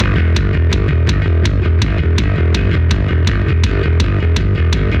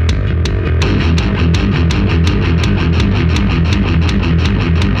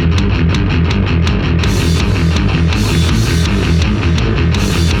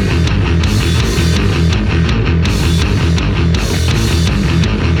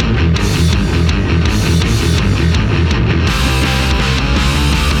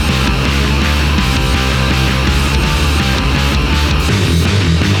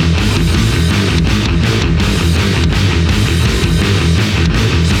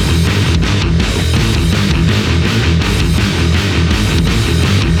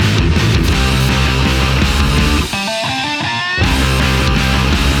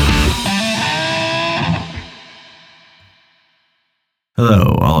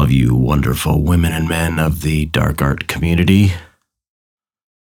Hello, all of you wonderful women and men of the dark art community.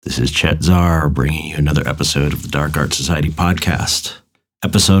 This is Chet Zar bringing you another episode of the Dark Art Society podcast,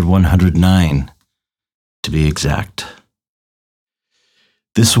 episode 109, to be exact.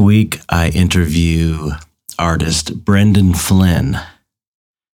 This week, I interview artist Brendan Flynn.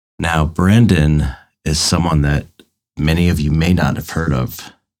 Now, Brendan is someone that many of you may not have heard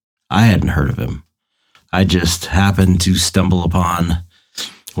of. I hadn't heard of him. I just happened to stumble upon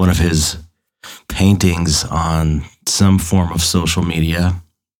one of his paintings on some form of social media.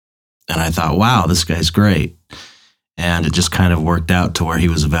 And I thought, wow, this guy's great. And it just kind of worked out to where he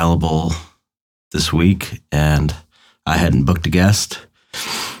was available this week. And I hadn't booked a guest.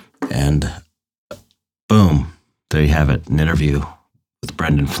 And boom, there you have it, an interview with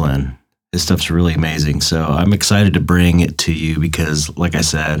Brendan Flynn. His stuff's really amazing. So I'm excited to bring it to you because, like I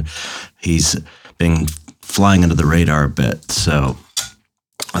said, he's been flying under the radar a bit. So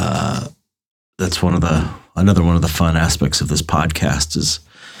that's another one of the fun aspects of this podcast is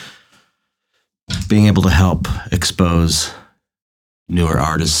being able to help expose newer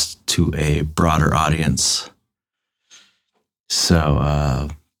artists to a broader audience.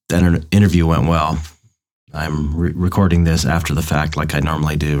 So that interview went well. I'm recording this after the fact, like I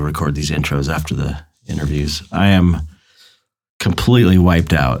normally do, record these intros after the interviews. I am completely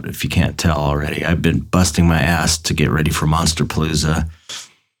wiped out, if you can't tell already. I've been busting my ass to get ready for Monsterpalooza.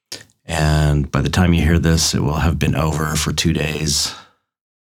 And by the time you hear this, it will have been over for 2 days,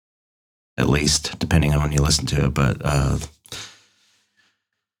 at least, depending on when you listen to it. But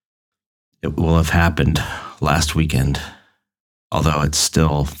it will have happened last weekend, although it's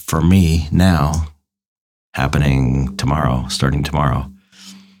still, for me now, happening tomorrow, starting tomorrow.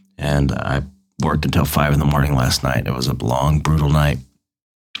 And I worked until 5 a.m. last night. It was a long, brutal night.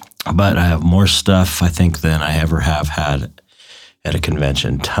 But I have more stuff, I think, than I ever have had at a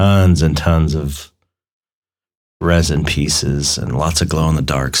convention. Tons and tons of resin pieces and lots of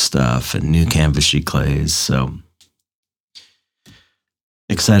glow-in-the-dark stuff and new canvas sheet clays. So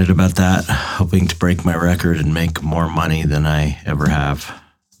excited about that. Hoping to break my record and make more money than I ever have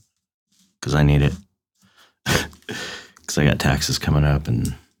because I need it. Because I got taxes coming up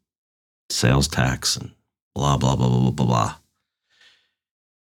and sales tax and blah, blah, blah, blah, blah, blah.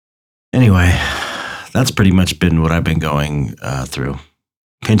 Anyway, that's pretty much been what I've been going through.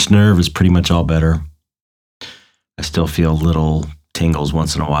 Pinched nerve is pretty much all better. I still feel little tingles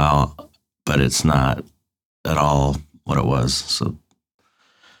once in a while, but it's not at all what it was. So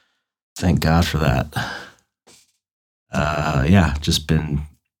thank God for that. Yeah, just been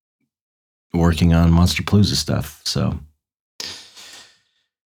working on Monsterpalooza stuff. So,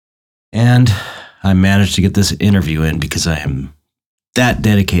 and I managed to get this interview in because I am that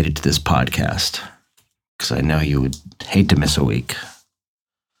dedicated to this podcast. Because I know you would hate to miss a week.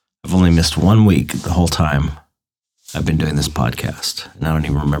 I've only missed 1 week the whole time I've been doing this podcast. And I don't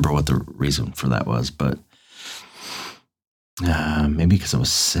even remember what the reason for that was, but maybe because I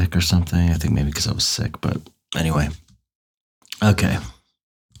was sick or something. I think maybe because I was sick, but anyway. Okay.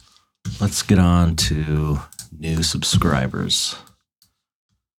 Let's get on to new subscribers.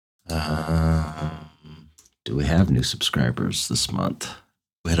 Do we have new subscribers this month?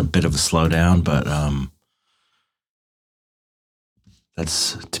 We had a bit of a slowdown, but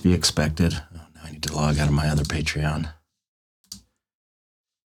that's to be expected. Oh, now I need to log out of my other Patreon.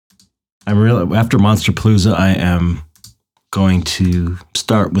 After Monsterpalooza, I am going to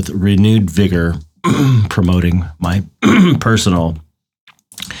start with renewed vigor promoting my personal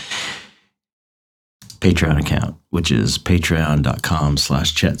Patreon account, which is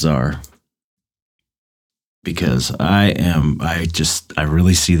patreon.com/ChetZar. Because I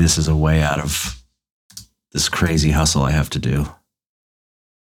really see this as a way out of this crazy hustle I have to do.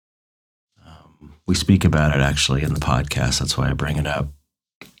 We speak about it actually in the podcast. That's why I bring it up.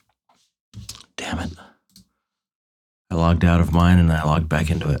 Damn it. I logged out of mine and I logged back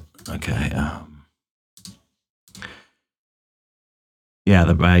into it. Okay.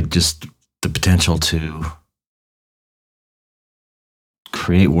 The potential to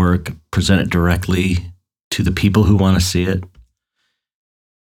create work, present it directly to the people who want to see it,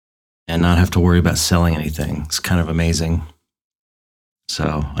 and not have to worry about selling anything. It's kind of amazing.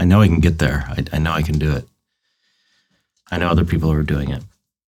 So I know I can get there. I know I can do it. I know other people are doing it.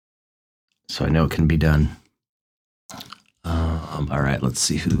 So I know it can be done. All right, let's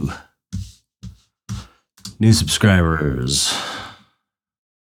see who. New subscribers.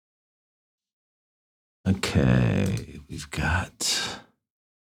 Okay, we've got...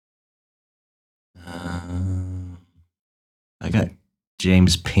 I got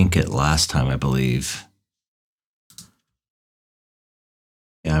James Pinkett last time, I believe.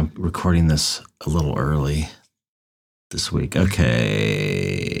 Yeah, I'm recording this a little early this week.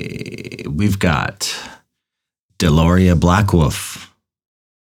 Okay, we've got Deloria Blackwolf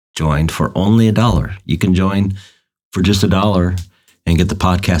joined for only $1. You can join for just $1 and get the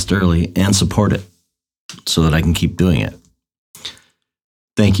podcast early and support it so that I can keep doing it.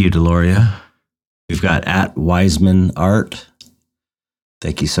 Thank you, Deloria. We've got at Wiseman Art.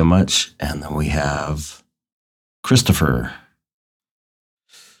 Thank you so much. And then we have Christopher.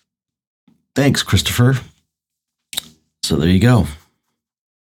 Thanks, Christopher. So there you go.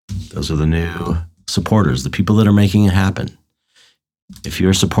 Those are the new supporters, the people that are making it happen. If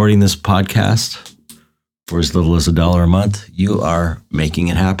you're supporting this podcast for as little as $1 a month, you are making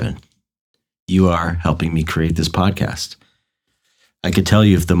it happen. You are helping me create this podcast. I could tell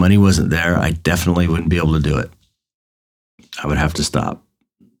you if the money wasn't there, I definitely wouldn't be able to do it. I would have to stop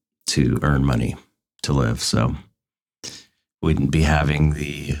to earn money to live. So wouldn't be having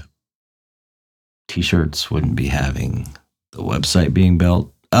the t-shirts, wouldn't be having the website being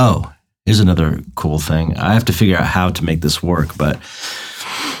built. Oh, here's another cool thing. I have to figure out how to make this work, but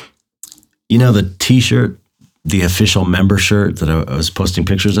you know the t-shirt, the official member shirt that I was posting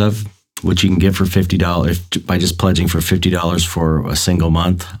pictures of, which you can get for $50 by just pledging for $50 for a single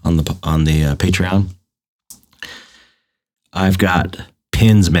month on the Patreon. I've got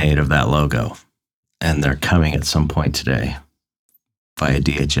pins made of that logo, and they're coming at some point today via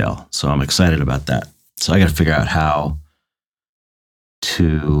DHL. So I'm excited about that. So I got to figure out how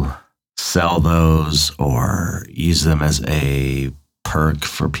to sell those or use them as a perk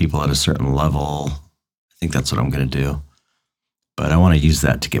for people at a certain level. I think that's what I'm going to do. But I want to use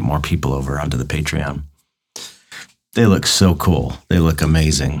that to get more people over onto the Patreon. They look so cool. They look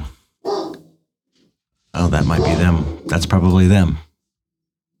amazing. Oh, that might be them. That's probably them.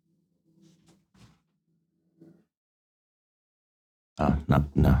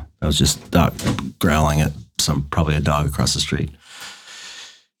 No. That was just dog growling at probably a dog across the street.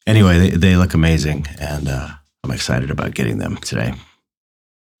 Anyway, they look amazing, and I'm excited about getting them today.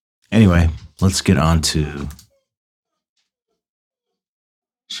 Anyway, let's get on to...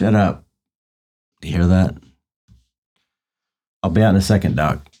 Shut up. Do you hear that? I'll be out in a second,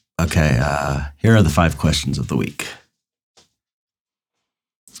 Doc. Okay, here are the 5 questions of the week.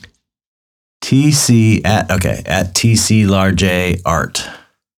 at TC Large Art.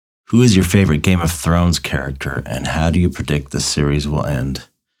 Who is your favorite Game of Thrones character, and how do you predict the series will end?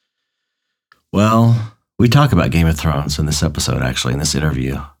 Well, we talk about Game of Thrones in this episode, actually, in this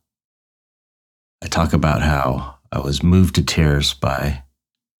interview. I talk about how I was moved to tears by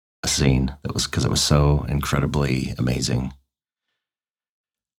a scene that was because it was so incredibly amazing.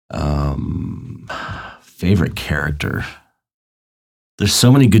 Favorite character. There's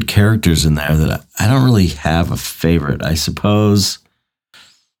so many good characters in there that I don't really have a favorite. I suppose,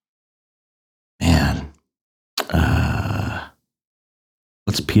 man,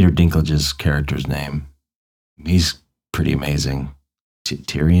 what's Peter Dinklage's character's name? He's pretty amazing.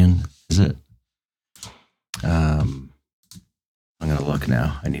 Tyrion, is it? I'm going to look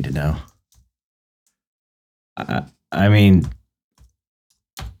now. I need to know. I mean,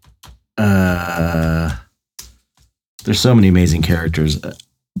 there's so many amazing characters.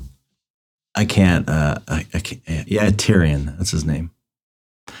 I can't. Yeah, Tyrion. That's his name.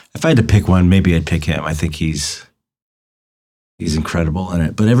 If I had to pick one, maybe I'd pick him. I think he's incredible in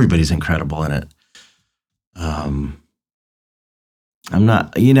it. But everybody's incredible in it. I'm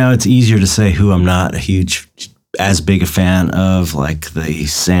not. It's easier to say who I'm not as big a fan of, like the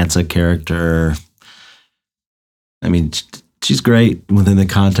Sansa character. I mean, she's great within the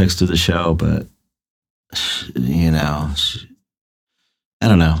context of the show, but I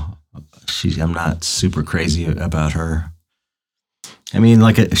don't know. I'm not super crazy about her. I mean,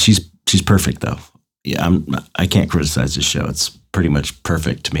 she's perfect though. Yeah, I can't criticize this show. It's pretty much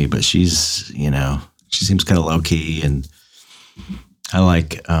perfect to me, but she seems kind of low key, and I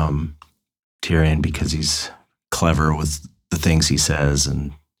like Tyrion because he's clever with the things he says,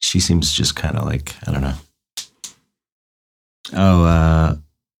 and she seems just kind of like, I don't know.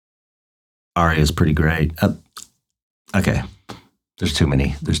 Arya's pretty great. Okay. There's too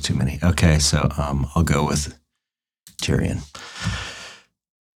many. Okay, so I'll go with Tyrion.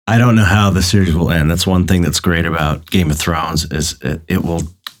 I don't know how the series will end. That's one thing that's great about Game of Thrones is it will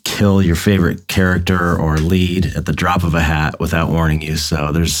kill your favorite character or lead at the drop of a hat without warning you.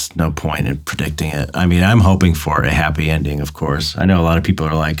 So there's no point in predicting it. I mean, I'm hoping for a happy ending, of course. I know a lot of people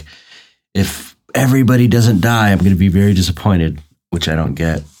are like, if everybody doesn't die, I'm going to be very disappointed, which I don't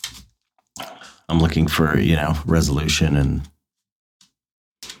get. I'm looking for, resolution and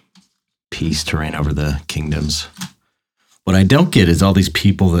peace to reign over the kingdoms. What I don't get is all these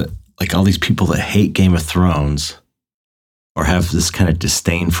people that hate Game of Thrones or have this kind of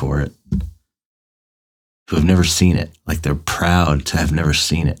disdain for it, who have never seen it. Like they're proud to have never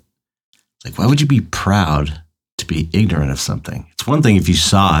seen it. Like, why would you be proud to be ignorant of something? It's one thing if you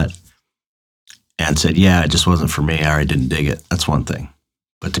saw it and said, yeah, it just wasn't for me, or I didn't dig it. That's one thing.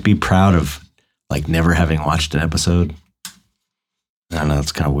 But to be proud of like never having watched an episode, I don't know,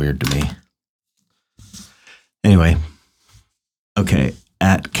 it's kind of weird to me. Anyway, okay,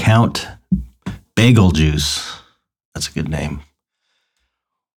 at Count Bagel Juice, that's a good name.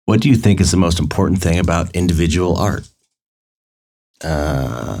 What do you think is the most important thing about individual art?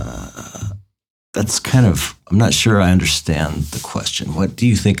 That's kind of, I'm not sure I understand the question. What do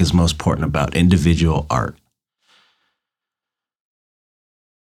you think is most important about individual art?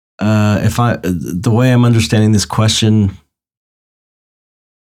 The way I'm understanding this question,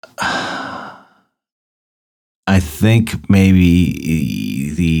 I think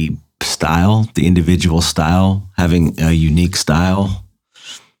maybe the style, the individual style, having a unique style,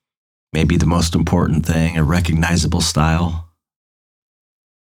 maybe the most important thing, a recognizable style.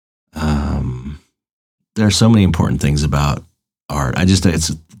 There are so many important things about art. It's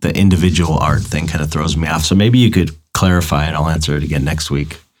the individual art thing kind of throws me off. So maybe you could clarify and I'll answer it again next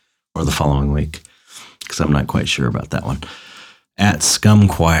week or the following week, because I'm not quite sure about that one. At Scum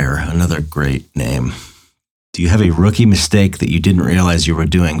Choir, another great name. Do you have a rookie mistake that you didn't realize you were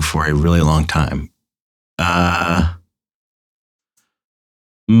doing for a really long time? Not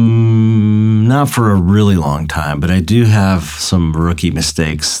for a really long time, but I do have some rookie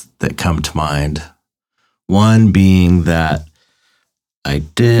mistakes that come to mind. One being that I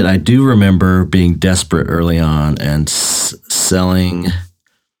do remember being desperate early on and selling a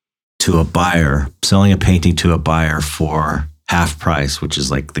painting to a buyer for half price, which is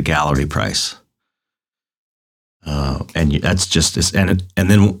like the gallery price. And that's just, and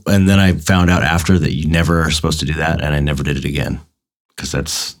then I found out after that you never are supposed to do that, and I never did it again, because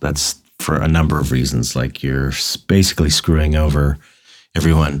that's for a number of reasons. Like you're basically screwing over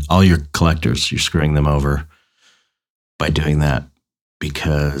everyone, all your collectors. You're screwing them over by doing that,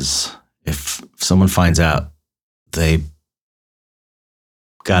 because if someone finds out they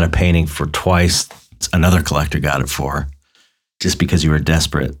got a painting for twice another collector got it for, just because you were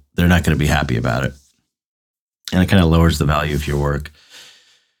desperate, they're not going to be happy about it. And it kind of lowers the value of your work.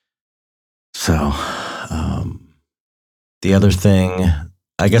 So, the other thing,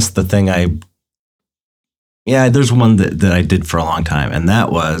 I guess there's one that I did for a long time, and that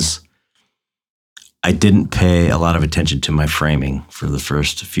was I didn't pay a lot of attention to my framing for the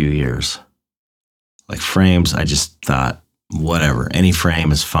first few years. Like frames, I just thought, whatever, any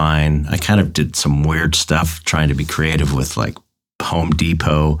frame is fine. I kind of did some weird stuff trying to be creative with like Home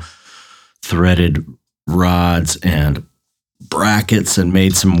Depot threaded rods and brackets, and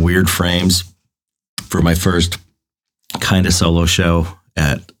made some weird frames for my first kind of solo show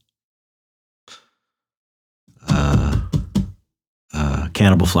at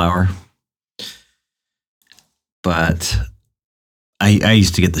Cannibal Flower. But I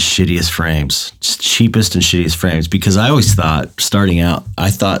used to get the shittiest frames, just cheapest and shittiest frames, because I always thought, starting out, I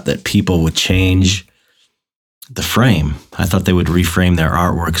thought that people would change the frame. I thought they would reframe their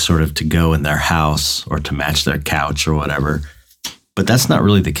artwork sort of to go in their house or to match their couch or whatever. But that's not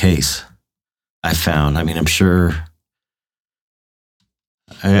really the case, I found. I mean, I'm sure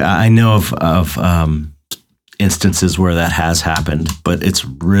I know of instances where that has happened, but it's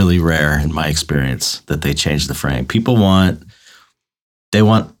really rare in my experience that they change the frame. People want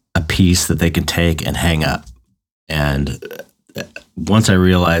a piece that they can take and hang up. And once I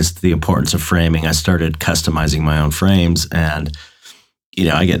realized the importance of framing, I started customizing my own frames, and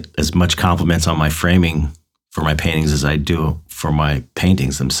I get as much compliments on my framing for my paintings as I do for my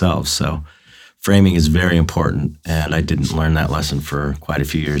paintings themselves. So framing is very important, and I didn't learn that lesson for quite a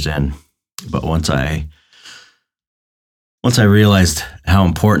few years in. But once I realized how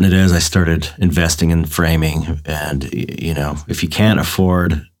important it is, I started investing in framing. And, if you can't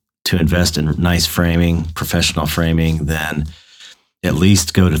afford to invest in nice framing, professional framing, then at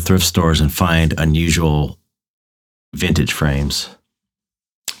least go to thrift stores and find unusual vintage frames.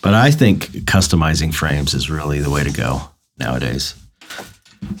 But I think customizing frames is really the way to go nowadays.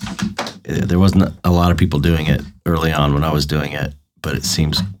 There wasn't a lot of people doing it early on when I was doing it, but it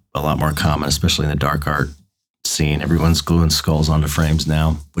seems a lot more common, especially in the dark art scene. Everyone's gluing skulls onto frames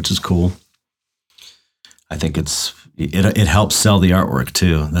now, which is cool. I think it helps sell the artwork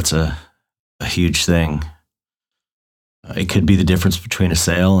too. That's a huge thing. It could be the difference between a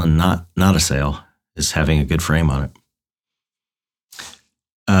sale and not a sale, is having a good frame on it.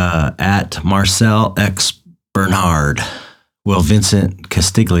 At Marcel X Bernard, Will Vincent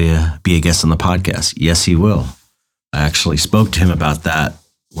Castiglia be a guest on the podcast? Yes, he will. I actually spoke to him about that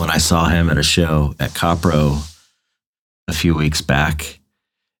when I saw him at a show at Copro a few weeks back.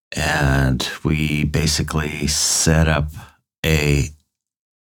 And we basically set up a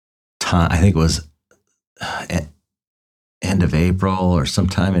time, I think it was end of April or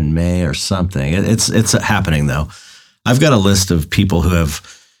sometime in May or something. It's happening though. I've got a list of people who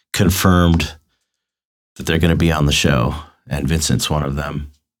have confirmed that they're going to be on the show, and Vincent's one of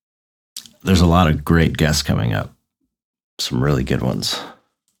them. There's a lot of great guests coming up. Some really good ones.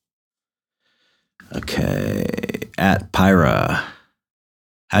 Okay. At Pyra,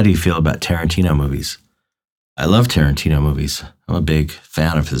 how do you feel about Tarantino movies? I love Tarantino movies. I'm a big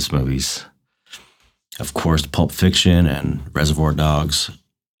fan of his movies. Of course, Pulp Fiction and Reservoir Dogs.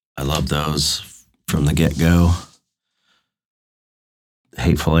 I love those from the get-go.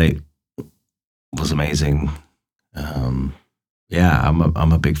 Hateful Eight was amazing. Yeah,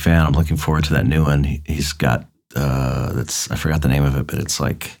 I'm a big fan. I'm looking forward to that new one. He's got I forgot the name of it, but it's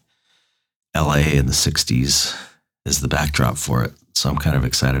like L.A. in the '60s is the backdrop for it. So I'm kind of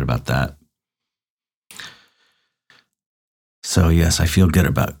excited about that. So yes, I feel good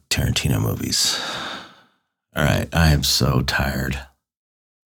about Tarantino movies. All right, I am so tired.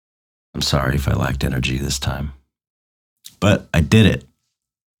 I'm sorry if I lacked energy this time, but I did it.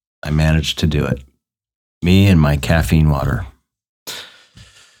 I managed to do it. Me and my caffeine water.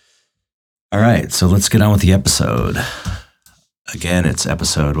 All right, so let's get on with the episode. Again, it's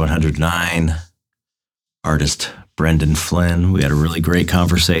episode 109. Artist Brendan Flynn. We had a really great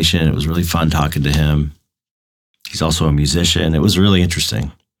conversation. It was really fun talking to him. He's also a musician. It was really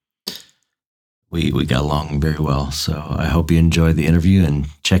interesting. We got along very well. So I hope you enjoyed the interview and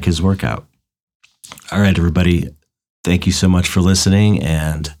check his work out. All right, everybody. Thank you so much for listening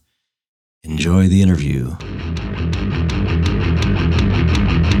and enjoy the interview.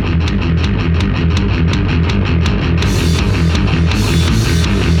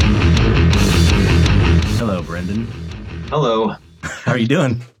 Hello, Brendan. Hello. How are you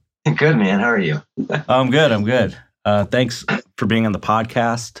doing? Good, man. How are you? I'm good. Thanks for being on the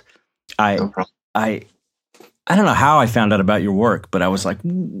podcast. No problem. I don't know how I found out about your work, but I was like,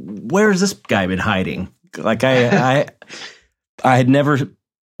 where's this guy been hiding? Like I had never,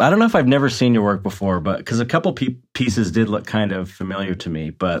 I don't know if I've never seen your work before, but because a couple pieces did look kind of familiar to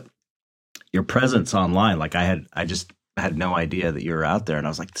me, but your presence online, like I just had no idea that you were out there, and I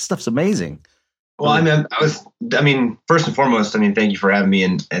was like, this stuff's amazing. Well, I mean, first and foremost, thank you for having me,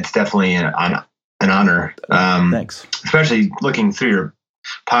 and it's definitely an honor. Thanks. Especially looking through your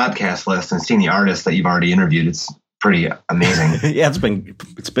podcast list and seeing the artists that you've already interviewed. It's pretty amazing. Yeah, it's been.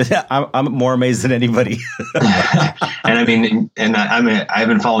 I'm more amazed than anybody. And I mean, I've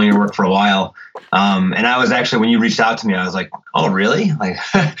been following your work for a while. And I was actually, when you reached out to me, I was like, oh, really? Like,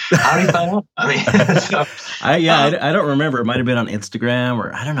 how do you find out? I mean, I don't remember. It might have been on Instagram,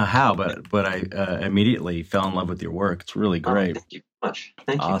 or I don't know how, but I immediately fell in love with your work. It's really great. Thank you so much.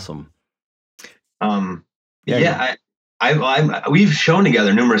 Thank you. Awesome. We've shown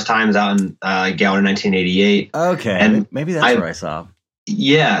together numerous times out in Gowan in 1988. Okay, and maybe that's where I saw.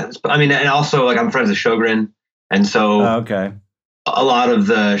 Yeah, I mean, and also like I'm friends with Sjogren, and so okay, a lot of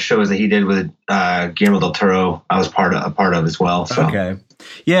the shows that he did with Guillermo del Toro, I was a part of as well. So. Okay,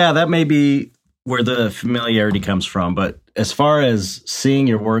 yeah, that may be where the familiarity comes from. But as far as seeing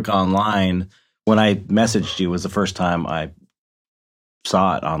your work online, when I messaged you was the first time I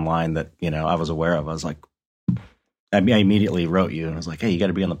saw it online that I was aware of. I was like, I immediately wrote you and I was like, hey, you got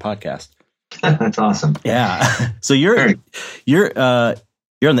to be on the podcast. That's awesome. Yeah. So you're on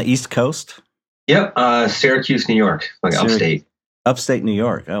the East Coast? Yep. Syracuse, New York, like upstate. Upstate New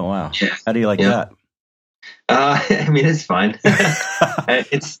York. Oh, wow. Yeah. How do you like that? I mean, it's fine.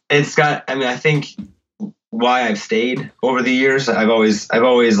 It's got, I mean, I think why I've stayed over the years, I've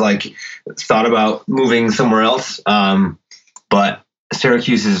always like thought about moving somewhere else. But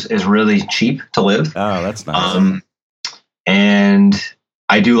Syracuse is really cheap to live. Oh, that's nice. And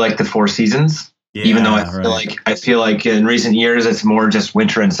I do like the Four Seasons, even though I feel like in recent years it's more just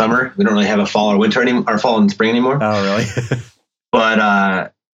winter and summer. We don't really have a fall or winter anymore, or fall and spring anymore. Oh, really?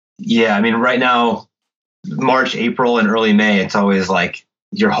 But yeah, I mean, right now, March, April, and early May, it's always like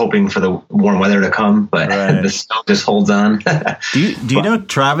you're hoping for the warm weather to come, but the snow just holds on. Do you know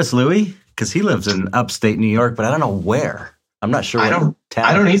Travis Louis? Because he lives in upstate New York, but I don't know where. I'm not sure. I don't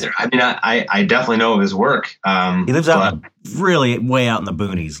either. I mean, I definitely know of his work. He lives out really way out in the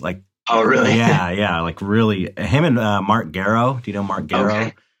boonies. Like, oh, really? Yeah. Like really, him and Mark Garrow. Do you know Mark Garrow?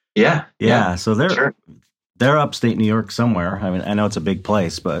 Okay. Yeah. So they're upstate New York somewhere. I mean, I know it's a big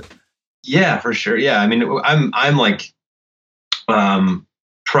place, but yeah, for sure. Yeah. I mean, I'm like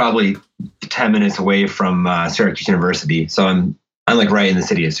probably 10 minutes away from Syracuse University. So I'm like right in the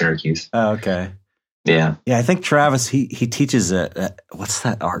city of Syracuse. Oh, okay. Yeah. Yeah, I think Travis, he teaches at what's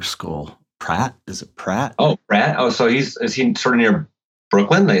that art school? Pratt? Is it Pratt? Oh, Pratt. Oh, so is he sort of near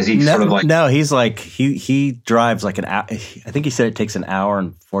Brooklyn? Is he sort of like? No, he's like he drives like an hour. I think he said it takes an hour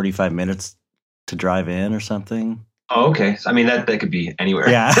and 45 minutes to drive in or something. Oh, okay. So, I mean that could be anywhere.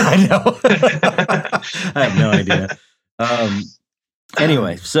 Yeah, I know. I have no idea.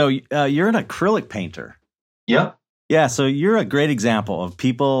 Anyway, so you're an acrylic painter. Yep. Yeah, so you're a great example of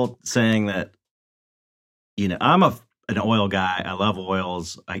people saying that, I'm an oil guy. I love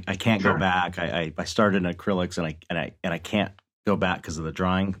oils. I can't go back. I started in acrylics and I can't go back because of the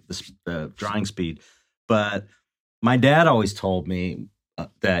drying speed. But my dad always told me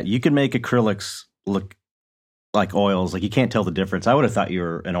that you can make acrylics look like oils. Like you can't tell the difference. I would have thought you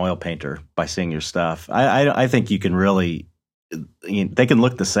were an oil painter by seeing your stuff. I think you can really, they can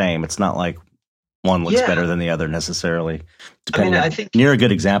look the same. It's not like one looks better than the other necessarily. I think you're a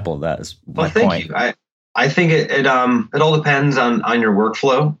good example of that. Is my point. You. I think it all depends on your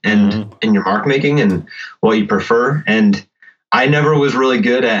workflow and your mark making and what you prefer. And I never was really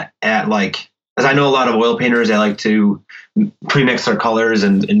good at like, as I know a lot of oil painters, they like to pre-mix their colors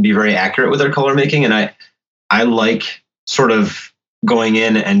and be very accurate with their color making. And I like sort of going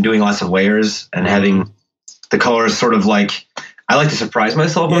in and doing lots of layers and having the colors sort of like, I like to surprise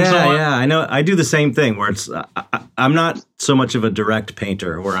myself. Yeah, I know. I do the same thing where it's, I'm not so much of a direct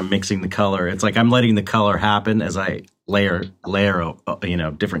painter where I'm mixing the color. It's like I'm letting the color happen as I layer,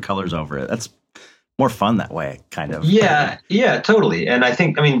 different colors over it. That's more fun that way, kind of. Yeah, totally. And I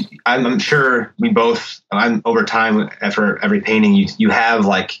think, I'm sure we both, over time after every painting, you have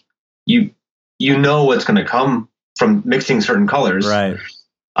like, you know what's going to come from mixing certain colors. Right.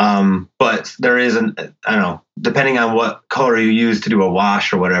 But there is depending on what color you use to do a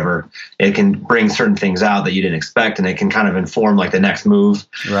wash or whatever, it can bring certain things out that you didn't expect, and it can kind of inform like the next move.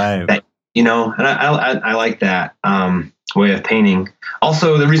 Right. That, and I like that way of painting.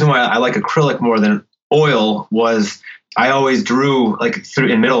 Also, the reason why I like acrylic more than oil was I always drew like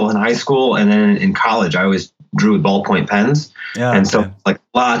in middle and high school, and then in college I always drew with ballpoint pens. Yeah. And so like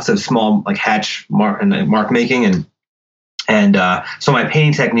lots of small like hatch mark making and so my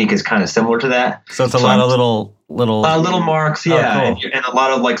painting technique is kind of similar to that. So it's a lot of little marks, yeah, cool. and a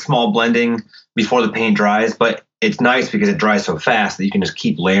lot of like small blending before the paint dries. But it's nice because it dries so fast that you can just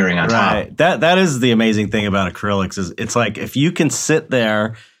keep layering on top. Right. That is the amazing thing about acrylics is it's like if you can sit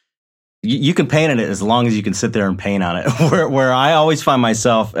there, you can paint on it as long as you can sit there and paint on it. Where I always find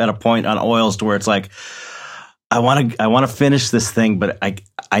myself at a point on oils to where it's like, I want to finish this thing, but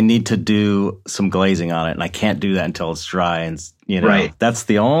I need to do some glazing on it, and I can't do that until it's dry. And right. That's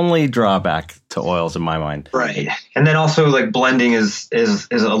the only drawback to oils in my mind. Right, and then also like blending is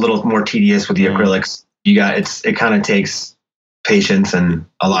a little more tedious with the acrylics. It kind of takes patience and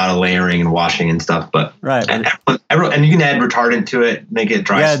a lot of layering and washing and stuff. But right, and you can add retardant to it, make it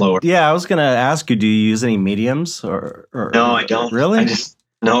dry slower. Yeah, I was gonna ask you, do you use any mediums or no? I don't. Really? I just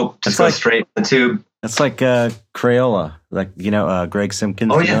go straight in the tube. It's like Crayola, like Greg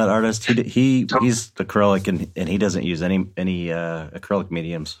Simpkins, that artist. He's acrylic and he doesn't use any acrylic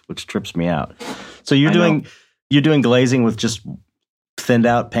mediums, which trips me out. So you're doing glazing with just thinned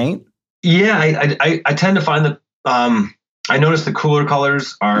out paint? Yeah, I tend to find that I notice the cooler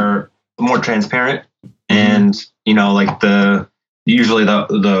colors are more transparent, and like usually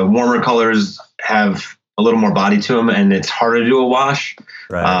the warmer colors have a little more body to them, and it's harder to do a wash.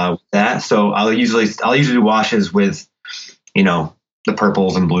 Right. With that. So I'll usually do washes with, the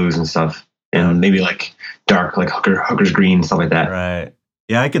purples and blues and stuff, and maybe like dark, like hooker's green and stuff like that. Right.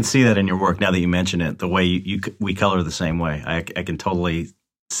 Yeah, I can see that in your work now that you mention it. The way we color the same way, I can totally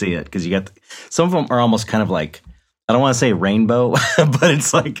see it because you got some of them are almost kind of like, I don't want to say rainbow, but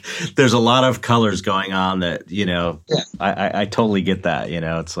it's like there's a lot of colors going on that I totally get that.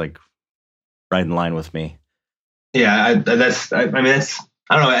 It's like right in line with me. Yeah, that's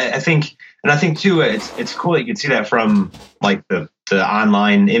I don't know. I think too, it's cool that you can see that from like the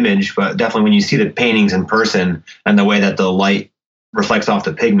online image, but definitely when you see the paintings in person and the way that the light reflects off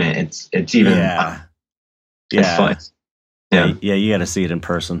the pigment, it's even it's fun. Yeah, you got to see it in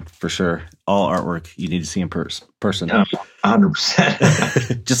person for sure. All artwork you need to see in person.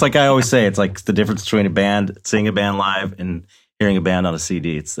 100%. Just like I always say, it's like the difference between seeing a band live and hearing a band on a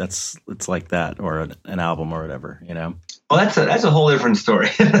CD. It's like that, or an album or whatever, Well, that's a whole different story.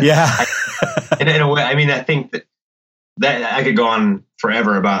 Yeah. in a way, I think that I could go on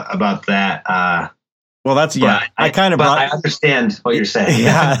forever about that. Well, that's I understand what you're saying.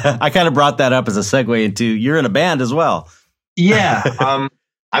 Yeah, I kind of brought that up as a segue into you're in a band as well. Yeah.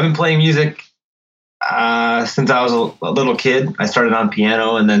 I've been playing music since I was a little kid. I started on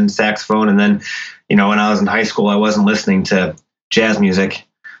piano and then saxophone. And then, when I was in high school, I wasn't listening to jazz music.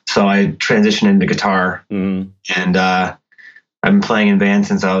 So I transitioned into guitar. And I've been playing in bands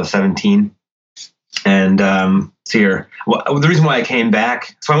since I was 17. And the reason why I came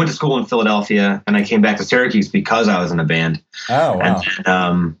back, so I went to school in Philadelphia and I came back to Syracuse because I was in a band. Oh, wow.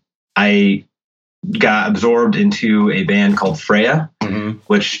 And I got absorbed into a band called Freya,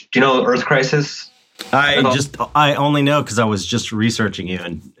 which, do you know Earth Crisis? I only know because I was just researching you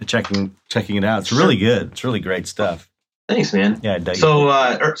and checking it out. It's really good. It's really great stuff. Thanks, man. Yeah, I dig so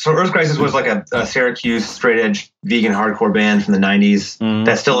Earth Crisis was like a Syracuse straight edge vegan hardcore band from the 90s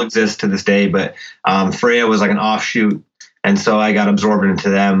that still exists to this day. But Freya was like an offshoot, and so I got absorbed into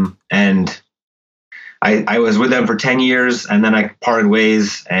them, and I was with them for 10 years, and then I parted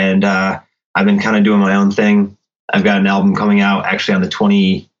ways, and I've been kind of doing my own thing. I've got an album coming out actually on the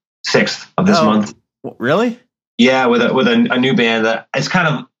 26th of this month. Really? Yeah, with a new band that it's kind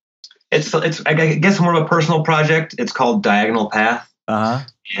of it's I guess more of a personal project. It's called Diagonal Path.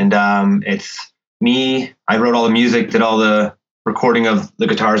 And it's me. I wrote all the music, did all the recording of the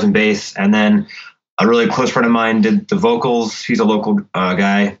guitars and bass, and then a really close friend of mine did the vocals. He's a local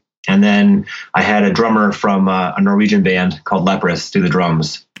guy. And then I had a drummer from a Norwegian band called Leprous do the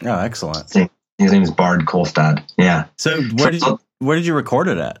drums. Oh, excellent. His name is Bard Kolstad. Yeah. So where did you record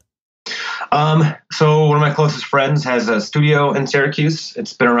it at? So one of my closest friends has a studio in Syracuse.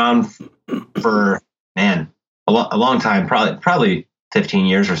 It's been around for, a long time, probably 15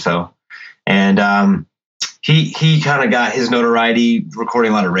 years or so. And he kind of got his notoriety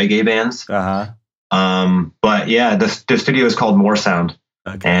recording a lot of reggae bands. But yeah, the studio is called More Sound.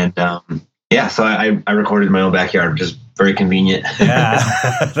 Okay. And so I recorded in my own backyard, which is very convenient.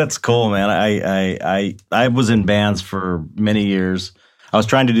 Yeah, that's cool, man. I was in bands for many years. I was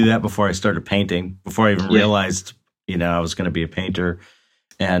trying to do that before I started painting, before I even realized, I was going to be a painter.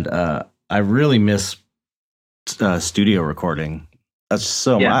 And I really miss studio recording. That's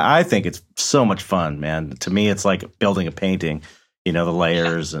I think it's so much fun, man. To me, it's like building a painting, the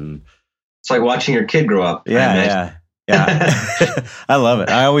layers and. It's like watching your kid grow up. Yeah. I love it.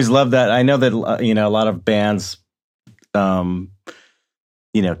 I always love that. I know that, a lot of bands, tend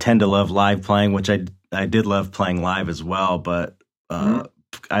to love live playing, which I did love playing live as well, but I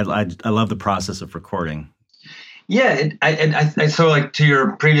love the process of recording. Yeah. I so like to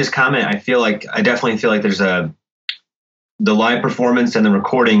your previous comment, I definitely feel like there's the live performance and the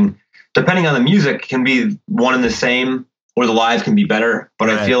recording, depending on the music, can be one and the same, or the live can be better. But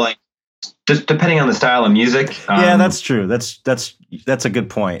I feel like, just depending on the style of music. Yeah, that's true. That's a good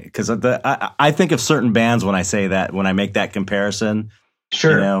point, because I think of certain bands when I say that, when I make that comparison.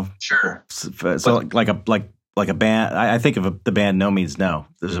 Sure. So like a band, I think of the band No Means No.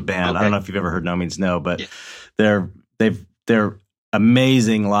 There's a band. Okay. I don't know if you've ever heard No Means No, but they're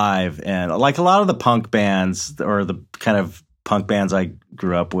amazing live, and like a lot of the punk bands, or the kind of punk bands I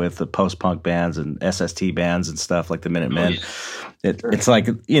grew up with, the post-punk bands and SST bands and stuff like the Minutemen. It's like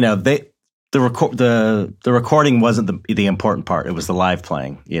the recording wasn't the important part. It was the live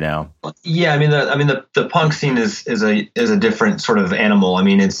playing. Yeah, the punk scene is a different sort of animal. I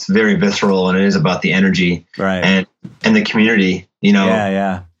mean, it's very visceral, and it is about the energy, right, and the community.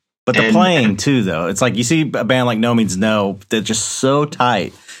 Yeah. But the playing too, though, it's like you see a band like No Means No, they're just so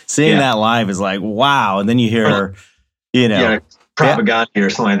tight. Seeing that live is like wow, and then you hear, Propaganda or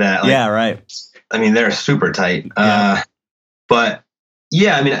something like that. Yeah, right. I mean, they're super tight. But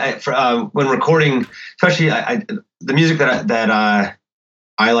yeah, I mean, when recording, especially the music that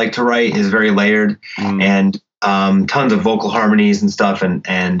I like to write is very layered, and tons of vocal harmonies and stuff, and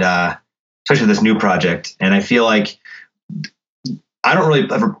especially this new project. And I feel like I don't really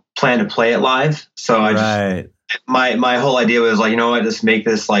ever plan to play it live, so I just my whole idea was like, just make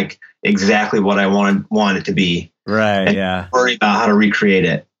this like exactly what I want it to be. Right. And yeah. worry about how to recreate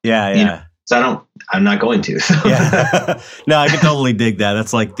it. Yeah. So I'm not going to. So. Yeah. No, I can totally dig that.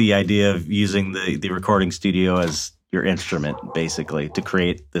 That's like the idea of using the recording studio as your instrument, basically, to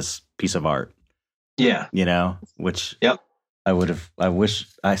create this piece of art. Yeah. Which I wish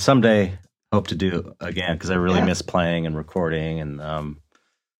I someday hope to do again, because I really miss playing and recording. And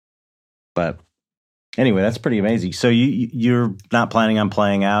but anyway, that's pretty amazing. So you're not planning on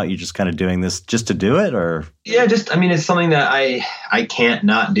playing out? You're just kind of doing this just to do it, or? Yeah, it's something that I can't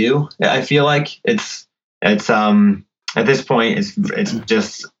not do. I feel like it's at this point it's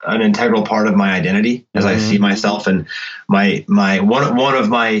just an integral part of my identity as I see myself, and my one of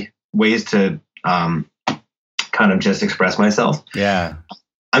my ways to kind of just express myself. Yeah.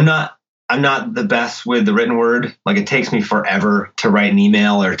 I'm not I'm not the best with the written word. Like it takes me forever to write an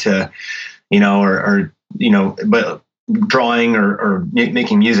email or to, but drawing or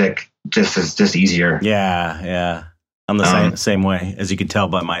making music is just easier. Yeah. I'm the same way, as you can tell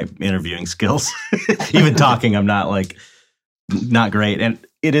by my interviewing skills. Even talking, I'm not great. And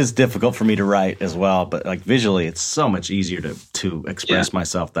it is difficult for me to write as well, but like visually, it's so much easier to express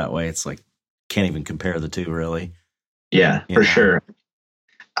myself that way. It's like, can't even compare the two really. Yeah, for sure.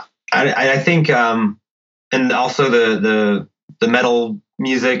 I think, and also the metal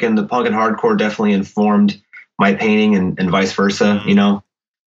music and the punk and hardcore definitely informed my painting and vice versa, and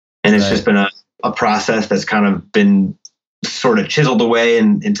it's just been a process that's kind of been sort of chiseled away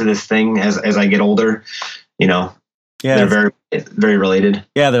into this thing as I get older, they're very, very related.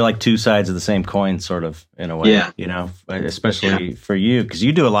 Yeah. They're like two sides of the same coin sort of in a way, especially for you, because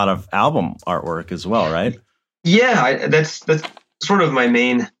you do a lot of album artwork as well, right? Yeah. That's sort of my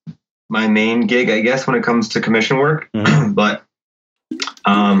main gig, I guess, when it comes to commission work. Mm-hmm. But,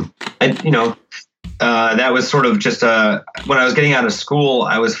 that was sort of just when I was getting out of school,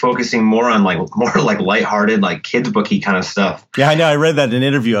 I was focusing more on more lighthearted, like kids booky kind of stuff. Yeah, I know. I read that in an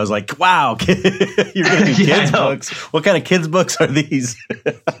interview. I was like, wow, you're going to do kids books. What kind of kids books are these?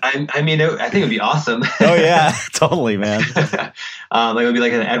 I think it'd be awesome. Oh yeah, totally, man. It would be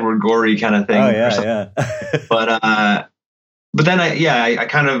like an Edward Gorey kind of thing. Oh yeah. But then I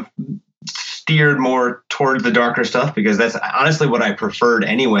kind of steered more toward the darker stuff because that's honestly what I preferred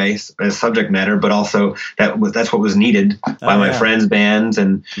anyway as subject matter, but also that's what was needed by my friends' bands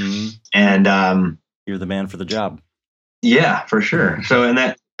and you're the man for the job. Yeah, for sure. So and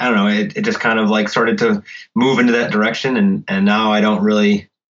that I don't know, it just kind of started to move into that direction and now I don't really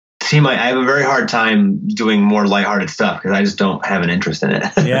I have a very hard time doing more lighthearted stuff because I just don't have an interest in it.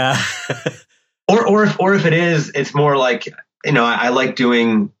 Yeah. or if it is, it's more like I like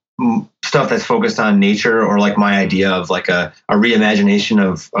doing stuff that's focused on nature or like my idea of like a reimagination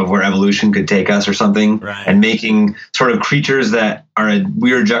of where evolution could take us or something, right. And making sort of creatures that are a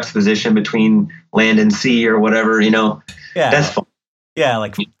weird juxtaposition between land and sea or whatever, Yeah. That's fun. Yeah,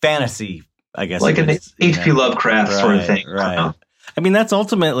 like fantasy, I guess. Like an H.P. Lovecraft sort of thing. Right. I mean, that's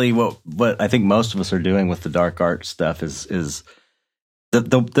ultimately what I think most of us are doing with the dark art stuff is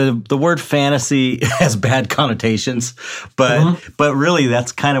the word fantasy has bad connotations, but really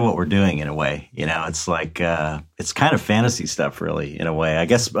that's kind of what we're doing in a way. It's like it's kind of fantasy stuff, really, in a way. I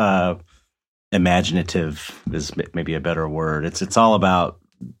guess imaginative is maybe a better word. It's all about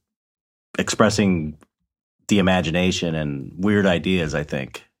expressing the imagination and weird ideas, I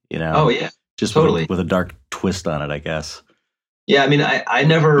think. Oh yeah, just totally with a dark twist on it, I guess. Yeah, I mean, I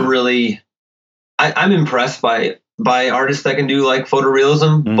never really. I'm impressed by artists that can do like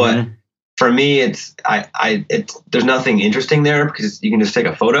photorealism, but for me, it's there's nothing interesting there because you can just take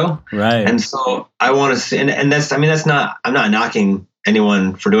a photo, right? And so I want to see, and that's not. I'm not knocking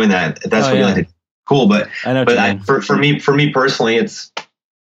anyone for doing that. If that's what you like to do, cool, but I know. For me personally, it's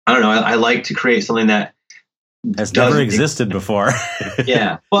I don't know. I like to create something that has never existed before.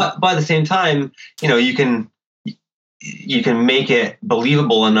 Yeah, but by the same time, you can make it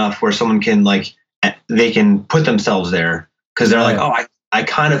believable enough where someone can they can put themselves there because they're like, oh, I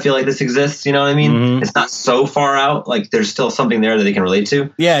kind of feel like this exists. You know what I mean? Mm-hmm. It's not so far out. Like there's still something there that they can relate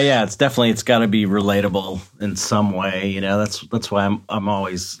to. Yeah. It's got to be relatable in some way. That's why I'm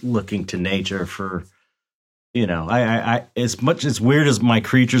always looking to nature for, I as much as weird as my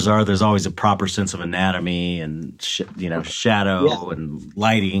creatures are, there's always a proper sense of anatomy and, shadow and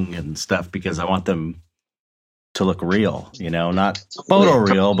lighting and stuff because I want them to look real, not photo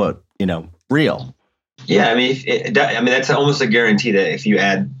real, but, real. Yeah, I mean, that's almost a guarantee that if you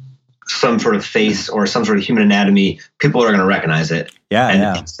add some sort of face or some sort of human anatomy, people are going to recognize it.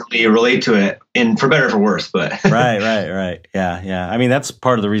 Yeah, instantly relate to it, and for better or for worse. But right. Yeah. I mean, that's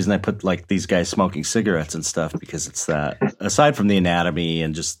part of the reason I put like these guys smoking cigarettes and stuff because it's that. Aside from the anatomy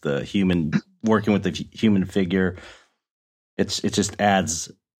and just the human working with the human figure, it just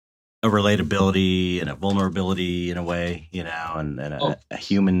adds a relatability and a vulnerability in a way, and a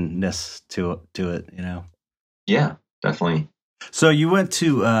humanness to it, Yeah, definitely. So you went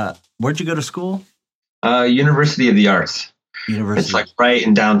to where'd you go to school? University of the Arts. University. It's like right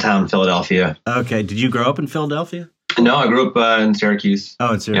in downtown Philadelphia. Okay. Did you grow up in Philadelphia? No, I grew up in Syracuse.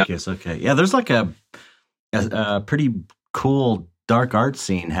 Oh, in Syracuse. Yeah. Okay. Yeah, there's like a pretty cool dark art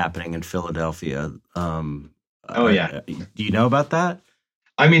scene happening in Philadelphia. Yeah. Do you know about that?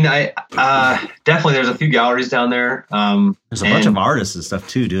 I mean, I definitely there's a few galleries down there. There's a bunch of artists and stuff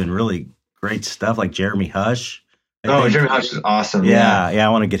too doing really great stuff, like Jeremy Hush. Jeremy Hush is awesome. Yeah. I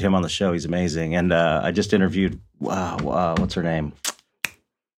want to get him on the show. He's amazing. And I just interviewed what's her name?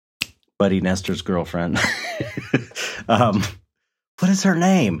 buddy Nestor's girlfriend. What is her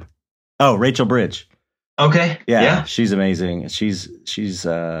name? Oh, Rachel Bridge. Okay. Yeah. She's amazing. She's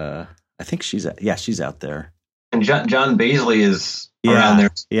I think she's out there. And John Baisley is around there.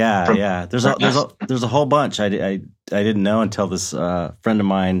 Yeah. There's a whole bunch. I didn't know until this friend of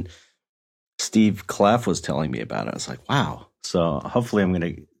mine, Steve Clef, was telling me about it. I was like, wow. So hopefully I'm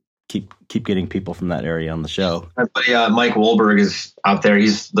going to keep getting people from that area on the show. My buddy, Mike Wahlberg is out there.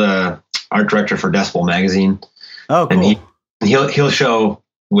 He's the art director for Decibel Magazine. Oh, cool. And he'll show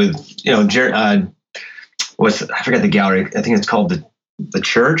with, I forget the gallery. I think it's called the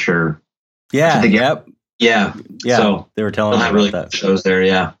Church or Yep. Yeah. So they were telling me about really that. Shows there.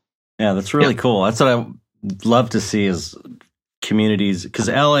 Yeah. Yeah. That's really cool. That's what I love to see is communities, because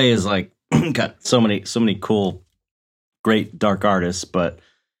LA is like got so many cool, great dark artists, but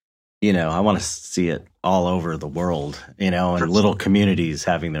I want to see it all over the world, and little communities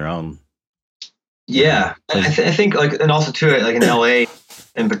having their own. Yeah. I think and also too, like in LA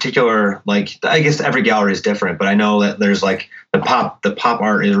in particular, like I guess every gallery is different, but I know that there's like the pop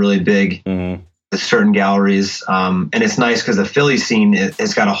art is really big. Mm-hmm. With certain galleries, and it's nice because the Philly scene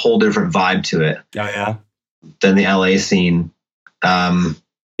it's got a whole different vibe to it. Oh yeah, than the LA scene. It's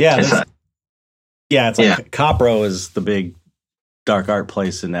like Copro is the big dark art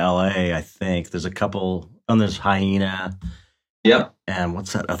place in LA. I think there's a couple. There's Hyena. Yep. And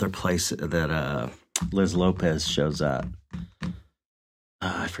what's that other place that Liz Lopez shows at?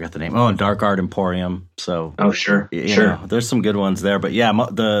 I forgot the name. Oh, and Dark Art Emporium. So, sure. There's some good ones there, but yeah,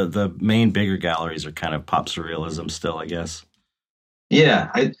 the main bigger galleries are kind of pop surrealism still, I guess. Yeah,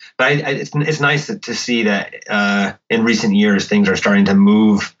 it's nice to see that in recent years things are starting to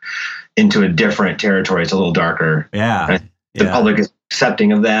move into a different territory. It's a little darker. Yeah, the public is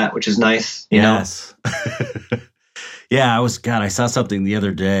accepting of that, which is nice. You know? Yeah, I saw something the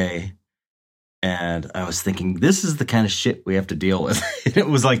other day. And I was thinking, this is the kind of shit we have to deal with. It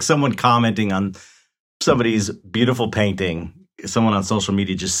was like someone commenting on somebody's beautiful painting, someone on social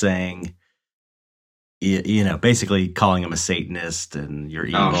media just saying, basically calling him a Satanist and you're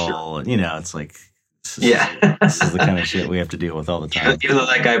evil. Oh, sure. And, it's like, this is the kind of shit we have to deal with all the time. Even though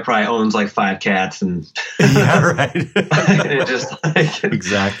that guy probably owns like 5 cats and yeah, right. It's just like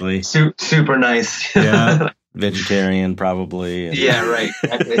exactly super nice. Yeah. Vegetarian, probably. Yeah, right.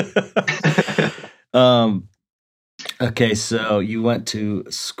 Exactly. Okay, so you went to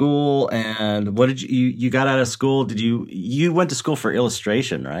school, and what did you got out of school? Did you went to school for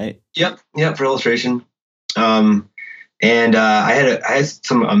illustration, right? Yep, for illustration. And I had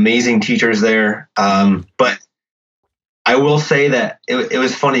some amazing teachers there. But I will say that it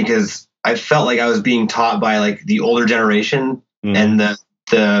was funny because I felt like I was being taught by like the older generation, and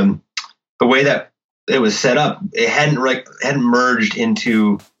the way that it was set up, it hadn't merged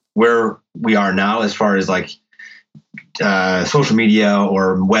into where we are now as far as like social media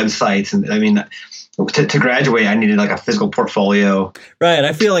or websites. And I mean, to graduate, I needed like a physical portfolio. Right.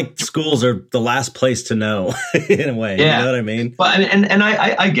 I feel like schools are the last place to know in a way. Yeah. You know what I mean? But and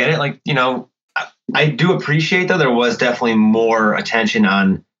I get it. Like, I do appreciate that there was definitely more attention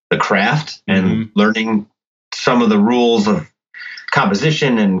on the craft and learning some of the rules of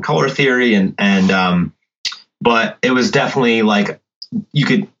composition and color theory and but it was definitely like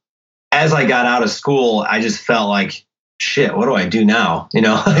as I got out of school, I just felt like shit, what do I do now?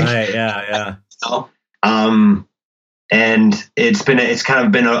 Right, yeah. And it's kind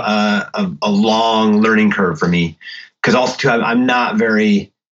of been a long learning curve for me because also too I'm not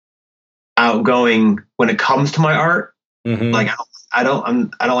very outgoing when it comes to my art. Mm-hmm. Like I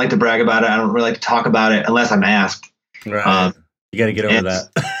don't like to brag about it. I don't really like to talk about it unless I'm asked. Right. You got to get over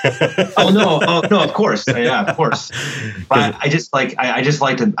that. Oh no, of course. Yeah, of course. But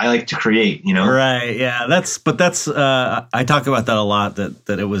I like to create, Right. Yeah. That's I talk about that a lot,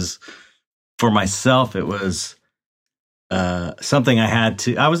 that it was for myself. It was something I had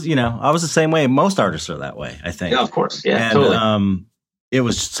to, I was the same way. Most artists are that way, I think. Yeah, of course. Yeah, and, totally. It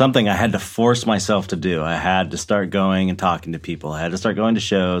was something I had to force myself to do. I had to start going and talking to people. I had to start going to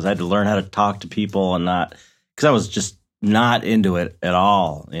shows. I had to learn how to talk to people and not, because I was just not into it at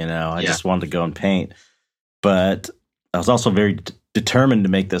all. I just wanted to go and paint, but I was also very determined to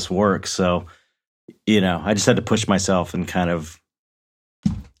make this work. So, I just had to push myself and kind of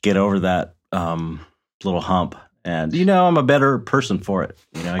get over that little hump. And, I'm a better person for it.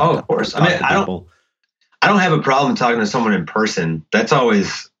 Of course. I mean, I don't have a problem talking to someone in person. That's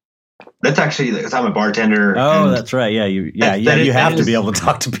actually, because I'm a bartender. Oh, that's right. Yeah. You have to be able to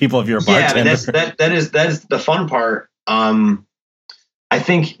talk to people if you're a bartender. Yeah, that is the fun part. I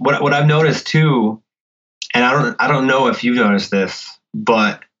think what I've noticed too, and I don't know if you've noticed this,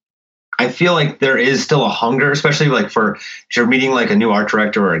 but I feel like there is still a hunger, especially like for if you're meeting like a new art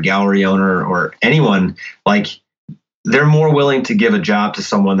director or a gallery owner or anyone, like they're more willing to give a job to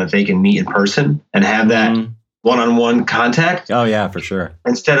someone that they can meet in person and have that one-on-one contact. Oh yeah, for sure.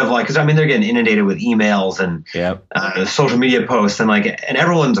 Instead of like, because I mean, they're getting inundated with emails and social media posts and like, and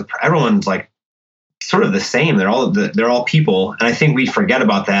everyone's like sort of the same. They're all people, and I think we forget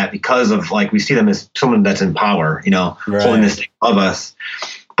about that because of like we see them as someone that's in power, holding this thing above us.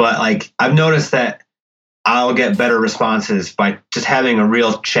 But like I've noticed that I'll get better responses by just having a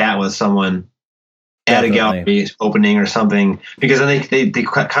real chat with someone at a gallery opening or something, because then they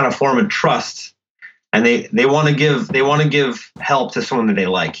kind of form a trust, and they want to give help to someone that they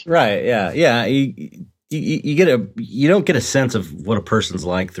like. Right. Yeah. Yeah. You don't get a sense of what a person's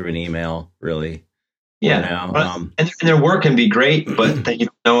like through an email, really. Yeah. And their work can be great, but then you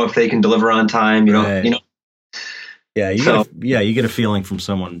don't know if they can deliver on time. Yeah. You get a feeling from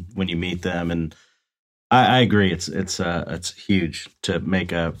someone when you meet them, and I agree. It's huge to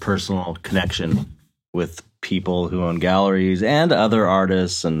make a personal connection with people who own galleries and other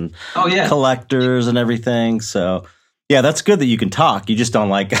artists and collectors and everything. So yeah, that's good that you can talk. You just don't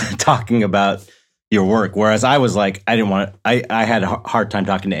like talking about your work. Whereas I was like, I had a hard time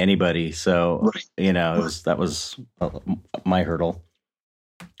talking to anybody. So, that was my hurdle.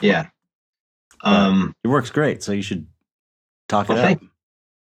 Yeah. Your work's great. So you should talk it up.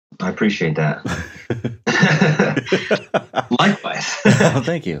 I appreciate that. Likewise. Oh,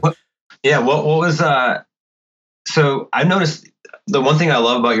 thank you. What was, so I've noticed the one thing I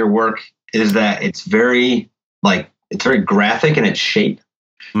love about your work is that it's very graphic in its shape.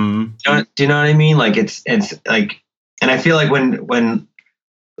 Mm-hmm. Do you know what I mean? Like it's like, and I feel like when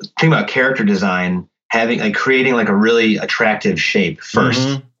think about character design, creating like a really attractive shape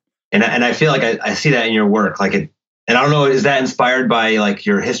first, and I feel like I see that in your work, like it. And I don't know, is that inspired by like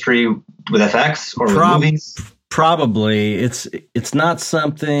your history with FX or with movies? Probably. It's not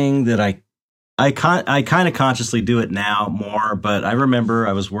something that I kind of consciously do it now more, but I remember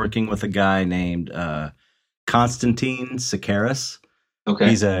I was working with a guy named Konstantin Sakaris. Okay.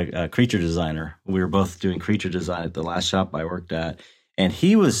 He's a creature designer. We were both doing creature design at the last shop I worked at, and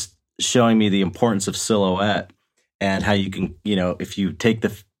he was showing me the importance of silhouette and how you can, if you take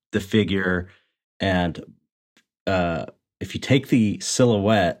the figure and if you take the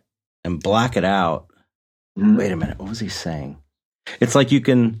silhouette and black it out. Wait a minute, what was he saying? It's like you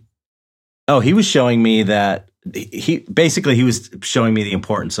can. Oh, he was showing me that he was showing me the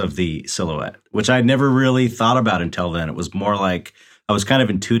importance of the silhouette, which I'd never really thought about until then. It was more like I was kind of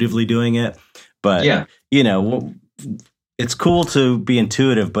intuitively doing it, but it's cool to be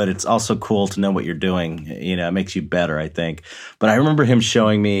intuitive, but it's also cool to know what you're doing. It makes you better, I think. But I remember him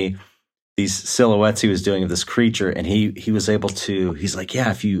showing me these silhouettes he was doing of this creature, and he was able to. He's like,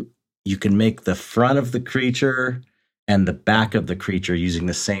 yeah, if you can make the front of the creature and the back of the creature using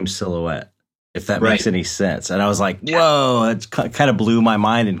the same silhouette, if that makes any sense. And I was like, whoa, it kind of blew my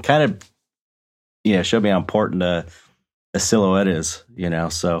mind and kind of, showed me how important a silhouette is,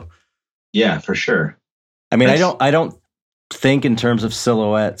 so. Yeah, for sure. I mean, I don't think in terms of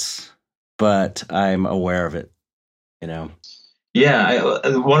silhouettes, but I'm aware of it, Yeah.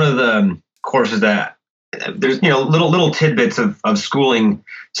 One of the courses that there's, little tidbits of schooling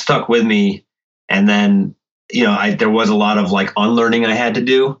stuck with me. And then, there was a lot of like unlearning I had to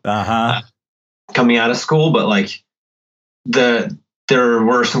do. Coming out of school, but like there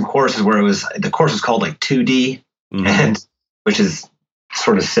were some courses where the course was called like 2D, and which is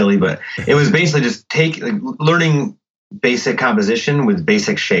sort of silly, but it was basically just learning basic composition with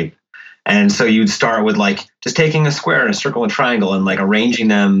basic shape. And so you'd start with like just taking a square and a circle and triangle and like arranging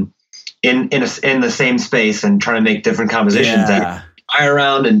them in the same space and trying to make different compositions that you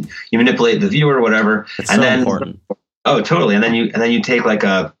around and you manipulate the viewer or whatever. It's so important. Oh, totally. And then you take like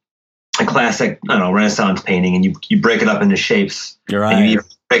a classic, I don't know, Renaissance painting, and you break it up into shapes. You're right. And you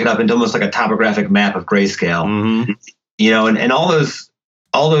break it up into almost like a topographic map of grayscale. And all those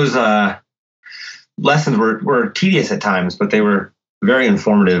lessons were tedious at times, but they were very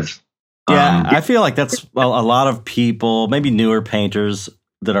informative. Yeah, I feel like that's a lot of people, maybe newer painters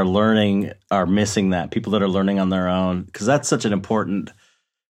that are learning, are missing that. People that are learning on their own, because that's such an important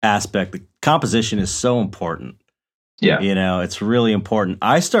aspect. The composition is so important. Yeah. It's really important.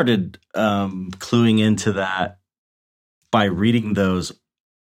 I started cluing into that by reading those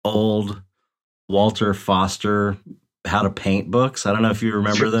old Walter Foster How to Paint books. I don't know if you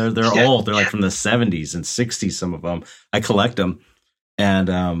remember they're old. They're like from the 70s and 60s, some of them. I collect them.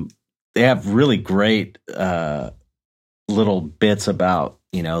 And they have really great little bits about,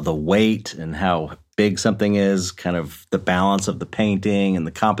 the weight and how big something is, kind of the balance of the painting and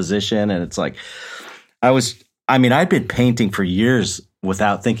the composition. And it's like, I'd been painting for years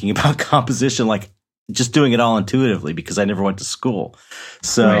without thinking about composition, like just doing it all intuitively because I never went to school.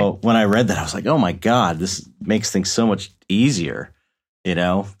 So when I read that, I was like, oh my God, this makes things so much easier.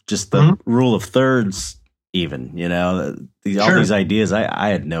 Just the rule of thirds, even, all these ideas I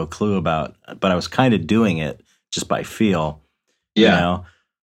had no clue about, but I was kind of doing it just by feel,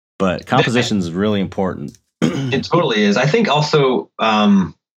 but composition is really important. It totally is. I think also,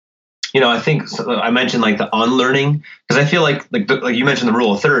 I think I mentioned like the unlearning, because I feel like you mentioned the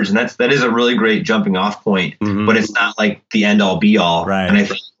rule of thirds, and that is a really great jumping off point, but it's not like the end all be all. Right. And I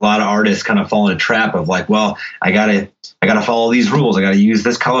think a lot of artists kind of fall in a trap of like, well, I gotta follow these rules. I gotta use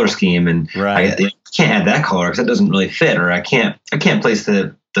this color scheme, and I can't add that color because it doesn't really fit, or I can't place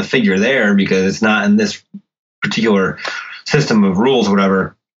the figure there because it's not in this particular system of rules or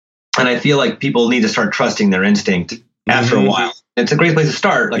whatever. And I feel like people need to start trusting their instinct after a while. It's a great place to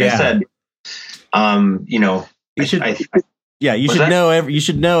start. Like I said, you should, you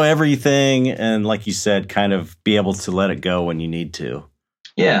should know everything. And like you said, kind of be able to let it go when you need to.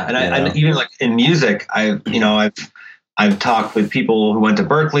 Yeah. And I even like in music, I've talked with people who went to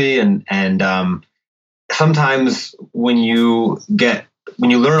Berklee and sometimes when you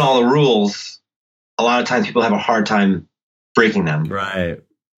learn all the rules, a lot of times people have a hard time breaking them. Right.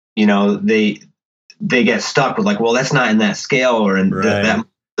 They get stuck with like, well, that's not in that scale, or that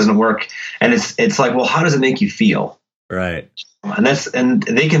doesn't work. And it's like, well, how does it make you feel? Right. And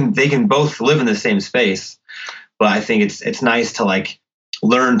they can both live in the same space, but I think it's nice to like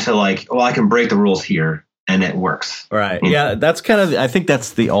learn to like, well, I can break the rules here and it works. Right. Yeah. That's I think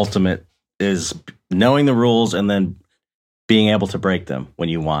that's the ultimate, is knowing the rules and then being able to break them when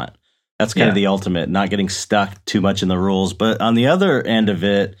you want. That's kind of the ultimate, not getting stuck too much in the rules. But on the other end of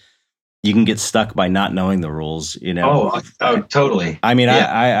it, you can get stuck by not knowing the rules, Oh, totally. I mean,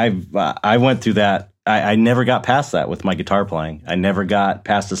 I went through that. I never got past that with my guitar playing. I never got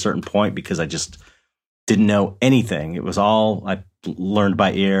past a certain point because I just didn't know anything. It was all I learned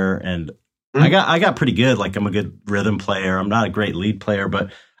by ear, and I got pretty good. Like, I'm a good rhythm player. I'm not a great lead player,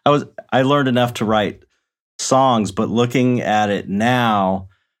 but I learned enough to write songs. But looking at it now,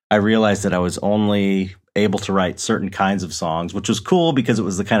 I realized that I was only able to write certain kinds of songs, which was cool because it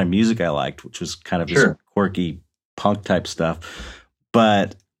was the kind of music I liked, which was kind of this quirky punk type stuff.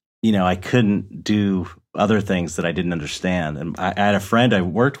 But, I couldn't do other things that I didn't understand. And I had a friend I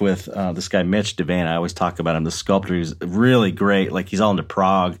worked with, this guy, Mitch Devane. I always talk about him, the sculptor. He was really great. Like, he's all into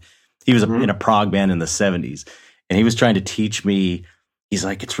prog. He was in a prog band in the 70s. And he was trying to teach me. He's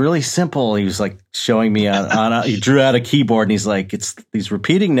like, it's really simple. He was like showing me he drew out a keyboard, and he's like, it's these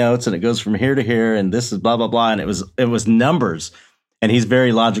repeating notes, and it goes from here to here, and this is blah, blah, blah. And it was numbers, and he's a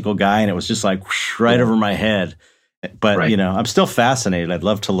very logical guy. And it was just like whoosh, right over my head. But, I'm still fascinated. I'd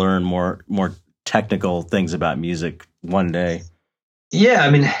love to learn more technical things about music one day. Yeah. I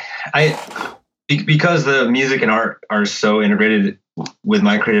mean, because the music and art are so integrated with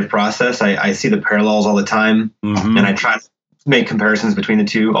my creative process, I see the parallels all the time, and I try to make comparisons between the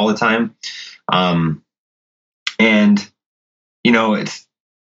two all the time. And it's,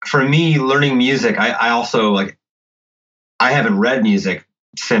 for me, learning music, I also like, I haven't read music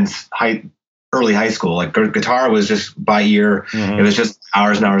since early high school. Like, guitar was just by ear. It was just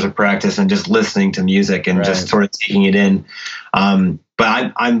hours and hours of practice and just listening to music and just sort of taking it in.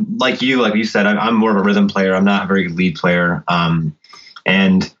 But I'm like you said, I'm more of a rhythm player. I'm not a very good lead player.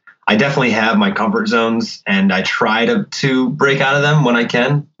 And I definitely have my comfort zones, and I try to break out of them when I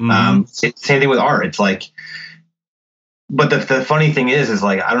can. Same thing with art. It's like, but the funny thing is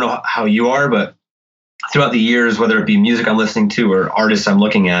like, I don't know how you are, but throughout the years, whether it be music I'm listening to or artists I'm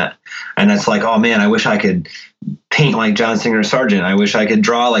looking at, and it's like, oh man, I wish I could paint like John Singer Sargent. I wish I could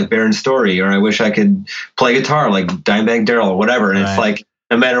draw like Baron Story, or I wish I could play guitar like Dimebag Darrell or whatever. And it's like,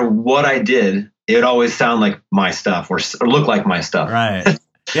 no matter what I did, it would always sound like my stuff or look like my stuff. Right.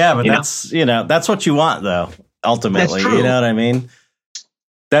 Yeah, but that's what you want, though. Ultimately, you know what I mean.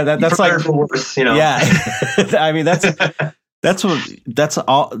 That's like, for worse, Yeah, I mean that's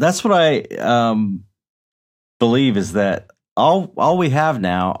what I believe, is that all we have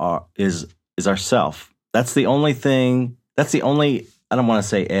now is ourself. That's the only thing. That's the only, I don't want to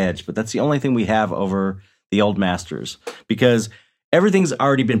say edge, but that's the only thing we have over the old masters, because everything's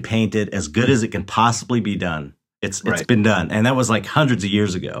already been painted as good as it can possibly be done. It's been done. And that was like hundreds of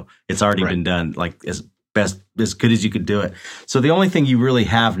years ago. It's already been done, like as good as you could do it. So the only thing you really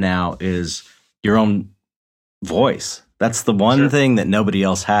have now is your own voice. That's the one thing that nobody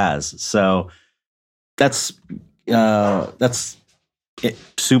else has. So that's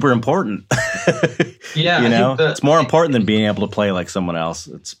super important. Yeah, you know, it's more important than being able to play like someone else.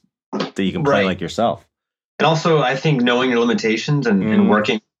 It's that you can play like yourself. And also, I think knowing your limitations and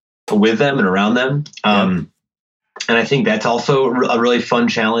working with them and around them. And I think that's also a really fun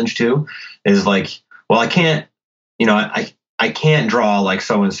challenge too, is like, well, I can't, you know, I can't draw like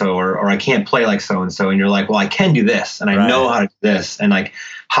so-and-so or I can't play like so-and-so. And you're like, well, I can do this and I know how to do this. And like,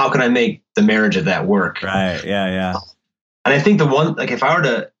 how can I make the marriage of that work? Right. Yeah. Yeah. And I think the one, like if I were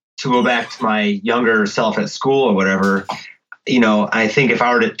to go back to my younger self at school or whatever, you know, I think if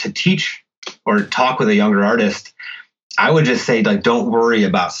I were to teach or talk with a younger artist, I would just say like, don't worry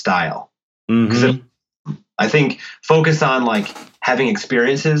about style. Because I think focus on like having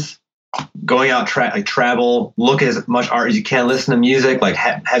experiences, going out, travel, look at as much art as you can, listen to music, like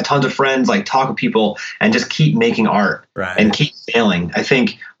have tons of friends, like talk with people and just keep making art and keep failing. I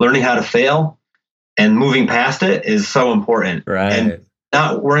think learning how to fail and moving past it is so important. Right. And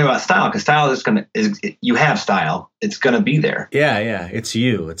not worrying about style, because style you have style. It's going to be there. Yeah. Yeah. It's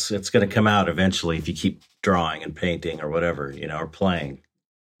you. It's going to come out eventually if you keep drawing and painting or whatever, you know, or playing.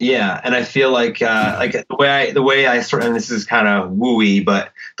 Yeah, and I feel like the way I sort of, and this is kind of wooey,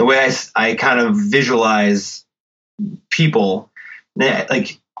 but the way I kind of visualize people,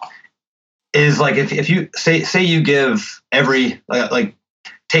 like, is like if you say you give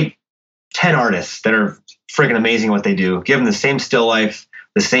take 10 artists that are freaking amazing at what they do, give them the same still life,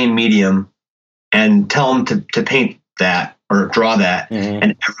 the same medium, and tell them to paint that or draw that,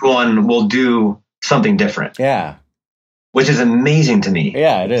 and everyone will do something different. Yeah. Which is amazing to me.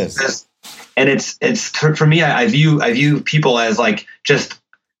 Yeah, it is. And it's for me, I view people as like just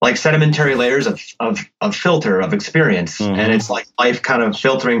like sedimentary layers of filter of experience, and it's like life kind of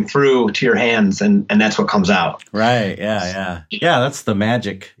filtering through to your hands, and that's what comes out. Right. Yeah. That's the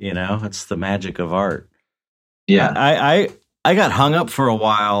magic. You know, that's the magic of art. Yeah. I got hung up for a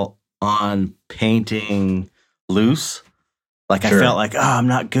while on painting loose. Like I felt like, I'm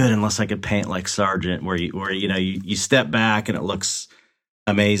not good unless I could paint like Sargent, where you step back and it looks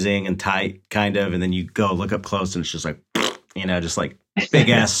amazing and tight, kind of, and then you go look up close and it's just like, you know, just like big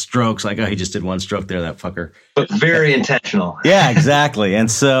ass strokes. Like, oh, he just did one stroke there, that fucker. But very intentional. Yeah, exactly.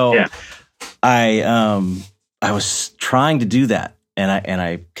 And so I was trying to do that, and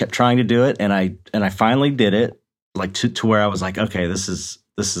I kept trying to do it, and I finally did it, like to where I was like, okay, this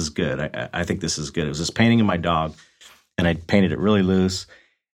is good. I think this is good. It was this painting of my dog. And I painted it really loose.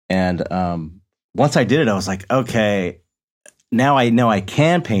 And once I did it, I was like, okay, now I know I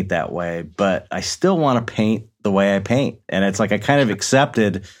can paint that way, but I still want to paint the way I paint. And it's like I kind of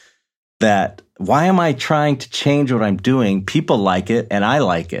accepted that, why am I trying to change what I'm doing? People like it, and I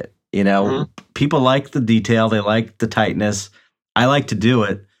like it. You know, people like the detail. They like the tightness. I like to do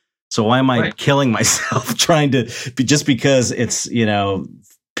it. So why am I killing myself trying to, just because it's, you know,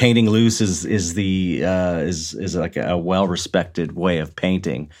 painting loose is like a well-respected way of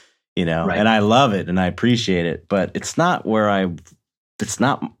painting, you know, and I love it and I appreciate it, but it's not it's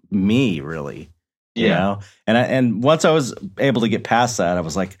not me really, you know? And once I was able to get past that, I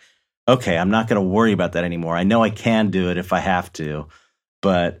was like, okay, I'm not going to worry about that anymore. I know I can do it if I have to,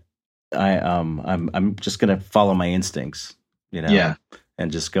 but I'm just going to follow my instincts, you know,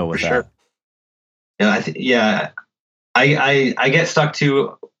 and just go with that. Yeah. I get stuck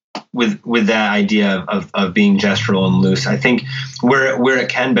too with that idea of being gestural and loose. I think where it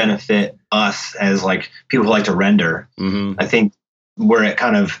can benefit us as like people who like to render, I think where it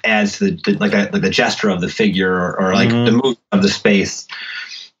kind of adds to the gesture of the figure or like the movement of the space,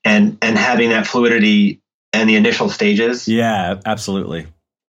 and having that fluidity in the initial stages. Yeah, absolutely.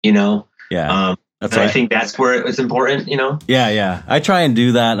 You know. Yeah. I think that's where it's important, you know? Yeah. I try and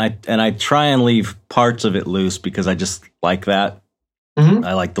do that, and I try and leave parts of it loose because I just like that.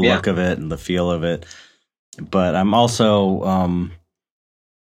 I like the look of it and the feel of it. But I'm also, I'm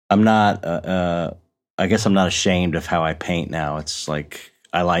not, I guess I'm not ashamed of how I paint now. It's like,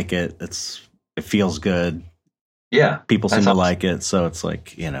 I like it. It feels good. Yeah. People seem to like it. So it's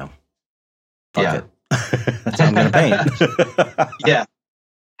like, you know, fuck it. That's how I'm going to paint. Yeah.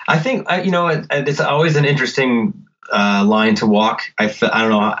 I think, it's always an interesting line to walk. I don't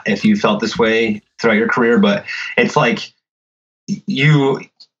know if you felt this way throughout your career, but it's like there's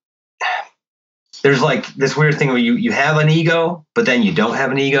like this weird thing where you have an ego, but then you don't have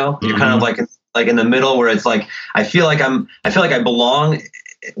an ego. You're kind of like in the middle where it's like, I feel like I belong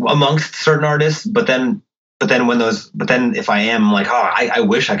amongst certain artists, but then if I am like, oh, I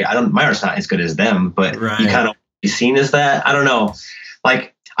wish I could, my art's not as good as them, but you kind of be seen as that. I don't know.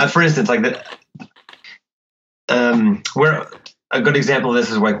 Like, for instance, like where a good example of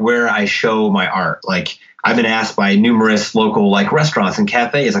this is like where I show my art. Like I've been asked by numerous local like restaurants and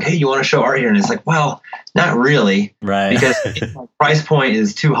cafes, like, hey, you want to show art here? And it's like, well, not really, Right. because the price point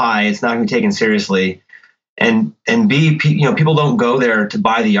is too high. It's not going to be taken seriously. And B, people don't go there to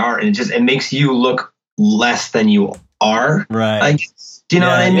buy the art, and it makes you look less than you are. Right. Like, do you know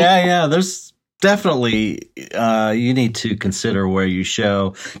what I mean? Yeah. There's definitely you need to consider where you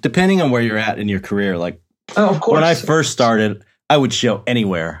show, depending on where you're at in your career. Like, Oh, of course. when I first started, I would show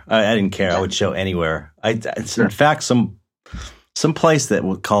anywhere. I didn't care. I would show anywhere. In fact, some place that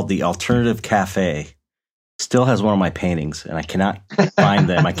was called the Alternative Cafe still has one of my paintings, and I cannot find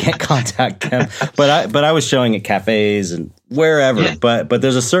them. I can't contact them. But I was showing at cafes and wherever. Yeah. But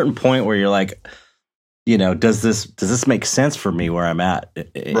there's a certain point where you're like, does this make sense for me where I'm at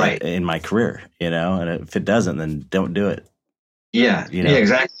in my career? And if it doesn't, then don't do it. Yeah, yeah,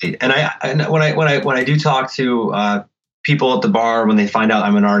 exactly. And when I do talk to people at the bar, when they find out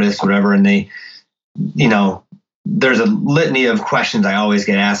I'm an artist, whatever, and they, there's a litany of questions I always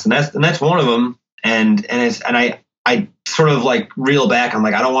get asked, and that's one of them. And I sort of like reel back. I'm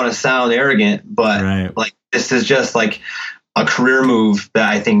like, I don't want to sound arrogant, but Right. like this is just like a career move that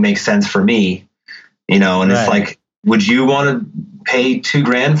I think makes sense for me, and Right. it's like, would you want to pay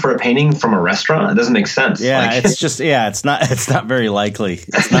 $2,000 for a painting from a restaurant? It doesn't make sense. Yeah, Like, it's not very likely.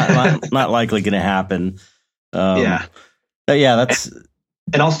 It's not likely going to happen. Yeah. But yeah, that's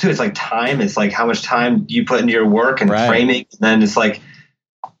and also too, it's like time. It's like how much time you put into your work and Right. framing. And then it's like,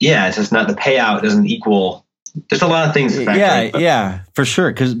 yeah, it's just not the payout doesn't equal. There's a lot of things. Yeah, for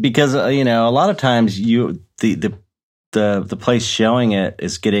sure. Because a lot of times the place showing it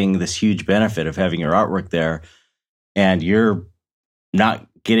is getting this huge benefit of having your artwork there, and you're not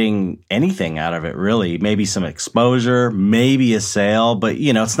getting anything out of it really. Maybe some exposure, maybe a sale, but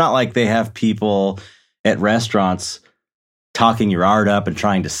it's not like they have people at restaurants talking your art up and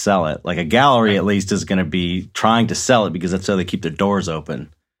trying to sell it. Like a gallery at least is going to be trying to sell it because that's how they keep their doors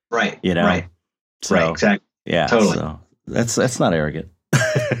open. Right. Right. So, right. Exactly. Yeah. Totally. So that's not arrogant.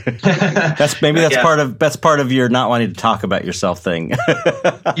 that's part of your not wanting to talk about yourself thing.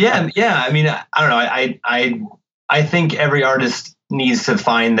 Yeah. I mean, I don't know. I think every artist needs to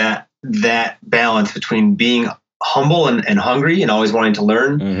find that balance between being humble and hungry and always wanting to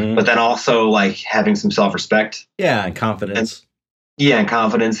learn, Mhm. but then also like having some self-respect. Yeah, and confidence. And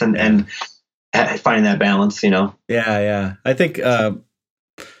confidence and finding that balance, Yeah. I think I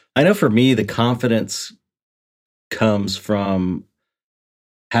know for me the confidence comes from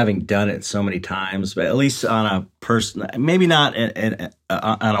having done it so many times, but at least on a person, maybe not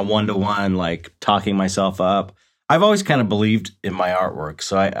on a one-to-one, like talking myself up. I've always kind of believed in my artwork,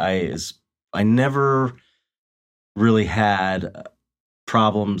 so I never really had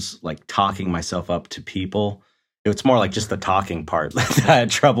problems like talking myself up to people. It's more like just the talking part that I had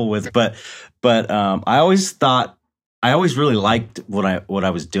trouble with. But I always really liked what I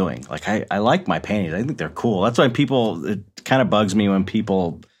was doing. Like I like my paintings. I think they're cool. That's why it kind of bugs me when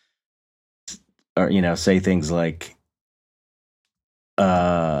people say things like,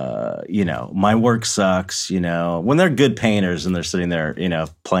 my work sucks, when they're good painters and they're sitting there,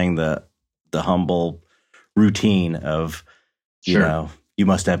 playing the humble routine of, Sure. You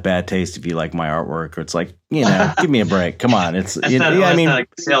must have bad taste if you like my artwork, or it's like, give me a break. Come on. It's, That's not a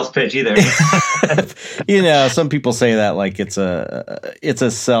sales pitch either. Some people say that like it's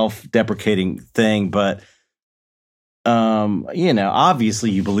a self-deprecating thing, but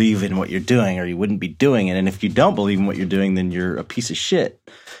obviously you believe in what you're doing or you wouldn't be doing it. And if you don't believe in what you're doing, then you're a piece of shit.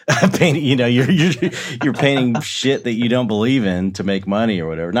 Painting, you're painting shit that you don't believe in to make money or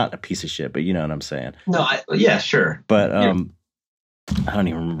whatever. Not a piece of shit, but you know what I'm saying. No, yeah, sure. But I don't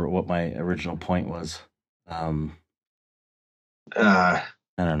even remember what my original point was. I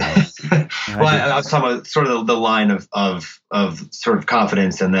don't know. Well, I was talking about sort of the line of sort of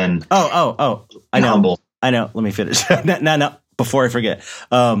confidence and then I know. humble. I know. Let me finish. No. Before I forget.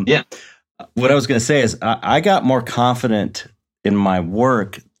 Yeah. What I was going to say is I got more confident in my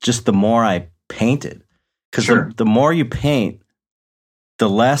work just the more I painted. Because Sure. the more you paint, the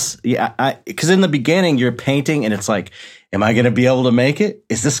less. Yeah. Because in the beginning you're painting and it's like, am I going to be able to make it?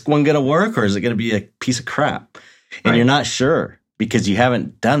 Is this one going to work, or is it going to be a piece of crap? And Right. you're not sure because you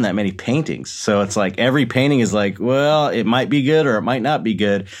haven't done that many paintings. So it's like every painting is like, well, it might be good or it might not be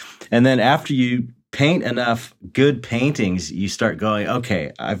good. And then after you paint enough good paintings, you start going,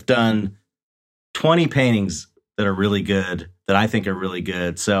 okay, I've done 20 paintings that are really good, that I think are really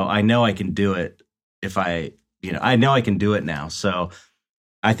good. So I know I can do it I know I can do it now. So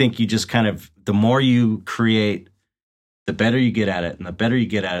I think you just kind of, the more you create, the better you get at it. And the better you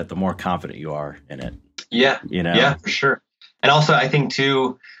get at it, the more confident you are in it. Yeah. You know? Yeah, for sure. And also, I think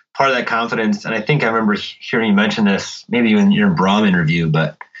too, part of that confidence, and I think I remember hearing you mention this maybe in your Brahm interview,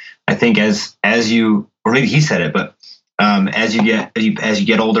 but I think as you, or maybe he said it, but as you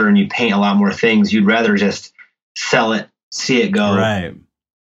get older and you paint a lot more things, you'd rather just sell it, see it go, right,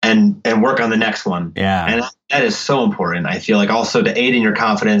 and work on the next one. Yeah, and that is so important. I feel like also to aid in your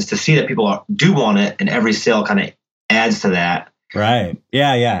confidence, to see that people do want it, and every sale kind of adds to that. Right.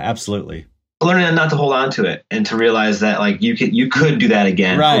 Yeah. Absolutely. Learning not to hold on to it and to realize that like you could do that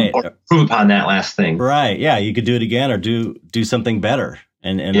again, right, or improve upon that last thing. Right. Yeah, you could do it again or do something better.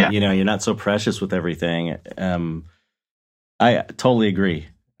 And you know, you're not so precious with everything. I totally agree.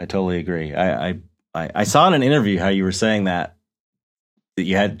 I saw in an interview how you were saying that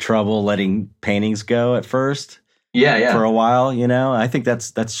you had trouble letting paintings go at first. Yeah. For a while, you know. I think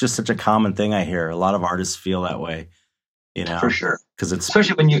that's just such a common thing I hear. A lot of artists feel that way, you know. For sure. Because it's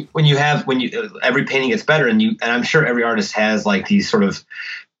especially when you every painting gets better, and I'm sure every artist has like these sort of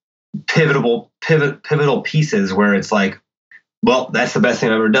pivotal pieces where it's like, well, that's the best thing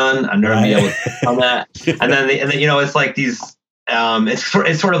I've ever done. I'm never gonna be able to on that. And then you know, it's like these.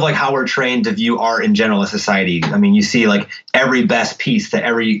 It's sort of like how we're trained to view art in general as society. I mean, you see like every best piece that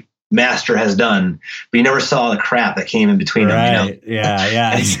every master has done, but you never saw the crap that came in between them. You know?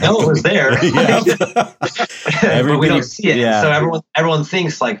 Yeah. And you know it was there, but we don't see it. Yeah. So everyone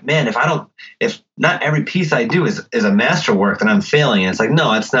thinks like, man, if not every piece I do is a masterwork, then I'm failing. And it's like,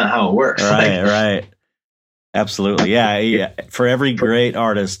 no, that's not how it works. Right. Absolutely. Yeah. For every great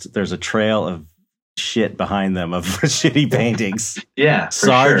artist, there's a trail of shit behind them of shitty paintings. Yeah.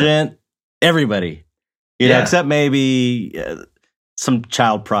 Sargent, everybody, you know, except maybe some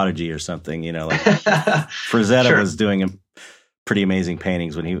child prodigy or something, you know, like Frazetta was doing pretty amazing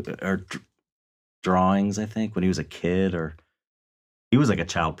paintings or drawings, I think, when he was a kid, or he was like a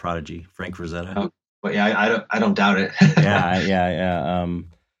child prodigy, Frank Frazetta. Oh, but yeah, I don't doubt it. Yeah.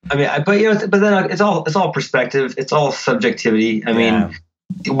 I mean, but then it's all perspective. It's all subjectivity. I mean,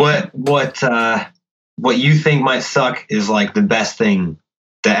 what you think might suck is like the best thing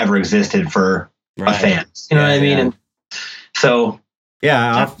that ever existed for a fan. You know what I mean? And so,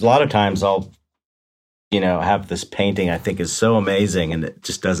 a lot of times I'll, you know, have this painting I think is so amazing and it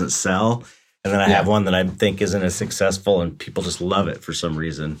just doesn't sell. And then I have one that I think isn't as successful and people just love it for some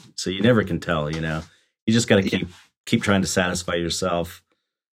reason. So you never can tell, you know. You just got to keep trying to satisfy yourself.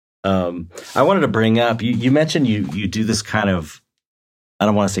 I wanted to bring up, you mentioned you do this kind of, I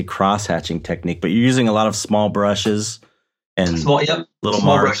don't want to say cross-hatching technique, but you're using a lot of small brushes and little marks,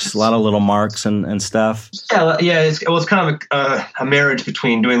 brushes. A lot of little marks and stuff. Yeah. It's kind of a marriage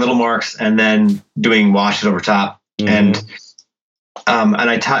between doing little marks and then doing washes over top. Mm-hmm.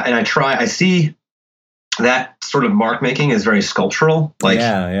 I see that sort of mark making is very sculptural. Like,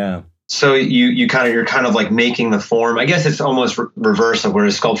 So you're kind of like making the form. I guess it's almost reverse of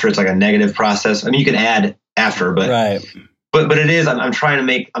whereas sculpture, it's like a negative process. I mean, you can add after, but But it is. I'm trying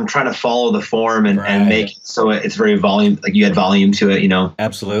to follow the form and make it so it's very volume. Like you add volume to it, you know.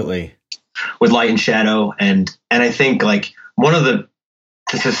 Absolutely. With light and shadow, and I think like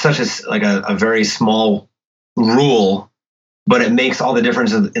this is such a very small rule, but it makes all the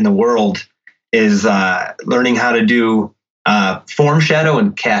difference in the world. Is learning how to do form shadow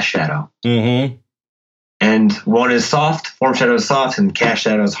and cast shadow. Mm-hmm. And one is soft. Form shadow is soft, and cast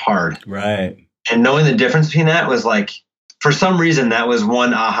shadow is hard. Right. And knowing the difference between that was like. For some reason, that was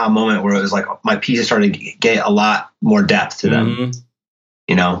one aha moment where it was like my pieces started to get a lot more depth to them,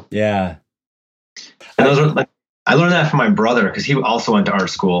 you know? Yeah. And those are like, I learned that from my brother because he also went to art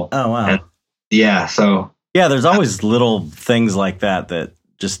school. Oh, wow. And so. Yeah, there's always little things like that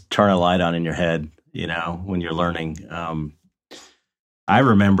just turn a light on in your head, you know, when you're learning. I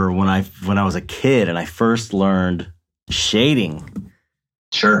remember when I was a kid and I first learned shading.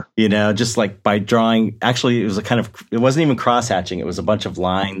 Sure. You know, just like by drawing, actually, it wasn't even cross hatching. It was a bunch of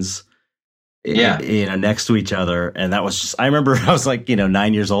lines, you know, next to each other. And that was just, I remember I was like, you know,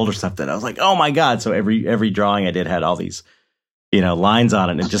 9 years old or something. I was like, oh my God. So every drawing I did had all these, you know, lines on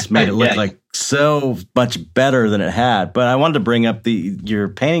it. And it just made it look like so much better than it had. But I wanted to bring up your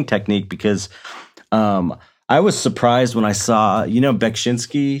painting technique because I was surprised when I saw, you know,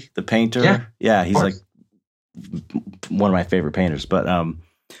 Beksinski, the painter. Yeah, he's like one of my favorite painters. But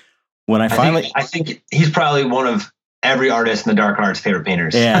when I think he's probably one of every artist in the dark arts favorite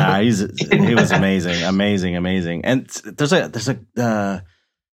painters. Yeah, he was amazing. And there's a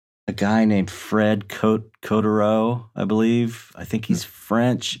guy named Fred Cottereau, I believe. I think he's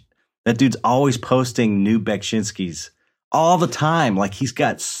French. That dude's always posting new Beksinskis all the time. Like he's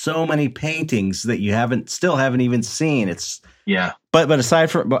got so many paintings that you still haven't even seen. But aside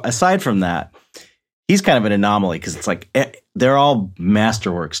from that, he's kind of an anomaly because it's like they're all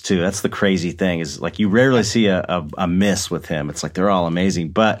masterworks too. That's the crazy thing is like you rarely see a miss with him. It's like they're all amazing.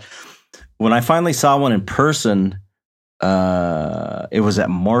 But when I finally saw one in person, it was at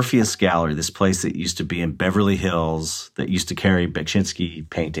Morpheus Gallery, this place that used to be in Beverly Hills that used to carry Beksinski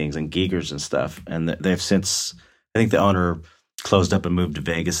paintings and Giegers and stuff. And they've since, I think the owner closed up and moved to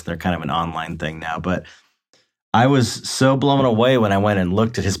Vegas. And they're kind of an online thing now. But I was so blown away when I went and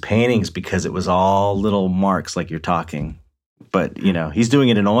looked at his paintings because it was all little marks like you're talking. But, he's doing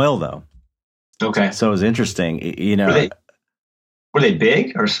it in oil, though. Okay. So it was interesting. Were they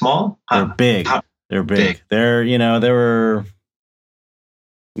big or small? They're big. They're big. They're, they were,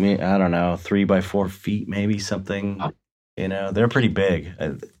 I don't know, 3 by 4 feet, maybe something. Oh. They're pretty big.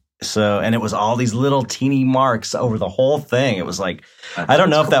 So, and it was all these little teeny marks over the whole thing. It was like, I don't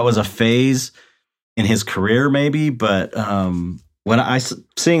know if that was a phase in his career, maybe, but when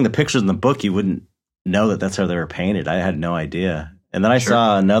seeing the pictures in the book, you wouldn't know that that's how they were painted. I had no idea. And then I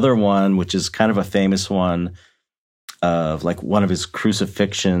saw another one, which is kind of a famous one of like one of his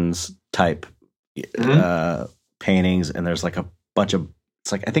crucifixions type paintings. And there's like a bunch of,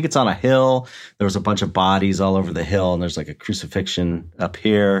 it's like, I think it's on a hill. There was a bunch of bodies all over the hill, and there's like a crucifixion up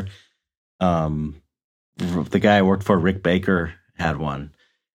here. The guy I worked for, Rick Baker, had one.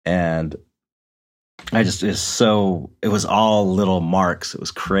 And it was all little marks. It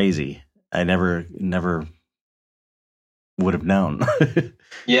was crazy. I never would have known.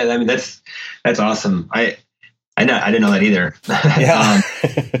 Yeah, I mean that's awesome. I didn't know that either. Yeah.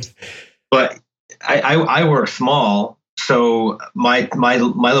 But I work small, so my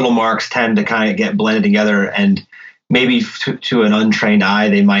little marks tend to kind of get blended together, and maybe to an untrained eye,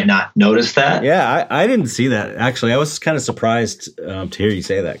 they might not notice that. Yeah, I didn't see that. Actually, I was kind of surprised to hear you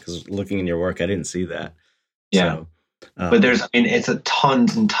say that, because looking in your work, I didn't see that. Yeah. So, but it's a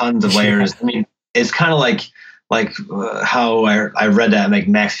tons and tons of layers. I mean, it's kind of like how I read that like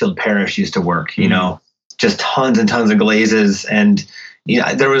Maxfield Parrish used to work, just tons and tons of glazes. And,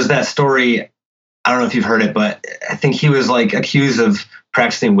 there was that story, I don't know if you've heard it, but I think he was like accused of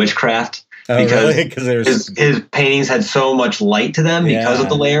practicing witchcraft. Because really? His paintings had so much light to them because of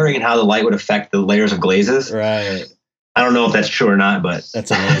the layering and how the light would affect the layers of glazes. Right. I don't know if that's true or not, but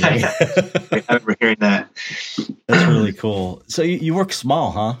that's amazing. I remember hearing that. That's really cool. So you work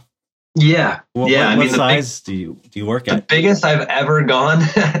small, huh? Yeah. What size do you work at? The biggest I've ever gone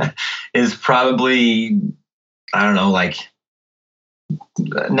is probably, I don't know, like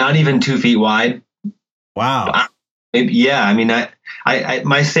not even 2 feet wide. Wow. Yeah, I mean,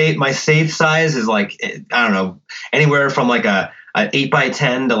 my safe size is like, I don't know, anywhere from like a 8 by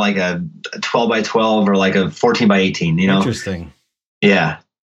 10 to like a 12 by 12 or like a 14 by 18. Interesting. Yeah.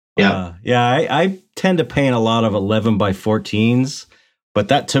 I tend to paint a lot of 11 by 14s, but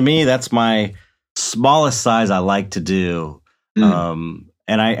that to me that's my smallest size I like to do. And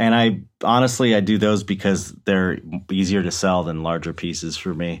I honestly I do those because they're easier to sell than larger pieces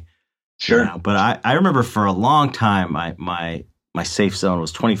for me. Sure. But I remember for a long time, my safe zone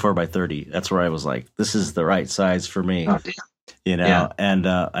was 24 by 30. That's where I was like, this is the right size for me. Oh, and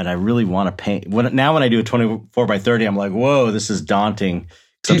I really want to paint. When I do a 24 by 30, I'm like, whoa, this is daunting.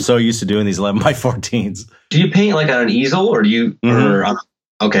 I'm so used to doing these 11 by 14s. Do you paint like on an easel or do you? Mm-hmm.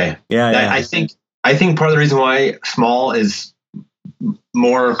 Okay. Yeah. I think part of the reason why small is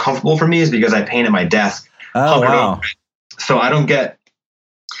more comfortable for me is because I paint at my desk. Oh wow. So I don't get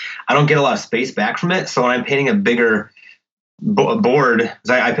a lot of space back from it. So when I'm painting a bigger board,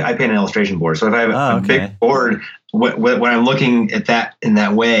 I paint an illustration board. So if I have a big board, when I'm looking at that in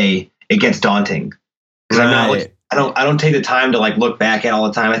that way, it gets daunting because I'm not. I don't take the time to like look back at all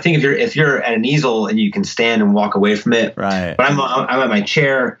the time. I think if you're at an easel and you can stand and walk away from it, right? But I'm at my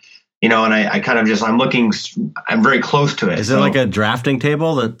chair, and I kind of just I'm very close to it. Is it like a drafting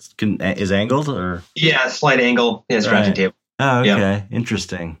table that is angled or? Yeah, slight angle. Yeah, it's drafting table. Oh, okay,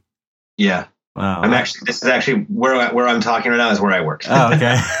 interesting. Yeah. Wow. This is actually where I'm talking right now is where I work. Oh,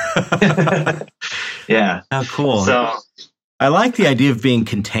 okay. Yeah. Oh, cool. So I like the idea of being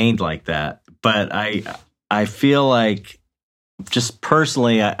contained like that, but I feel like just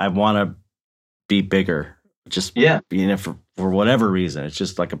personally, I want to be bigger. Just for whatever reason, it's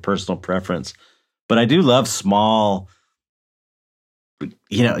just like a personal preference. But I do love small.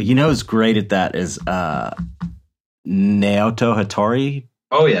 Who's great at that is Naoto Hattori.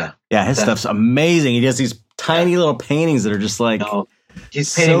 Oh yeah. Yeah, his stuff's amazing. He does these tiny little paintings that are just like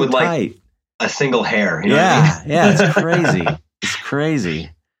he's painting so with tight. Like a single hair. You know yeah, what I mean? Yeah, it's crazy. It's crazy.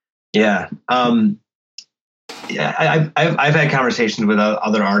 Yeah. I've had conversations with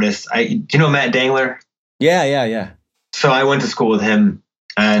other artists. Do you know Matt Dangler? Yeah. So I went to school with him,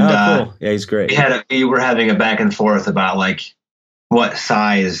 And cool. Yeah, he's great. we were having a back and forth about like what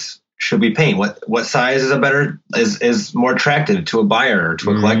size should we paint? What size is more attractive to a buyer or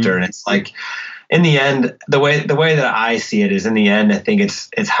to a collector? And it's like, in the end, the way that I see it is, in the end, I think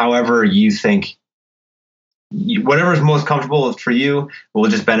it's however you think, whatever is most comfortable for you will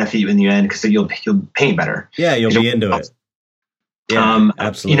just benefit you in the end, because you'll paint better. Yeah, you'll be into it. Yeah,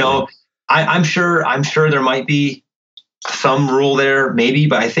 absolutely. You know, I'm sure there might be some rule there, maybe,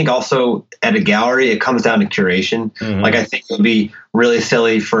 but I think also at a gallery it comes down to curation. Like, I think it would be really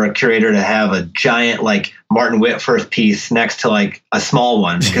silly for a curator to have a giant like Martin Whitworth piece next to like a small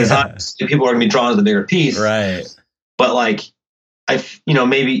one, because obviously people are going to be drawn to the bigger piece, right? But like,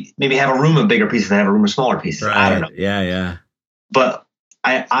 maybe have a room of bigger pieces and have a room of smaller pieces. Right. I don't know. Yeah. But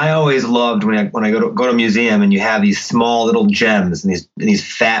I always loved when I go to a museum and you have these small little gems and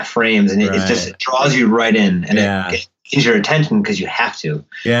these fat frames, and it just draws you right in, and it gains your attention because you have to.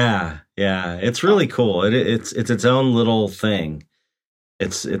 Yeah. It's really cool. It's its own little thing.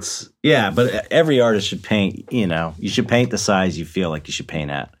 It's but every artist should paint. You know, you should paint the size you feel like you should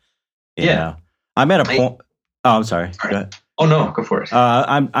paint at. You know? I'm at a point. Oh, I'm sorry. Go ahead. Oh no, go for it.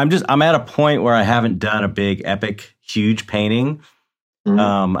 I'm at a point where I haven't done a big, epic, huge painting.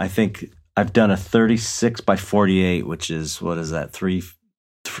 I think I've done a 36 by 48, which is, what is that? 3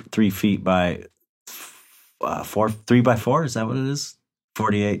 feet by 3 by 4. Is that what it is?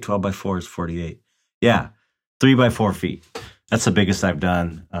 48, 12 by 4 is 48. Yeah. 3 by 4 feet. That's the biggest I've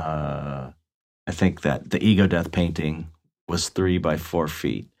done. I think that the Ego Death painting was 3 by 4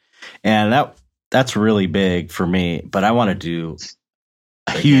 feet. And that's really big for me, but I want to do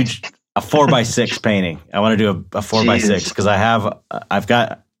a 4 by 6 painting. I want to do a 4 by 6 because I've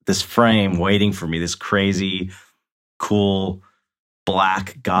got this frame waiting for me, this crazy, cool,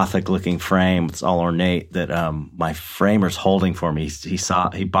 black, gothic looking frame. It's all ornate that my framer's holding for me. He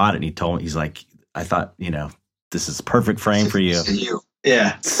bought it and he told me, he's like, I thought, this is a perfect frame for you.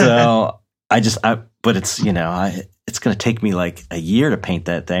 Yeah. So but it's, it's going to take me like a year to paint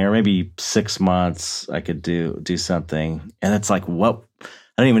that thing, or maybe 6 months I could do something. And it's like, what? I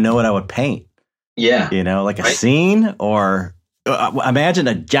don't even know what I would paint. Yeah. Like a scene, or imagine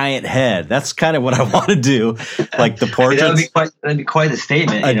a giant head. That's kind of what I want to do. Like the portrait. That'd be quite a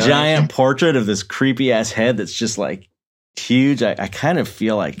statement. A giant portrait of this creepy ass head that's just like huge. I kind of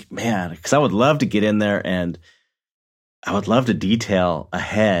feel like, man, because I would love to get in there and I would love to detail a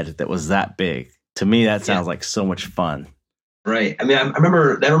head that was that big. To me, that sounds like so much fun. Right. I mean, I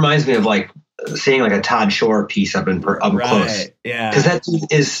remember, that reminds me of like seeing like a Todd Shore piece up close. Yeah. Because that dude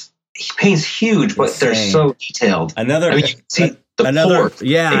he paints huge, but they're so detailed. You can see the pores.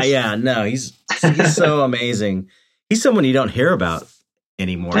 Yeah. No, he's so amazing. He's someone you don't hear about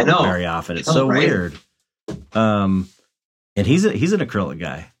anymore very often. It's so weird. And he's an acrylic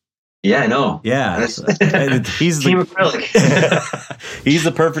guy. Yeah, I know. Yeah, he's Team acrylic. He's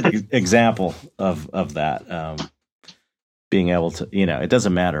the perfect example of that. Being able to, it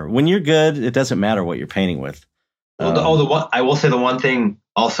doesn't matter when you're good. It doesn't matter what you're painting with. I will say the one thing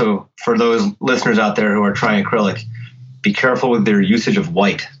also for those listeners out there who are trying acrylic, be careful with their usage of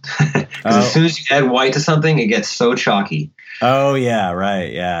white. Because as soon as you add white to something, it gets so chalky. Oh yeah,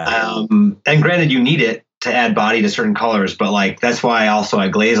 right, yeah. And granted, you need it to add body to certain colors, but like that's why I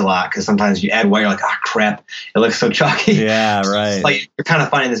glaze a lot, because sometimes you add white, you're like, crap, it looks so chalky. Yeah, right. Like you're kind of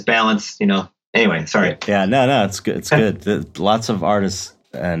finding this balance, Anyway, sorry. Yeah, no, it's good. It's good. Lots of artists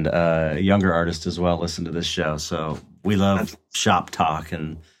and younger artists as well listen to this show, so we love shop talk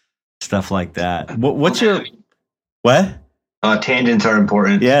and stuff like that. What's your what? Tangents are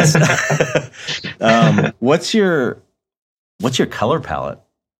important. Yes. What's your color palette?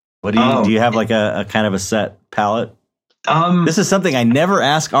 What do you have like a kind of a set palette? This is something I never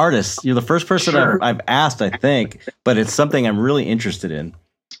ask artists. You're the first person I've asked, I think, but it's something I'm really interested in.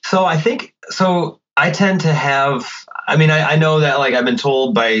 So I tend to have, I know that like I've been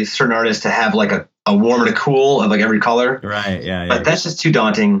told by certain artists to have like a warm and a cool of like every color. Right. Yeah. But that's just too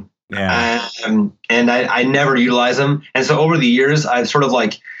daunting. Yeah. And I never utilize them. And so over the years, I've sort of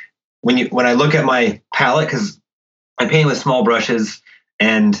like, when I look at my palette, because I paint with small brushes,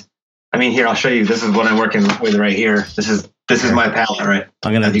 and here, I'll show you. This is what I'm working with right here. This is my palette, right?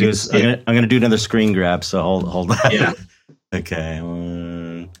 I'm gonna do another screen grab. So hold that. Yeah.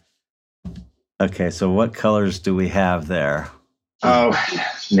 Okay. Okay. So what colors do we have there? Oh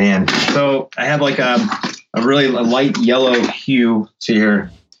man. So I have like a really light yellow hue. See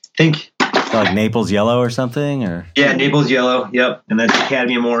here. Think like Naples yellow or something, or Naples yellow. Yep. And that's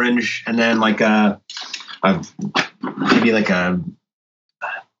cadmium orange, and then like maybe like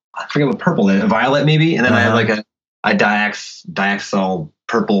I forget what purple is, a violet maybe, and then I have like a Diaxol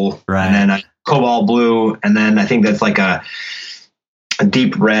purple, Right. and then a cobalt blue, and then I think that's like a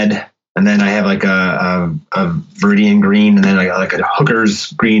deep red, and then I have like a Viridian green, and then like a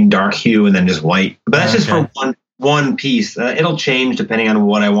hooker's green dark hue, and then just white. But that's just for one piece. It'll change depending on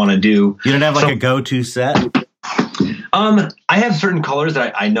what I want to do. You don't have like a go-to set? I have certain colors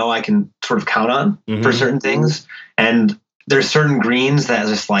that I know I can sort of count on for certain things, and there's certain greens that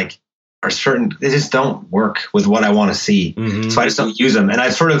just like are certain. They just don't work with what I want to see, so I just don't use them.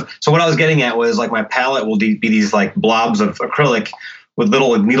 And so what I was getting at was like my palette will be these like blobs of acrylic with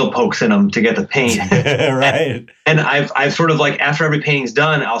little needle pokes in them to get the paint. Right. And I've sort of like after every painting's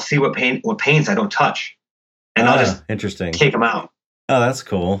done, I'll see what paints I don't touch, and I'll just interesting take them out. Oh, that's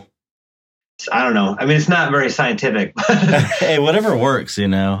cool. I don't know. I mean, it's not very scientific. Hey, whatever works, you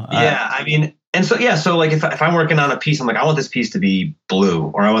know. Yeah, I mean, and so so like if I'm working on a piece, I'm like, I want this piece to be blue,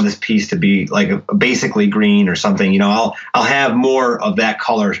 or I want this piece to be like basically green or something. You know, I'll have more of that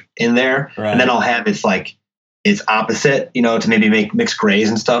color in there, and then I'll have its opposite. You know, to maybe make mixed grays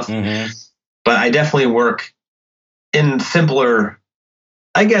and stuff. But I definitely work in simpler,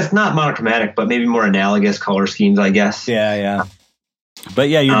 I guess, not monochromatic, but maybe more analogous color schemes, I guess. Yeah. But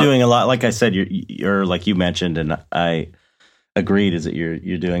yeah, you're doing a lot. Like I said, you're like you mentioned, and I agreed, is that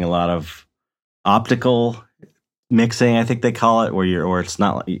you're doing a lot of optical mixing, I think they call it, where it's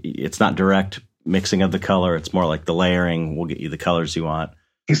not direct mixing of the color. It's more like the layering will get you the colors you want.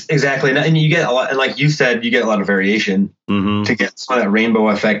 Exactly, and you get a lot. And like you said, you get a lot of variation to get some of that rainbow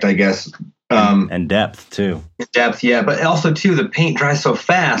effect, I guess. And depth too. Depth, yeah, but also too, the paint dries so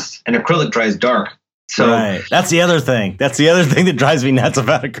fast, and acrylic dries dark. So that's the other thing. That's the other thing that drives me nuts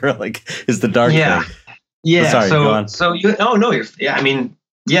about acrylic is the dark thing. Yeah. Sorry, go on. So it's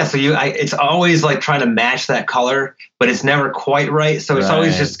always like trying to match that color, but it's never quite right. So it's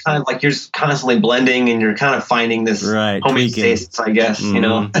always just kind of like you're just constantly blending, and you're kind of finding this homeostasis, I guess. You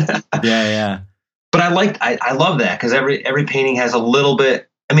know. Yeah. But I love that because every painting has a little bit.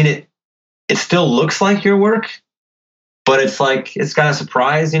 I mean, it still looks like your work, but it's like it's got a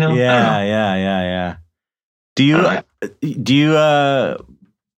surprise, you know. Yeah. Do you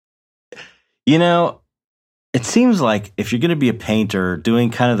you know, it seems like if you're going to be a painter doing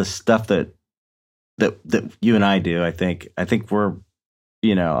kind of the stuff that you and I do, I think we're,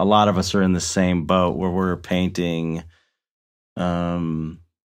 you know, a lot of us are in the same boat where we're painting kind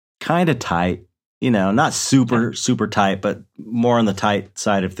of tight, you know, not super tight, but more on the tight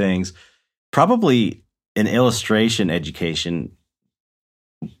side of things. Probably an illustration education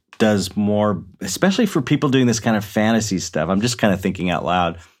does more, especially for people doing this kind of fantasy stuff. I'm just kind of thinking out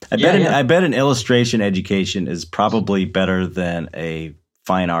loud. I bet an illustration education is probably better than a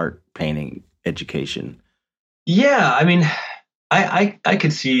fine art painting education. Yeah, I mean, I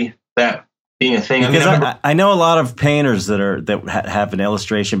could see that being a thing. Because I know a lot of painters that have an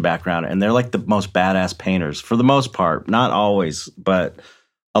illustration background, and they're like the most badass painters for the most part. Not always, but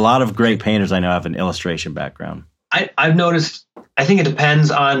a lot of great painters I know have an illustration background. I've noticed, I think it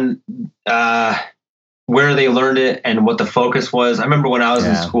depends on where they learned it and what the focus was. I remember when I was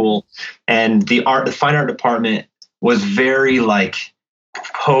in school, and the fine art department was very like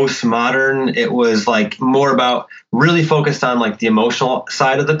postmodern. It was like more about really focused on like the emotional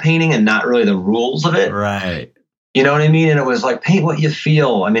side of the painting and not really the rules of it. Right. You know what I mean? And it was like, paint what you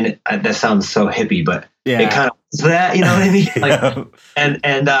feel. I mean, that sounds so hippie, but it kind of was that, you know what I mean? Like,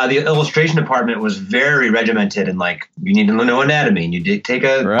 and the illustration department was very regimented, and like, you need to know anatomy, and you did take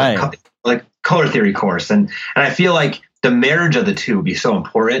a color theory course. And I feel like the marriage of the two would be so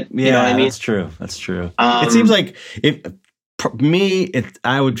important. Yeah, you know what I mean? That's true. It seems like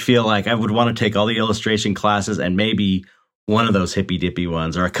I would feel like I would want to take all the illustration classes and maybe one of those hippy dippy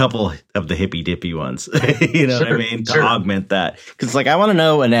ones or a couple of the hippy dippy ones, you know what I mean? To augment that. Cause it's like, I want to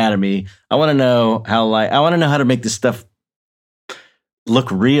know anatomy. I want to know how to make this stuff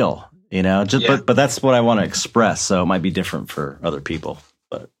look real, you know, but that's what I want to express. So it might be different for other people,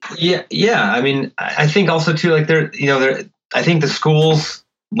 but yeah. I mean, I think also too, like I think the schools,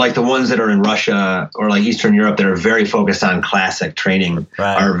 like the ones that are in Russia or like Eastern Europe that are very focused on classic training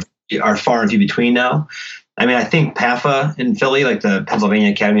are far and few between now. I mean, I think PAFA in Philly, like the Pennsylvania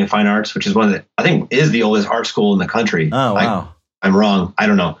Academy of Fine Arts, which is I think is the oldest art school in the country. Oh, wow. I'm wrong. I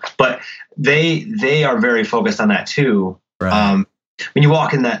don't know. But they are very focused on that too. Right. When you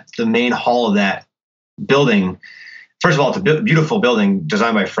walk in the main hall of that building, first of all, it's a beautiful building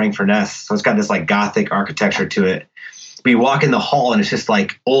designed by Frank Furness. So it's got this like Gothic architecture to it. But you walk in the hall and it's just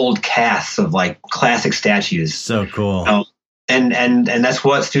like old casts of like classic statues. So cool. You know? And that's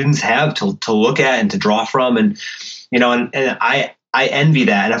what students have to look at and to draw from. And, you know, and I envy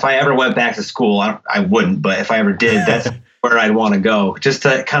that. And if I ever went back to school, I wouldn't, but if I ever did, where I'd want to go, just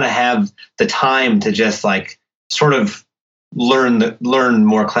to kind of have the time to just like sort of learn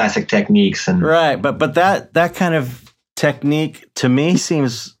more classic techniques. And right, but that kind of technique to me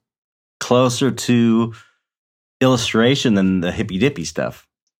seems closer to illustration than the hippy dippy stuff.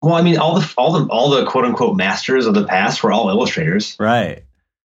 Well, I mean, all the quote unquote masters of the past were all illustrators, right?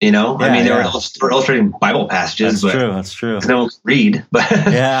 You know, Yeah, I mean, they were illustrating Bible passages. That's true. No one could read, but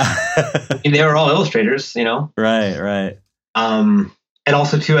yeah, I mean, they were all illustrators, you know. Right. And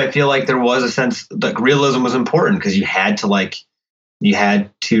also too, I feel like there was a sense that realism was important because you had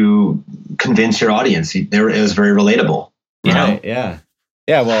to convince your audience. It was very relatable, you know. Yeah.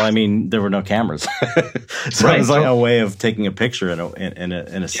 Well, I mean, there were no cameras, so it was like a way of taking a picture in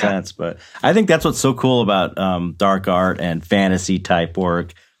a sense. But I think that's what's so cool about dark art and fantasy type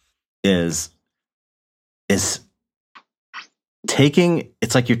work is taking.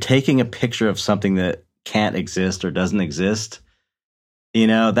 It's like you're taking a picture of something that can't exist or doesn't exist. You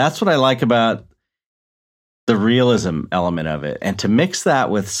know, that's what I like about the realism element of it, and to mix that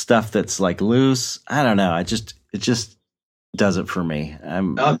with stuff that's like loose. I don't know. It just does it for me.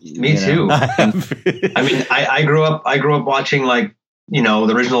 Me too. I mean, I grew up watching, like, you know,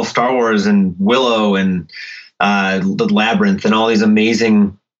 the original Star Wars and Willow and the Labyrinth and all these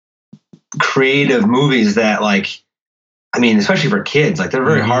amazing creative movies that, like, I mean, especially for kids, like, they're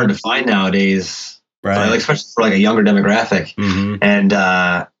very hard to find nowadays, right? Like, especially for like a younger demographic. And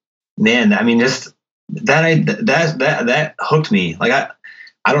man, I mean, just that hooked me. Like,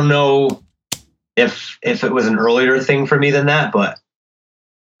 I don't know if it was an earlier thing for me than that, but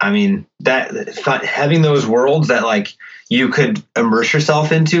I mean, that having those worlds that like you could immerse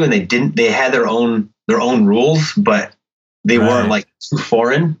yourself into, and they had their own rules, but they weren't like too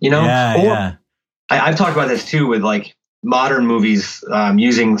foreign, you know. I've talked about this too with like modern movies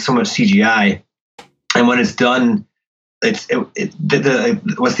using so much CGI, and when it's done, what's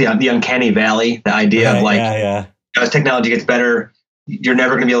the uncanny valley, the idea of like as technology gets better, you're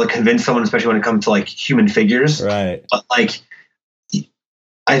never going to be able to convince someone, especially when it comes to like human figures. Right. But like,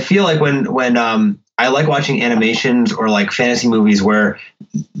 I feel like when I like watching animations or like fantasy movies where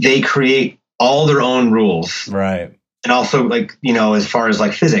they create all their own rules. Right. And also, like, you know, as far as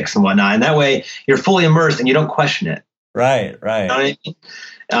like physics and whatnot. And that way you're fully immersed and you don't question it. Right. You know what I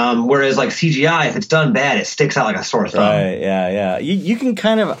mean? Whereas like CGI, if it's done bad, it sticks out like a sore thumb. Right. Yeah. You can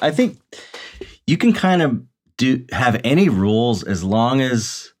kind of, I think you can kind of have any rules as long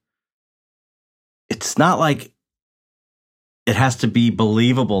as it's not like it has to be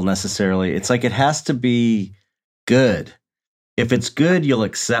believable necessarily. It's like it has to be good. If it's good, you'll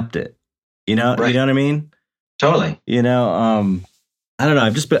accept it. You know, You know what I mean? Totally. You know, I don't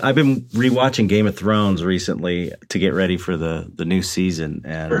know. I've been rewatching Game of Thrones recently to get ready for the new season,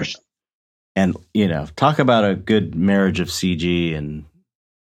 and you know, talk about a good marriage of CG and.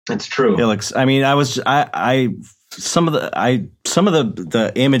 It's true. It looks. I mean, some of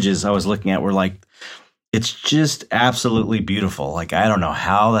the images I was looking at were like, it's just absolutely beautiful. Like, I don't know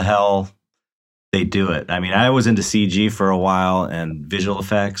how the hell they do it. I mean, I was into CG for a while and visual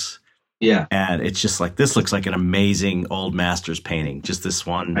effects. Yeah. And it's just like, this looks like an amazing old master's painting. Just this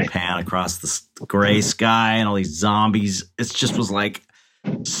one pan across the gray sky and all these zombies. It just was like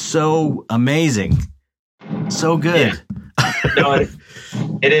so amazing. So good. Yeah. No,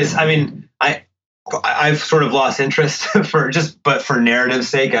 it is. I mean, I've sort of lost interest but for narrative's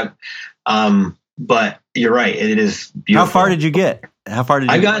sake. But you're right. It is beautiful. How far did you get? I've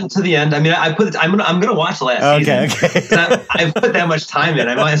gotten to the end. I mean, I'm gonna watch the last season. Okay. I've put that much time in.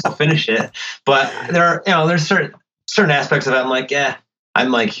 I might as well finish it. But there's certain aspects of it. I'm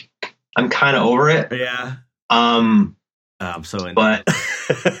like, I'm kind of over it. Yeah. I'm so into but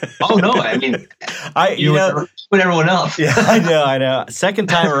oh no, I mean, you know, with everyone else. Yeah, I know. Second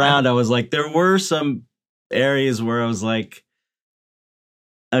time around, I was like, there were some areas where I was like,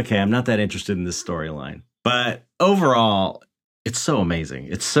 okay, I'm not that interested in this storyline. But overall, it's so amazing.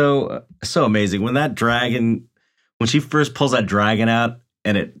 It's so amazing when she first pulls that dragon out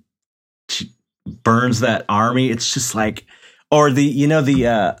and she burns that army. It's just like, or the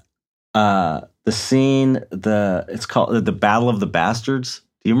scene, it's called the Battle of the Bastards.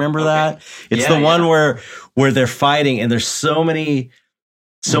 Do you remember that? It's the one where they're fighting and there's so many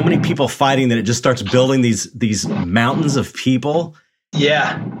people fighting that it just starts building these mountains of people.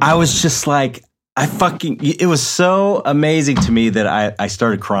 Yeah. I was just like, it was so amazing to me that I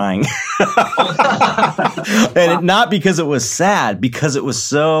started crying. And not because it was sad, because it was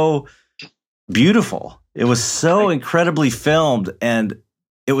so beautiful. It was so incredibly filmed, and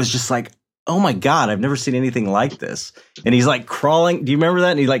it was just like, oh my God, I've never seen anything like this. And he's like crawling. Do you remember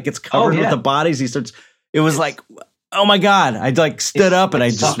that? And he like gets covered with the bodies. It was like, Oh my God. I like stood up and I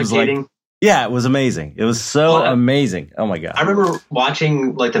just was like, yeah, it was amazing. It was so amazing. Oh my God. I remember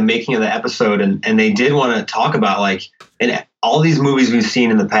watching like the making of the episode and they did want to talk about like in all these movies we've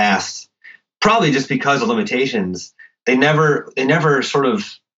seen in the past, probably just because of limitations, they never sort of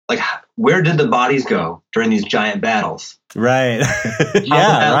like, where did the bodies go during these giant battles? Right.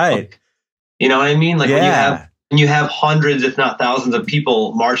 Yeah, right. Look? You know what I mean? Like when you have hundreds, if not thousands of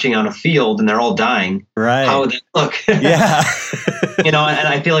people marching on a field and they're all dying, right? How would that look? Yeah. You know, and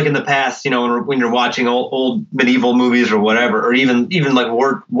I feel like in the past, you know, when you're watching old medieval movies or whatever, or even like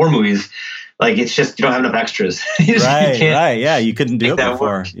war movies, like it's just, you don't have enough extras. Right. Yeah. You couldn't do it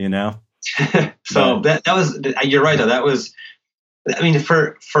before, you know? So that was, you're right though. That was, I mean,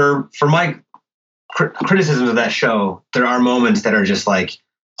 for my criticisms of that show, there are moments that are just like,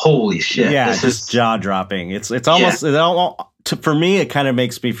 holy shit! Yeah, this is jaw dropping. It's almost for me. It kind of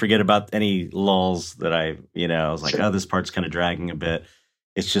makes me forget about any lulls that I was like, oh, this part's kind of dragging a bit.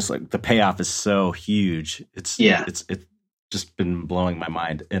 It's just like the payoff is so huge. It's just been blowing my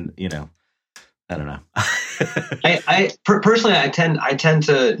mind, and I don't know. I personally, I tend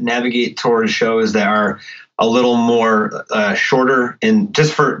to navigate towards shows that are a little more shorter, and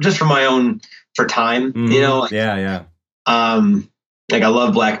just for my own time. Mm-hmm. You know, like, yeah. Like I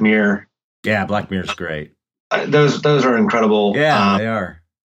love Black Mirror. Yeah, Black Mirror's great. Those are incredible. Yeah, they are.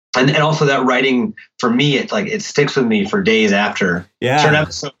 And also that writing for me, it sticks with me for days after. Yeah, certain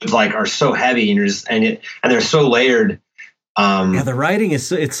episodes like are so heavy and they're so layered. The writing is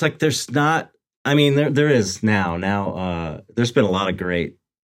it's like there's not. I mean, there is now. There's been a lot of great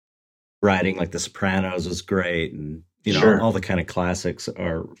writing, like The Sopranos was great, and all the kind of classics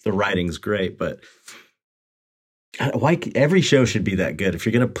are. The writing's great, but. Why every show should be that good? If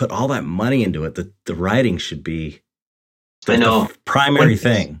you're going to put all that money into it, the writing should be the primary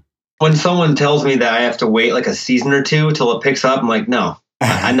thing. When someone tells me that I have to wait like a season or two till it picks up, I'm like, no,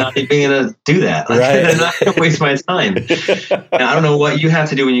 I'm not even going to do that. Like, right. I'm not going to waste my time. And I don't know what you have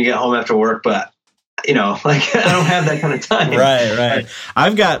to do when you get home after work, but like I don't have that kind of time. Right.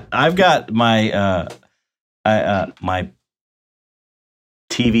 I've got my my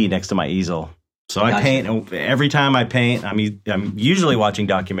TV next to my easel. So I paint every time I paint. I'm usually watching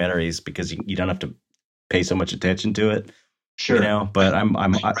documentaries because you don't have to pay so much attention to it. Sure. But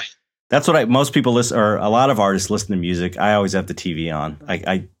that's what most people listen, or a lot of artists listen to music. I always have the TV on.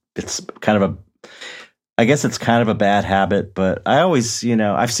 It's kind of I guess it's kind of a bad habit, but I always,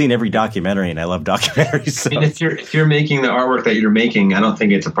 I've seen every documentary and I love documentaries. So. I mean, if you're making the artwork that you're making, I don't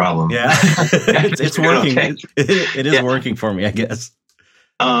think it's a problem. Yeah, it's working. Okay. It is working for me, I guess.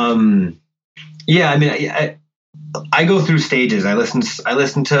 Yeah, I mean, I go through stages. I listen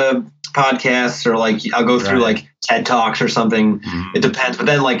to podcasts, or like I'll go through like TED Talks or something. Mm-hmm. It depends. But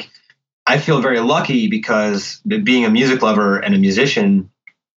then like I feel very lucky because being a music lover and a musician,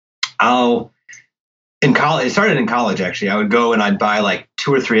 it started in college actually. I would go and I'd buy like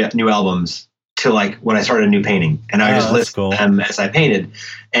 2 or 3 new albums to like when I started a new painting, and I just listen to them as I painted.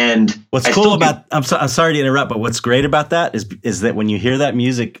 And what's cool about I'm sorry to interrupt, but what's great about that is that when you hear that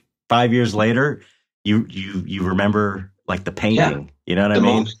music 5 years later, you remember like the painting. Yeah. You know what I mean?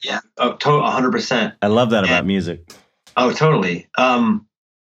 Moment, yeah, 100%. I love that about music. Oh, totally.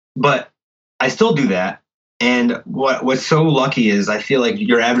 But I still do that. And what's so lucky is I feel like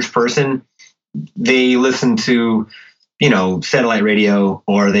your average person, they listen to, satellite radio,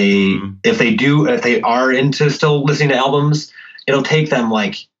 or if they are into still listening to albums, it'll take them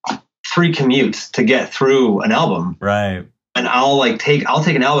like 3 commutes to get through an album. Right. And I'll take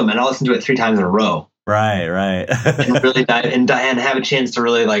an album and I'll listen to it 3 times in a row. Right. And really and have a chance to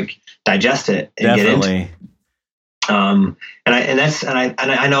really like digest it and Definitely. Get into it.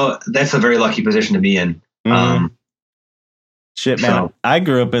 And I know that's a very lucky position to be in. Shit, man. So, I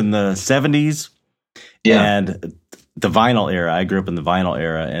grew up in the 70s and the vinyl era. I grew up in the vinyl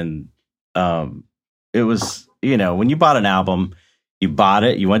era, and it was, when you bought an album, you bought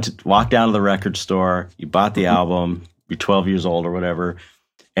it, you walked down to the record store, you bought the album, you're 12 years old or whatever,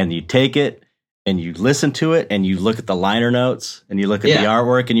 and you take it and you listen to it and you look at the liner notes and you look at the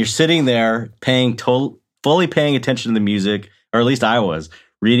artwork, and you're sitting there fully paying attention to the music, or at least I was,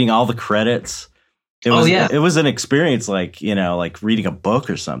 reading all the credits. It was an experience like reading a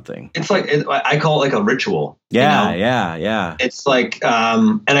book or something. It's like, I call it like a ritual. Yeah. It's like,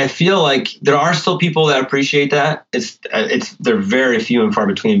 and I feel like there are still people that appreciate that. They're very few and far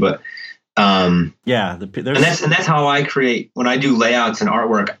between, but and that's how I create when I do layouts and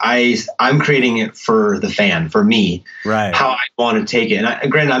artwork. I'm creating it for the fan, for me, right? How I want to take it.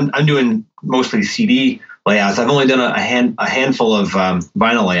 And granted, I'm doing mostly CD layouts. I've only done a handful of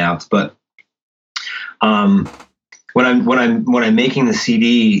vinyl layouts, but when I'm making the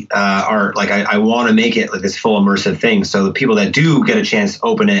CD art, like I want to make it like this full immersive thing. So the people that do get a chance to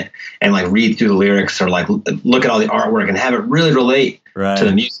open it and like read through the lyrics or like look at all the artwork and have it really relate to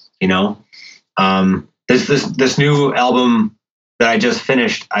the music, you know. This new album that I just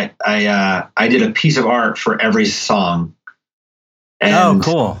finished, I did a piece of art for every song. And,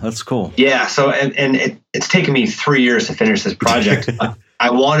 cool. That's cool. Yeah. So and it's taken me 3 years to finish this project.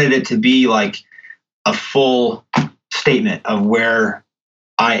 I wanted it to be like a full statement of where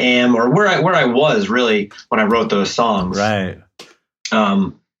I am or where I was really when I wrote those songs. Right.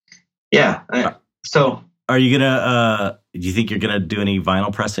 Yeah. So are you gonna do you think you're gonna do any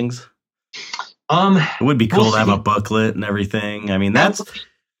vinyl pressings? It would be cool to have a booklet and everything. I mean, that's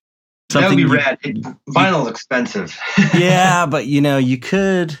something that would be rad. Vinyl's expensive. Yeah, but you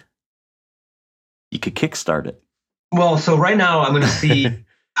could kickstart it. Well, so right now I'm going to see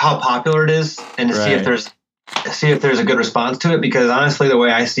how popular it is and to see if there's a good response to it, because honestly the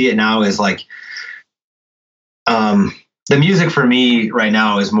way I see it now is like the music for me right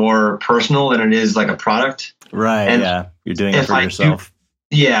now is more personal than it is like a product. Right. And yeah. You're doing it for yourself.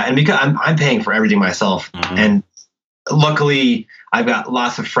 And because I'm paying for everything myself. Mm-hmm. And luckily I've got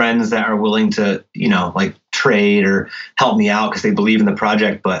lots of friends that are willing to, like trade or help me out because they believe in the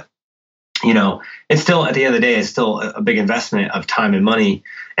project. But, it's still, at the end of the day, it's still a big investment of time and money.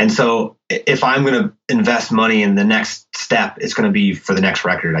 And so if I'm going to invest money in the next step, it's going to be for the next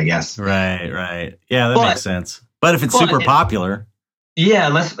record, I guess. Right. Yeah, that makes sense. But if it's super popular. Yeah,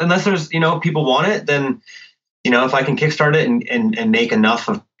 unless there's, people want it, then, if I can kickstart it and make enough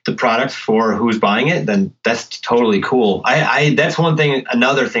of the product for who's buying it, then that's totally cool. That's one thing.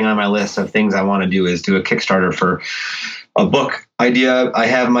 Another thing on my list of things I want to do is do a Kickstarter for a book idea I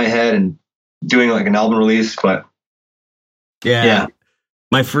have in my head and doing like an album release. But yeah.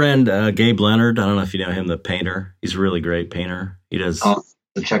 My friend Gabe Leonard, I don't know if you know him, the painter. He's a really great painter. He does. Oh,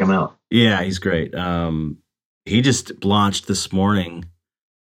 check him out. Yeah, he's great. He just launched this morning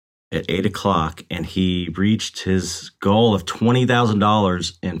at 8:00, and he reached his goal of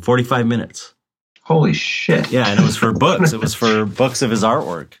 $20,000 in 45 minutes. Holy shit! Yeah, and it was for books. It was for books of his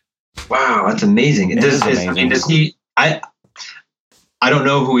artwork. Wow, that's amazing. Does he? I don't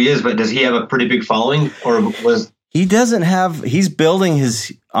know who he is, but does he have a pretty big following, or was he doesn't have? He's building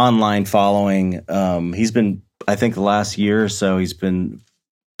his online following. He's been, I think, the last year or so, he's been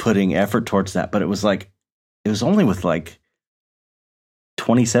putting effort towards that. But it was only with like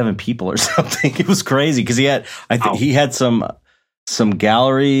 27 people or something. It was crazy because he had some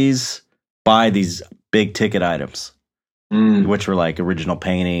galleries buy these big ticket items, which were like original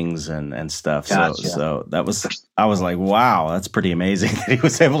paintings and stuff. Gotcha. So I was like, wow, that's pretty amazing that he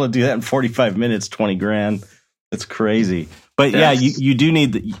was able to do that in 45 minutes, 20 grand. That's crazy. But yeah, you do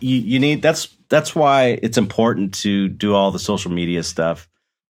need you need that's why it's important to do all the social media stuff,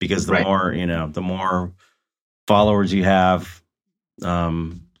 because the more, the more followers you have,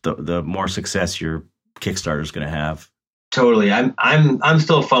 the more success your Kickstarter is going to have. Totally. I'm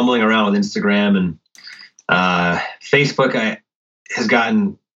still fumbling around with Instagram and Facebook. Has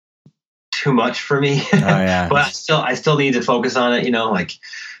gotten too much for me. Oh, yeah. But I still need to focus on it.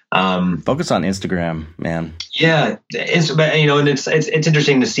 Focus on Instagram, man. Yeah, and it's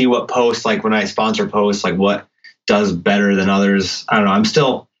interesting to see what posts, like when I sponsor posts, like what does better than others. I don't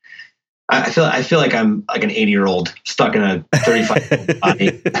know. I feel like I'm like an 80-year-old stuck in a 35-year-old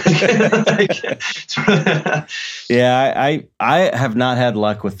body. Yeah, I have not had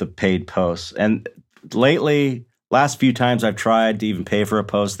luck with the paid posts. And lately, last few times I've tried to even pay for a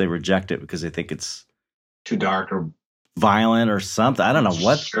post, they reject it because they think it's too dark or violent or something. I don't know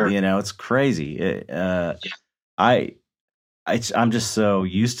what, sure. It's crazy. I'm just so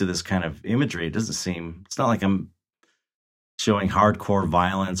used to this kind of imagery. It's not like I'm showing hardcore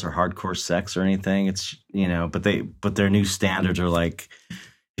violence or hardcore sex or anything. It's, but their new standards are like,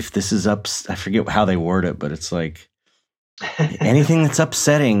 if this is I forget how they word it, but it's like anything that's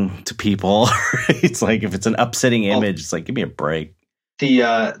upsetting to people. It's like, if it's an upsetting image, it's like, give me a break.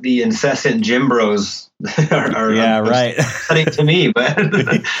 The incessant gym bros are right. upsetting to me, but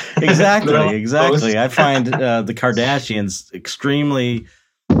exactly. I find the Kardashians extremely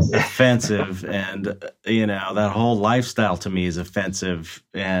offensive, and that whole lifestyle to me is offensive,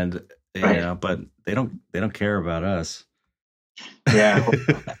 and but they don't care about us. Yeah,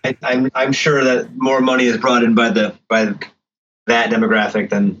 I'm sure that more money is brought in by that demographic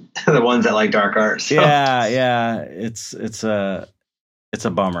than the ones that like dark art. So. Yeah, it's a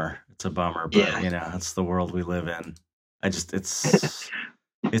bummer. It's a bummer, but that's the world we live in.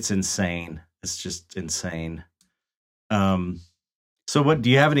 It's insane. It's just insane. So what, do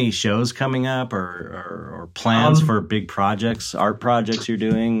you have any shows coming up or plans for big projects, art projects you're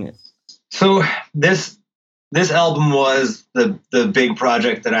doing? So this album was the big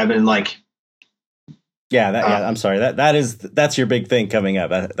project that I've been like. Yeah, I'm sorry. That's your big thing coming up.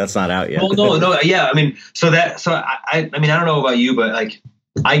 That's not out yet. Well, no. Yeah. I mean, I mean, I don't know about you, but like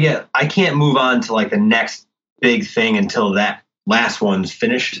I can't move on to like the next big thing until that last one's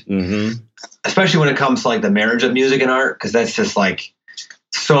finished. Mm-hmm. Especially when it comes to like the marriage of music and art, because that's just like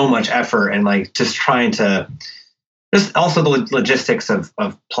so much effort and like just trying to just also the logistics of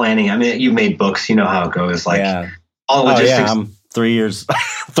planning. I mean, you've made books, you know how it goes. Like all the logistics. I'm 3 years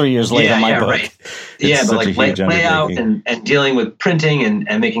late on my book. Right. Yeah, but like layout and dealing with printing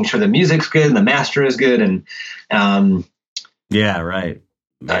and making sure the music's good and the master is good and right.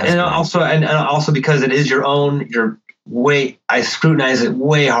 And also because it is your own, I scrutinize it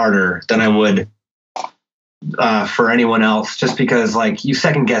way harder than I would for anyone else, just because like you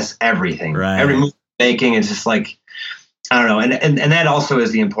second guess everything. Right. Every move you're making is just like, I don't know. And that also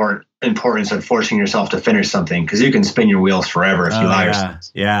is the importance of forcing yourself to finish something, because you can spin your wheels forever if you allow yourself.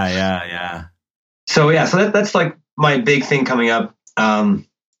 Yeah. So that's like my big thing coming up. And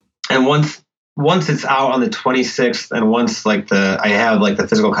once it's out on the 26th, and once like I have like the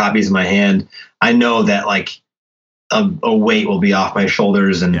physical copies in my hand, I know that like a weight will be off my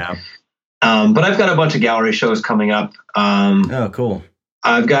shoulders. And but I've got a bunch of gallery shows coming up. Oh, cool.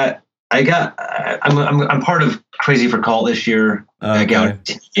 I'm part of Crazy for Cult this year.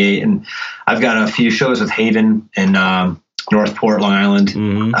 Okay. And I've got a few shows with Haven in Northport, Long Island.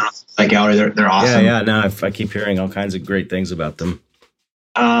 Mm-hmm. That gallery, they're awesome. Yeah. No, I keep hearing all kinds of great things about them.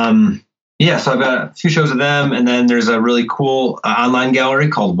 So I've got a few shows with them, and then there's a really cool online gallery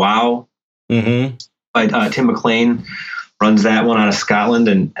called Wow by Tim McLean. Runs that one out of Scotland,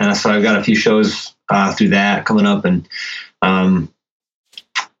 and so I've got a few shows through that coming up, and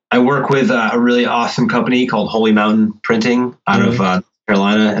I work with a really awesome company called Holy Mountain Printing out of North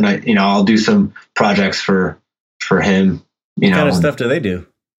Carolina, and I'll do some projects for him. What kind of stuff do they do?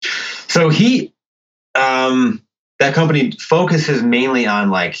 So that company focuses mainly on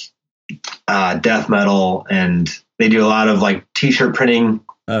like death metal, and they do a lot of like t-shirt printing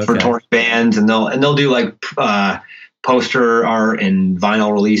for touring bands, and they'll do like poster art and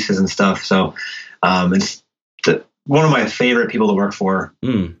vinyl releases and stuff. So it's one of my favorite people to work for.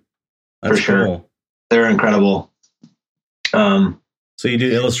 That's for sure. Cool. They're incredible. So you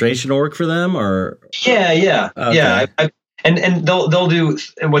do illustration work for them, or? Yeah. Okay. Yeah. And they'll do,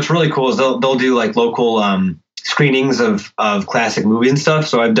 what's really cool is they'll do like local screenings of classic movies and stuff.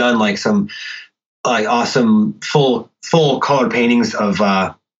 So I've done like some like awesome full color paintings of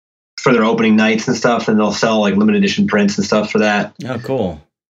for their opening nights and stuff, and they'll sell like limited edition prints and stuff for that. Oh, cool.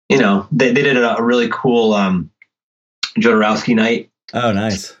 They did a really cool Jodorowsky night. Oh,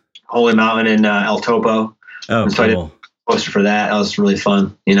 nice. Holy Mountain in El Topo. Oh, and so cool. I did a poster for that. That was really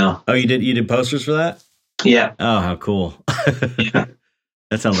fun. Oh, you did posters for that? Yeah. Oh, how cool. Yeah.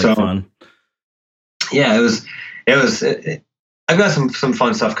 That sounds like fun. Yeah, it was. I've got some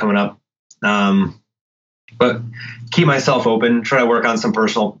fun stuff coming up, but keep myself open. Try to work on some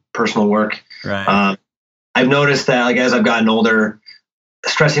personal work. Right. I've noticed that like as I've gotten older,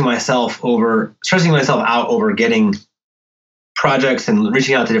 stressing myself out over getting projects and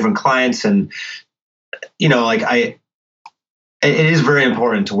reaching out to different clients, and it is very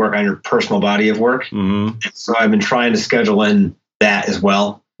important to work on your personal body of work. Mm-hmm. So I've been trying to schedule in that as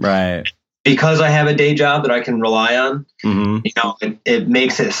well. Right. Because I have a day job that I can rely on, mm-hmm. It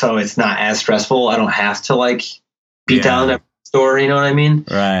makes it so it's not as stressful. I don't have to like beat down that store. You know what I mean?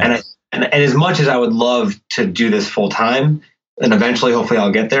 Right. And as much as I would love to do this full time, and eventually, hopefully,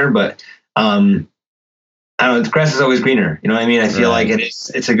 I'll get there. But I don't know. The grass is always greener. You know what I mean? I feel like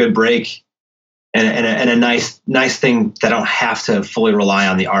it's a good break and a nice thing that I don't have to fully rely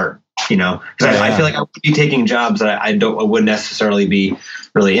on the art. Because I feel like I would be taking jobs that I wouldn't necessarily be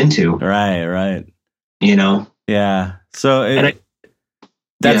really into. Right. Yeah. So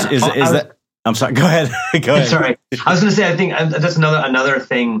that? I'm sorry. Go ahead. Sorry. I was going to say, I think that's another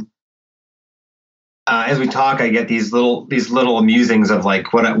thing. As we talk, I get these little musings of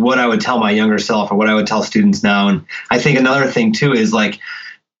like what I would tell my younger self or what I would tell students now. And I think another thing too is like,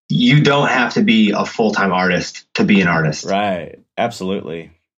 you don't have to be a full-time artist to be an artist. Right.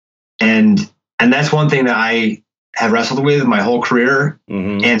 Absolutely. And that's one thing that I have wrestled with my whole career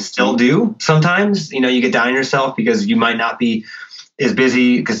and still do sometimes. You get down on yourself because you might not be as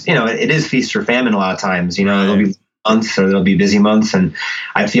busy because, it is feast or famine a lot of times. There'll be months or there'll be busy months. And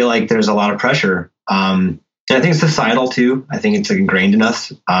I feel like there's a lot of pressure. And I think it's societal too. I think it's ingrained in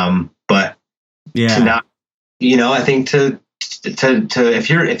us. But to not, I think to to if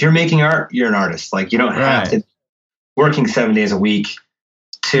you're making art, you're an artist. Like you don't have to working 7 days a week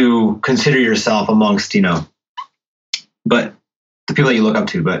to consider yourself amongst, but the people that you look up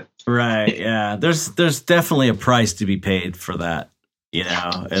to. But right, yeah, there's definitely a price to be paid for that.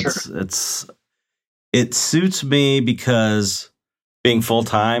 It suits me because being full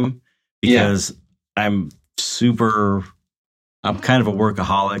time, because I'm kind of a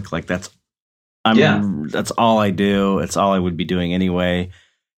workaholic. Like that's all I do. It's all I would be doing anyway.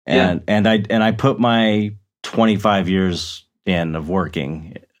 And I put my 25 years in of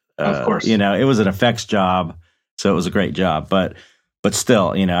working. Of course. It was an effects job, so it was a great job. But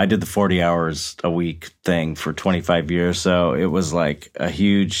still, I did the 40 hours a week thing for 25 years. So it was like a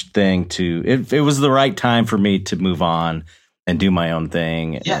huge thing it was the right time for me to move on and do my own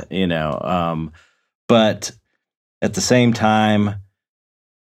thing. But at the same time,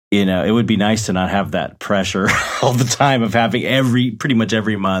 it would be nice to not have that pressure all the time of having pretty much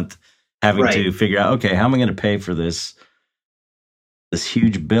every month having to figure out, okay, how am I going to pay for this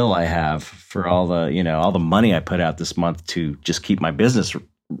huge bill I have for all the money I put out this month to just keep my business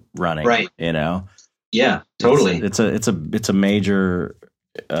running. Right. Yeah, totally. It's a major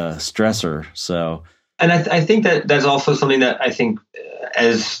stressor. So, and I think that's also something that I think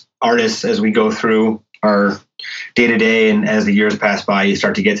as artists, as we go through our day to day, and as the years pass by, you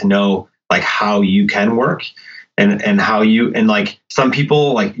start to get to know like how you can work, and how you, and like some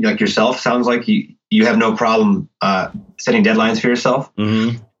people like yourself, sounds like you have no problem setting deadlines for yourself.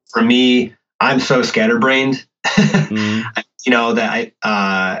 Mm-hmm. For me, I'm so scatterbrained, that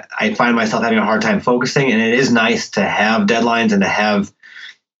I find myself having a hard time focusing, and it is nice to have deadlines and to have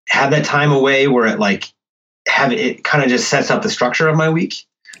that time away where it kind of just sets up the structure of my week.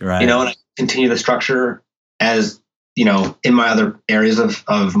 Right. And I continue the structure as, in my other areas of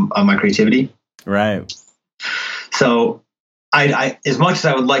my creativity. Right. So I as much as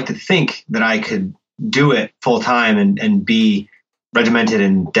I would like to think that I could do it full time and be regimented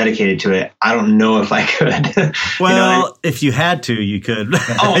and dedicated to it, I don't know if I could. Well, if you had to, you could.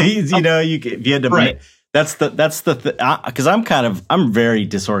 If you had to. Right. That's the because I'm very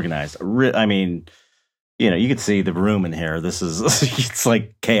disorganized. I mean, you can see the room in here. This is it's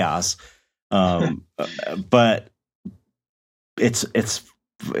like chaos. But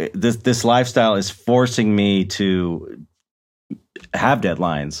this lifestyle is forcing me to have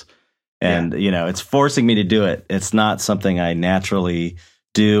deadlines, and it's forcing me to do it. It's not something I naturally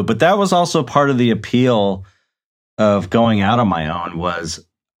do, but that was also part of the appeal of going out on my own. It was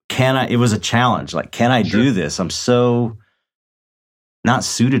a challenge. Like, can I do this? I'm so not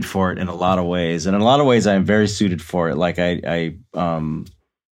suited for it in a lot of ways, and in a lot of ways I'm very suited for it. Like I'm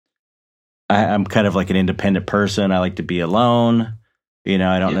kind of like an independent person. I like to be alone.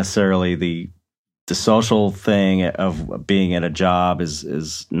 I don't necessarily the social thing of being at a job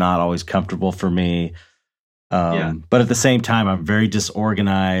is not always comfortable for me. But at the same time, I'm very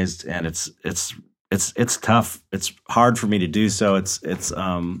disorganized, and it's tough. It's hard for me to do so. It's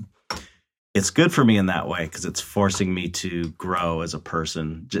good for me in that way because it's forcing me to grow as a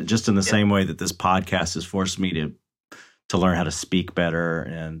person, just in the same way that this podcast has forced me to learn how to speak better.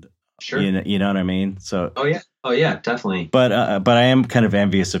 And you know what I mean? So oh yeah, definitely. But I am kind of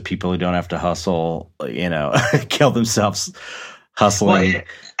envious of people who don't have to hustle, kill themselves hustling. Well,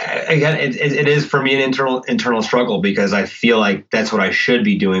 again, it is for me an internal struggle, because I feel like that's what I should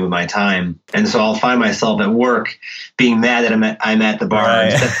be doing with my time, and so I'll find myself at work being mad that I'm at the bar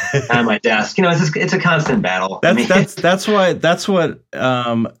instead of on my desk. It's a constant battle. That's what.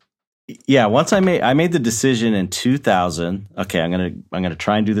 Once I made the decision in 2000. Okay, I'm gonna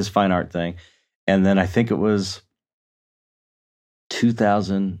try and do this fine art thing, and then I think it was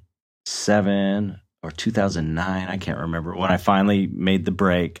 2007 or 2009, I can't remember, when I finally made the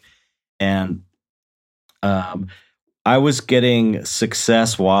break. And I was getting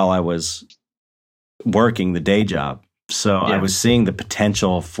success while I was working the day job. So I was seeing the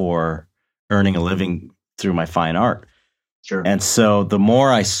potential for earning a living through my fine art. Sure. And so the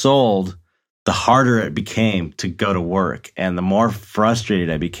more I sold, the harder it became to go to work. And the more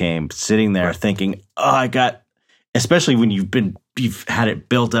frustrated I became sitting there thinking, especially when you've had it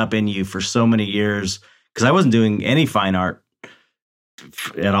built up in you for so many years, because I wasn't doing any fine art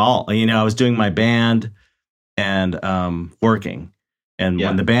at all. I was doing my band and working. And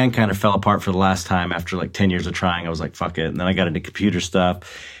when the band kind of fell apart for the last time after like 10 years of trying, I was like, fuck it. And then I got into computer stuff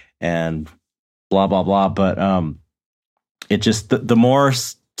and blah, blah, blah. But it just, the more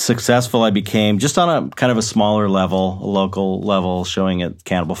successful I became, just on a kind of a smaller level, a local level, showing at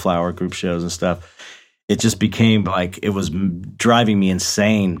Cannibal Flower group shows and stuff, it just became like it was driving me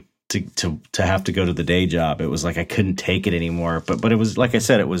insane to have to go to the day job. It was like I couldn't take it anymore. But it was, like I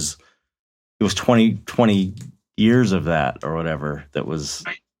said, it was 20 years of that or whatever that was,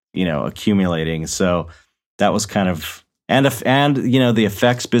 accumulating. So that was kind of, and the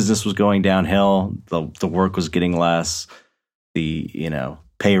effects business was going downhill. The work was getting less. The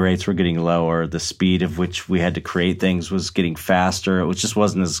pay rates were getting lower. The speed of which we had to create things was getting faster. It just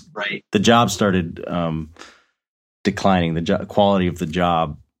wasn't as right. The job started declining. The quality of the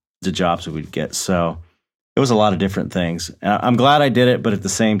jobs that we'd get. So it was a lot of different things. I'm glad I did it, but at the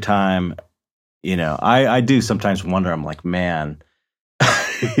same time, I do sometimes wonder. I'm like, man,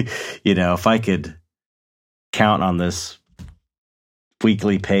 if I could count on this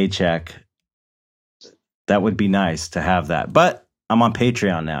weekly paycheck, that would be nice to have that. But I'm on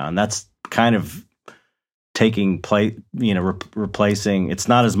Patreon now, and that's kind of taking place, replacing. It's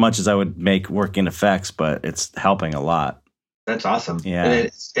not as much as I would make working effects, but it's helping a lot. That's awesome. Yeah.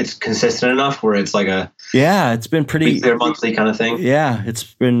 And it's consistent enough where it's like it's been pretty their monthly kind of thing. Yeah, it's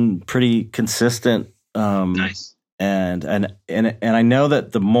been pretty consistent. Nice. And I know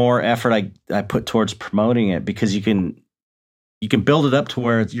that the more effort I put towards promoting it, because you can build it up to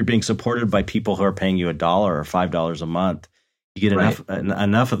where you're being supported by people who are paying you $1 or $5 a month. You get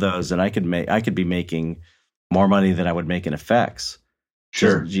enough of those, and I could be making more money than I would make in effects.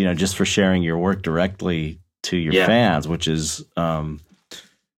 Sure. Just for sharing your work directly to your fans, which is,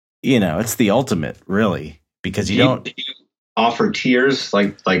 it's the ultimate, really, because do you offer tiers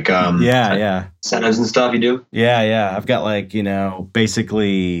like incentives and stuff. You do? Yeah. I've got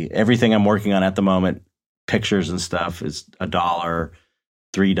basically everything I'm working on at the moment. Pictures and stuff is $1,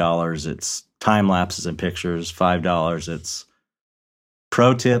 $3. It's time lapses and pictures, $5. It's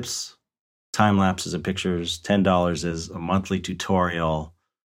pro tips, time lapses and pictures. $10 is a monthly tutorial.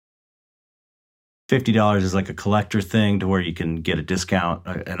 $50 is like a collector thing to where you can get a discount,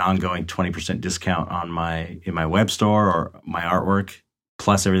 an ongoing 20% discount in my web store or my artwork,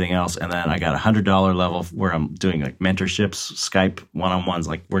 plus everything else. And then I got $100 level where I'm doing like mentorships, Skype one-on-ones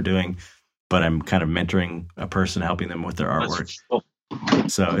like we're doing, but I'm kind of mentoring a person, helping them with their artwork. Cool.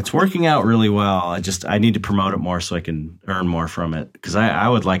 So it's working out really well. I need to promote it more so I can earn more from it, because I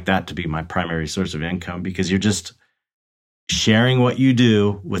would like that to be my primary source of income, because you're just sharing what you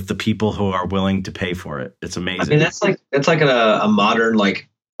do with the people who are willing to pay for it. It's amazing. I mean, that's like a modern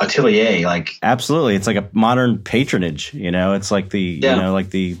atelier. Absolutely, it's like a modern patronage. It's like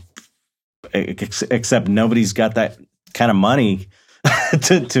except nobody's got that kind of money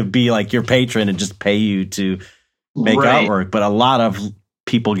to be like your patron and just pay you to make artwork. But a lot of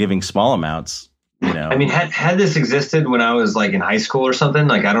people giving small amounts. I mean, had this existed when I was in high school or something,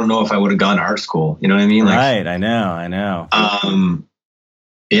 I don't know if I would have gone to art school. You know what I mean? Right. I know.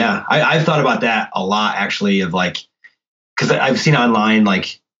 Yeah, I've thought about that a lot, actually, because I've seen online,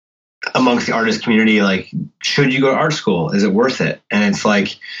 amongst the artist community, should you go to art school? Is it worth it? And it's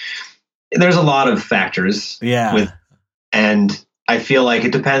there's a lot of factors. Yeah. And I feel like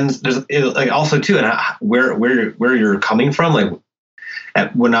it depends. There's also too, and where you're coming from.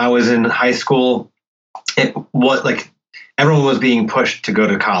 When I was in high school, everyone was being pushed to go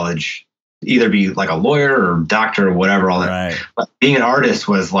to college, either be a lawyer or doctor or whatever. All that. Right. But being an artist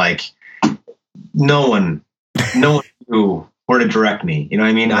was no one knew where to direct me. You know what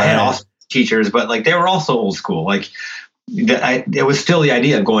I mean? Right. I had awesome teachers, but they were also old school. It was still the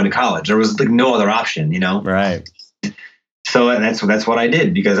idea of going to college. There was no other option. Right. So that's what I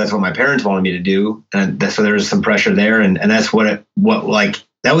did, because that's what my parents wanted me to do, and so there was some pressure there, and that's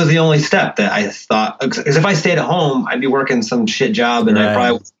that was the only step that I thought, because if I stayed at home, I'd be working some shit job, and I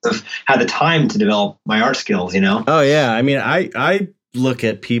probably would have had the time to develop my art skills. Oh yeah, I mean, I look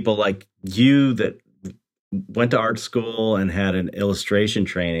at people like you that went to art school and had an illustration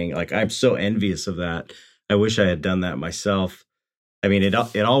training. I'm so envious of that. I wish I had done that myself. I mean, it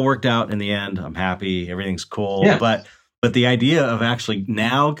all worked out in the end. I'm happy. Everything's cool, but the idea of actually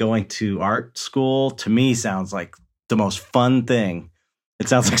now going to art school, to me, sounds like the most fun thing. It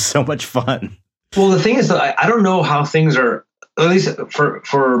sounds like so much fun. Well, the thing is that I don't know how things are, at least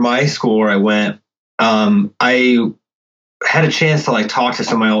for my school where I went. I had a chance to talk to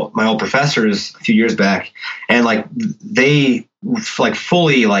some of my old professors a few years back, and they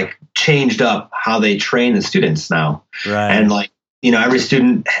fully changed up how they train the students now. Right. And every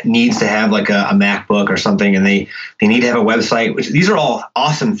student needs to have a MacBook or something, and they need to have a website, these are all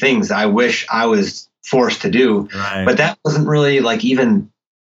awesome things that I wish I was forced to do. Right. But that wasn't really it wasn't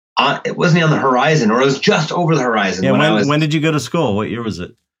on the horizon, or it was just over the horizon. Yeah, when did you go to school? What year was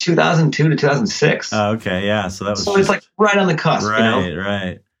it? 2002 to 2006. Oh, okay. Yeah. So that was it's right on the cusp. Right.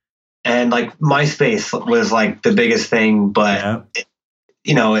 Right. And MySpace was the biggest thing, but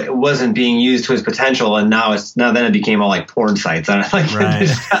it wasn't being used to its potential, and now then it became all like porn sites. And Right.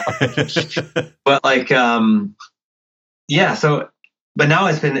 but like, yeah. So, but now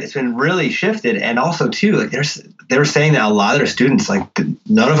it's been really shifted, and also too, like they were saying that a lot of their students, like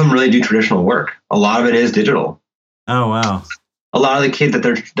none of them really do traditional work. A lot of it is digital. Oh wow. A lot of the kids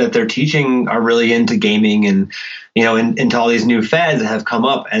that they're teaching are really into gaming and into all these new fads that have come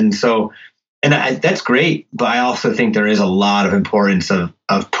up, and so. And that's great, but I also think there is a lot of importance of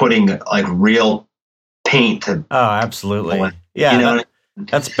putting like real paint to. Oh, absolutely. Yeah,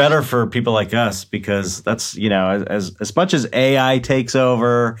 that's better for people like us, because that's, as much as AI takes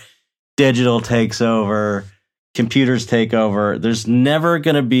over, digital takes over, computers take over, there's never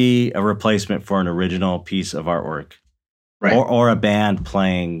going to be a replacement for an original piece of artwork. Right. Or a band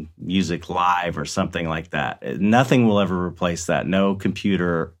playing music live or something like that. Nothing will ever replace that. No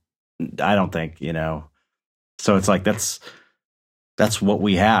computer, I don't think, so it's like, that's what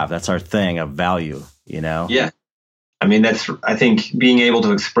we have. That's our thing of value, Yeah. I mean, I think being able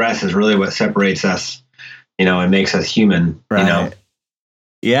to express is really what separates us, and makes us human, right.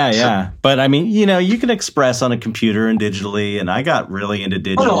 Yeah. But I mean, you can express on a computer and digitally, and I got really into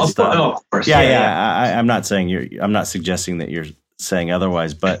digital stuff. Of course. Yeah. I'm not saying I'm not suggesting that you're saying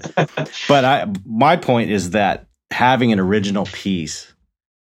otherwise, but my point is that having an original piece,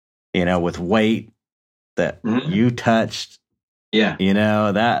 with weight that you touched,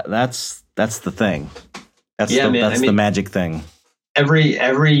 that's the thing. That's the magic thing.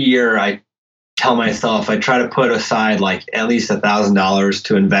 Every year I tell myself, I try to put aside like at least $1,000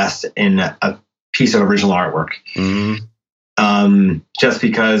 to invest in a piece of original artwork. Mm-hmm. Just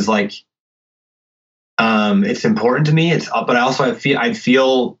because like, it's important to me. But also I'd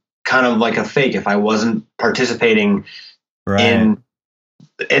feel kind of like a fake if I wasn't participating in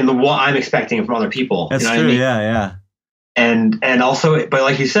what I'm expecting from other people. That's true. I mean? Yeah. And also, but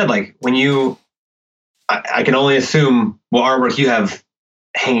like you said, like when I can only assume what artwork you have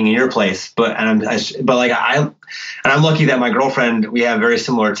hanging in your place, but I'm lucky that my girlfriend, we have very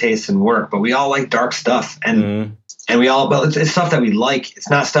similar tastes in work, but we all like dark stuff, and but it's stuff that we like. It's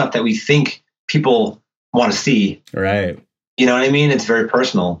not stuff that we think people want to see. Right. You know what I mean? It's very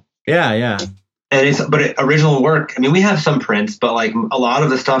personal. Yeah. And original work. I mean, we have some prints, but like a lot of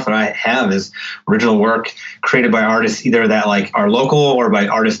the stuff that I have is original work created by artists either that like are local or by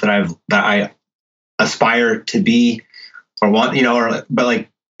artists that I aspire to be or want, but like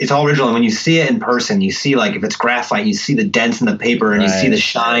it's all original. And when you see it in person, you see like if it's graphite, you see the dents in the paper and you see the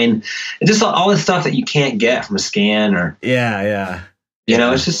shine and just all this stuff that you can't get from a scan or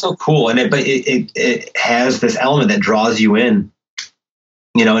it's just so cool. And it has this element that draws you in.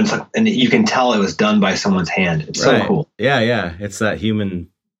 It's like, and you can tell it was done by someone's hand. It's so cool. Yeah. It's that human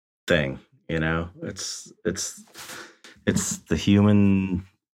thing, it's the human,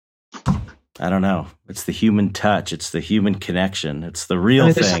 I don't know. It's the human touch. It's the human connection. It's the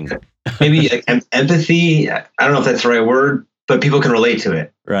real thing. Maybe like empathy. I don't know if that's the right word, but people can relate to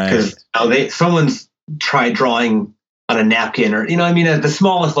it. Right. Because someone's tried drawing on a napkin or, at the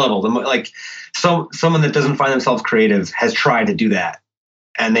smallest level, someone that doesn't find themselves creative has tried to do that.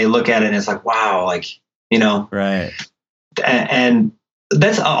 And they look at it and it's like, wow, right. And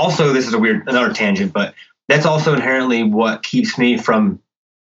that's also, this is another tangent, but that's also inherently what keeps me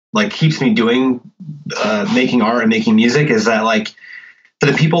doing, making art and making music is that like, for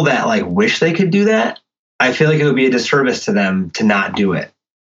the people that like wish they could do that, I feel like it would be a disservice to them to not do it,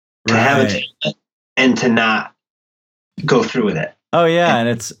 to have a talent and to not go through with it. Oh yeah. And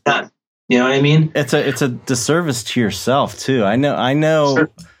it's not, you know what I mean? It's a disservice to yourself too. I know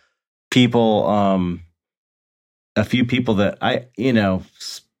sure. People, a few people that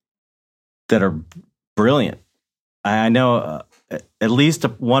that are brilliant. I know at least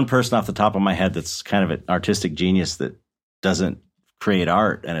one person off the top of my head that's kind of an artistic genius that doesn't create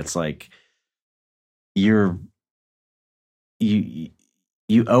art, and it's like you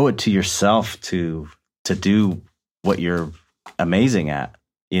owe it to yourself to do what you're amazing at.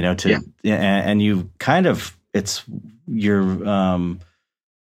 And you kind of, it's your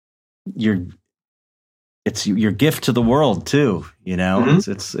gift to the world too,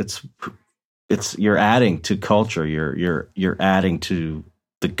 mm-hmm. It's you're adding to culture. You're adding to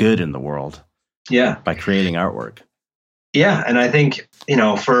the good in the world. Yeah. By creating artwork. Yeah. And I think,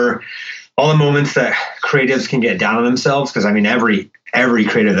 for all the moments that creatives can get down on themselves, because I mean, every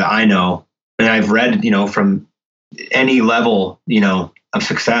creative that I know, and I've read, from any level, of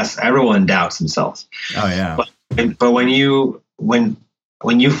success, everyone doubts themselves. Oh yeah. But when you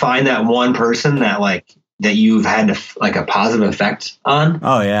find that one person that you've had like a positive effect on.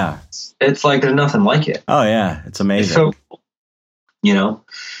 Oh yeah. It's like there's nothing like it. Oh yeah, it's amazing. It's so cool. you know.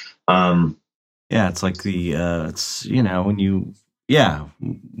 Um, Yeah, it's like it's when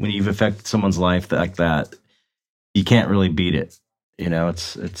you've affected someone's life like that, you can't really beat it.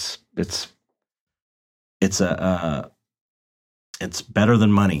 It's it's better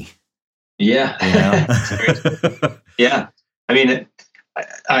than money. yeah. Yeah. I mean,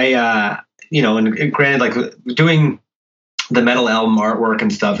 and granted, like doing the metal album artwork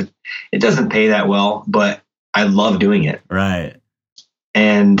and stuff, it doesn't pay that well, but I love doing it. Right.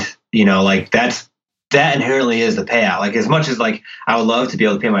 And, like that inherently is the payout. Like as much as like I would love to be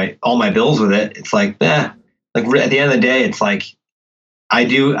able to pay all my bills with it, it's like, like at the end of the day, it's like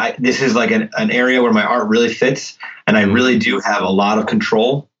this is like an area where my art really fits, and I really do have a lot of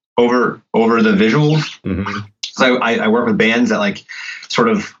control over the visuals. Mm-hmm. So I work with bands that like sort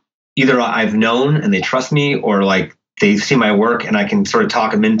of either I've known and they trust me, or like they see my work and I can sort of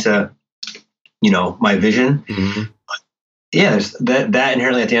talk them into, my vision. Mm-hmm. But yeah, that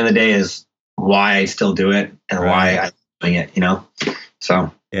inherently at the end of the day is why I still do it and why I'm doing it,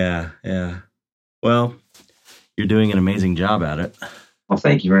 So yeah. Well, you're doing an amazing job at it. Well,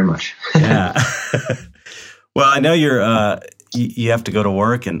 thank you very much. Yeah. Well, I know you have to go to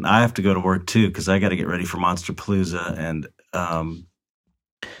work, and I have to go to work too, because I got to get ready for Monsterpalooza, and I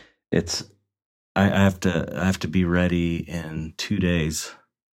have to be ready in 2 days.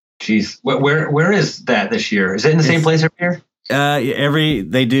 Jeez, where is that this year? Is it in the same place every year?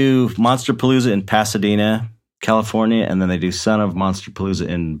 They do Monsterpalooza in Pasadena, California, and then they do Son of Monsterpalooza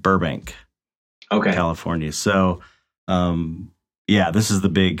in Burbank, California. So, this is the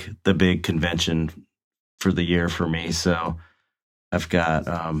big convention for the year for me. So I've got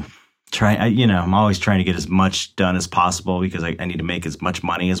I'm always trying to get as much done as possible, because I need to make as much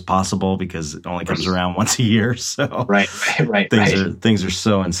money as possible, because it only comes around once a year. So right. Things are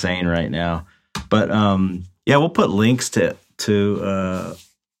so insane right now. But we'll put links to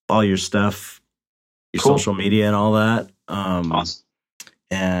all your stuff, your social media and all that. Awesome.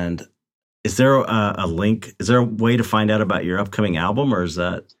 And is there a link? Is there a way to find out about your upcoming album, or is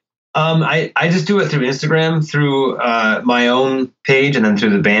that? I just do it through Instagram, through my own page, and then through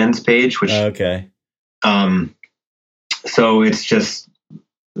the band's page, which okay. So it's just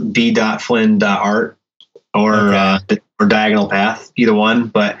b.flynn.art or Diagonal Path, either one.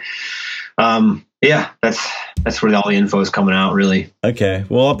 But that's where all the info is coming out, really. Okay.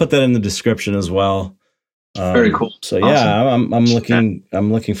 Well, I'll put that in the description as well. Very cool. So awesome.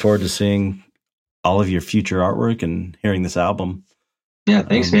 I'm looking forward to seeing all of your future artwork and hearing this album. Yeah,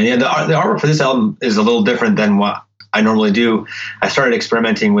 thanks, man. Yeah, the artwork for this album is a little different than what I normally do. I started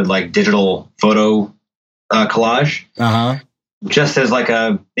experimenting with like digital photo collage. Just as like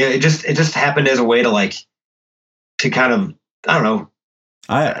it just happened as a way to kind of, I don't know.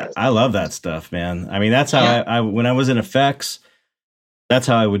 I love that stuff, man. I mean, that's how I when I was in effects, that's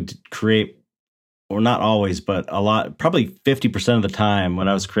how I would create. Or not always, but a lot, probably 50% of the time when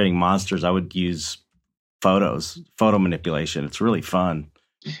I was creating monsters, I would use photo manipulation. It's really fun.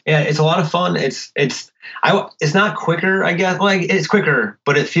 Yeah, it's a lot of fun. It's not quicker, I guess. Like it's quicker,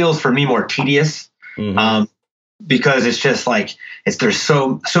 but it feels for me more tedious. Mm-hmm. Because it's just like there's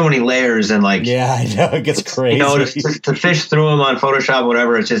so many layers, and like I know it gets crazy. Just to fish through them on Photoshop,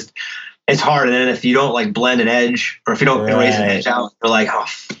 whatever. It's hard, and then if you don't like blend an edge, or if you don't erase an edge out, you're like,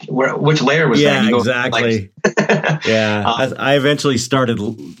 which layer was that? Yeah, exactly. I eventually started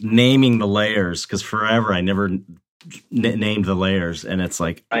naming the layers, because forever I never named the layers, and it's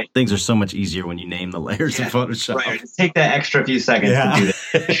like things are so much easier when you name the layers in Photoshop. Right, just take that extra few seconds to do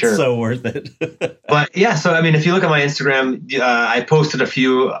that. Sure. It's so worth it. But so I mean, if you look at my Instagram, I posted a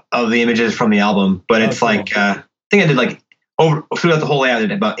few of the images from the album, but it's cool. Like I think I did like throughout the whole layout, I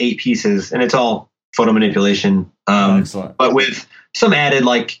did about 8 pieces, and it's all photo manipulation. Excellent. But with some added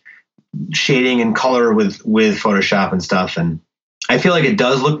like shading and color with Photoshop and stuff. And I feel like it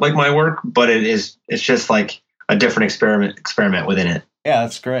does look like my work, but it's just like a different experiment within it. Yeah,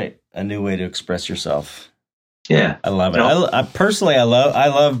 that's great. A new way to express yourself. Yeah, I love it. I personally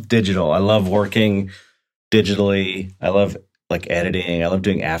love digital. I love working digitally. I love like editing. I love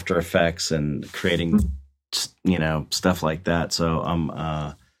doing After Effects and creating stuff like that. So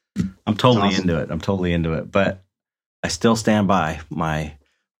I'm totally into it. I'm totally into it. But I still stand by my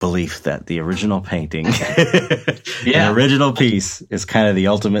belief that the original painting, the original piece, is kind of the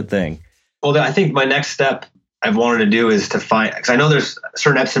ultimate thing. Well, I think my next step I've wanted to do is to find, because I know there's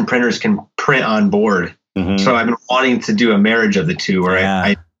certain Epson printers can print on board. Mm-hmm. So I've been wanting to do a marriage of the two,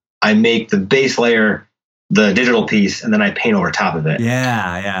 where I make the base layer the digital piece, and then I paint over top of it.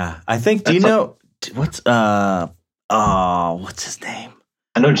 Yeah. I think. Do you know what's his name?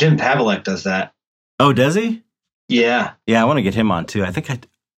 I know Jim Pavlik does that. Oh, does he? Yeah. Yeah, I want to get him on too. I think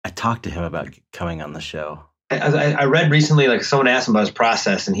I talked to him about coming on the show. I read recently, like someone asked him about his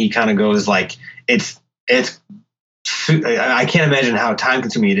process, and he kind of goes like, I can't imagine how time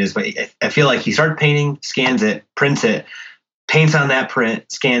consuming it is, but I feel like he starts painting, scans it, prints it, paints on that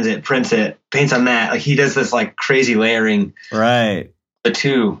print, scans it, prints it, paints on that. Like he does this like crazy layering. Right. The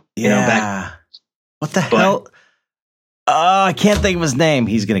two, back. What the hell? I can't think of his name.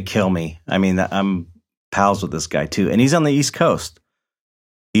 He's going to kill me. I mean, I'm pals with this guy too. And he's on the East Coast.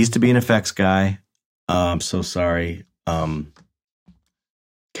 He used to be an effects guy. I'm so sorry. God,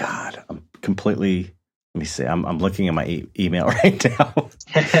 I'm completely, let me see. I'm looking at my email right now.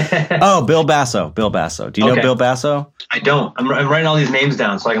 Oh, Bill Basso. Bill Basso. Do you know Bill Basso? I don't. I'm writing all these names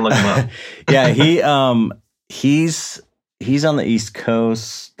down so I can look them up. Yeah, he's on the East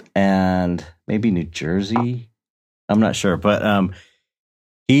Coast and maybe New Jersey. I'm not sure, but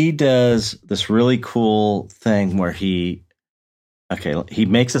he does this really cool thing where he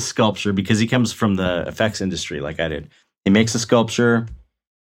makes a sculpture because he comes from the effects industry like I did. He makes a sculpture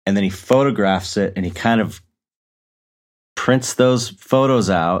and then he photographs it and he kind of prints those photos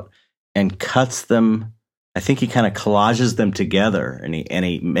out and cuts them. I think he kind of collages them together and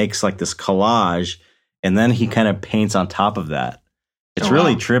he makes like this collage and then he kind of paints on top of that. It's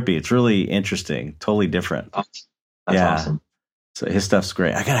really trippy. It's really interesting. Totally different. That's awesome. So his stuff's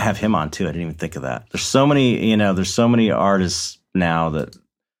great. I got to have him on too. I didn't even think of that. There's so many artists now that,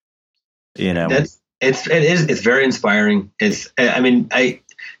 it's very inspiring.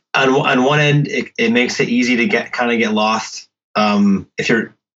 On one end, it makes it easy to get lost. If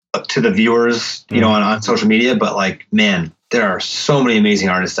you're to the viewers, on social media, but like, man, there are so many amazing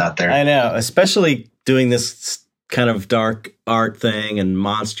artists out there. I know, especially doing this kind of dark art thing and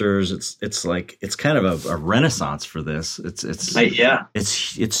monsters. It's like, it's kind of a renaissance for this.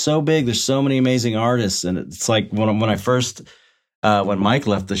 It's so big. There's so many amazing artists. And it's like when I first, when Mike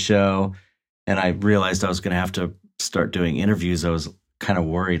left the show and I realized I was going to have to start doing interviews, I was kind of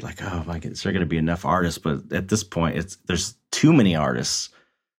worried like, oh my God, is there going to be enough artists? But at this point there's too many artists.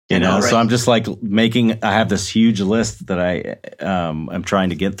 Right. So I'm just like I have this huge list that I'm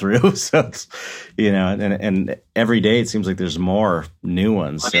trying to get through. So it's, and every day it seems like there's more new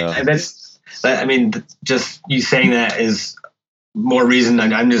ones. So just you saying that is more reason.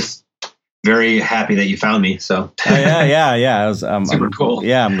 I'm just very happy that you found me. So yeah. It was super cool.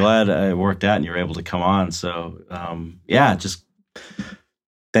 Yeah, I'm glad it worked out and you were able to come on. So just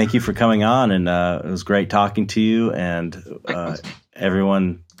thank you for coming on, and it was great talking to you. And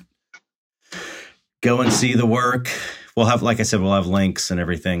everyone, go and see the work. We'll have, like I said, we'll have links and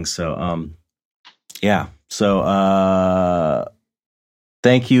everything. So, yeah. So,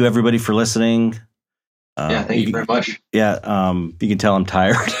 thank you everybody for listening. Thank you very much. Yeah. You can tell I'm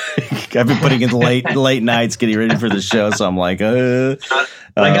tired. I've been putting in late nights getting ready for the show. So I'm like, I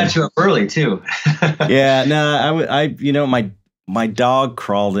got you up early too. Yeah. No, my dog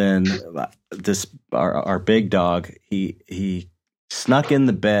crawled in our big dog. He snuck in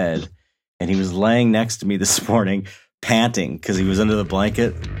the bed. And he was laying next to me this morning, panting because he was under the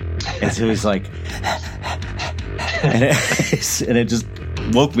blanket. And so he's like, and it just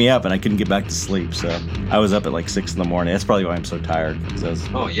woke me up and I couldn't get back to sleep. So I was up at like 6 a.m. That's probably why I'm so tired, because I was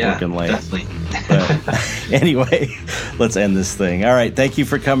working late. Definitely. But anyway, let's end this thing. All right. Thank you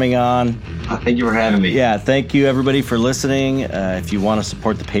for coming on. Thank you for having me. Yeah. Thank you everybody for listening. If you want to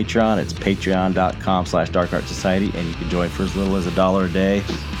support the Patreon, it's patreon.com/darkartsociety, and you can join for as little as $1 a day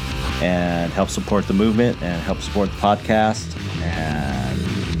and help support the movement and help support the podcast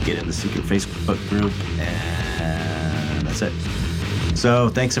and get in the secret Facebook group. And that's it. So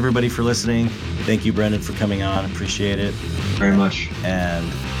thanks everybody for listening. Thank you, Brendan, for coming on. Appreciate it very much. And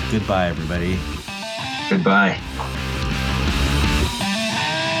goodbye, everybody. Goodbye.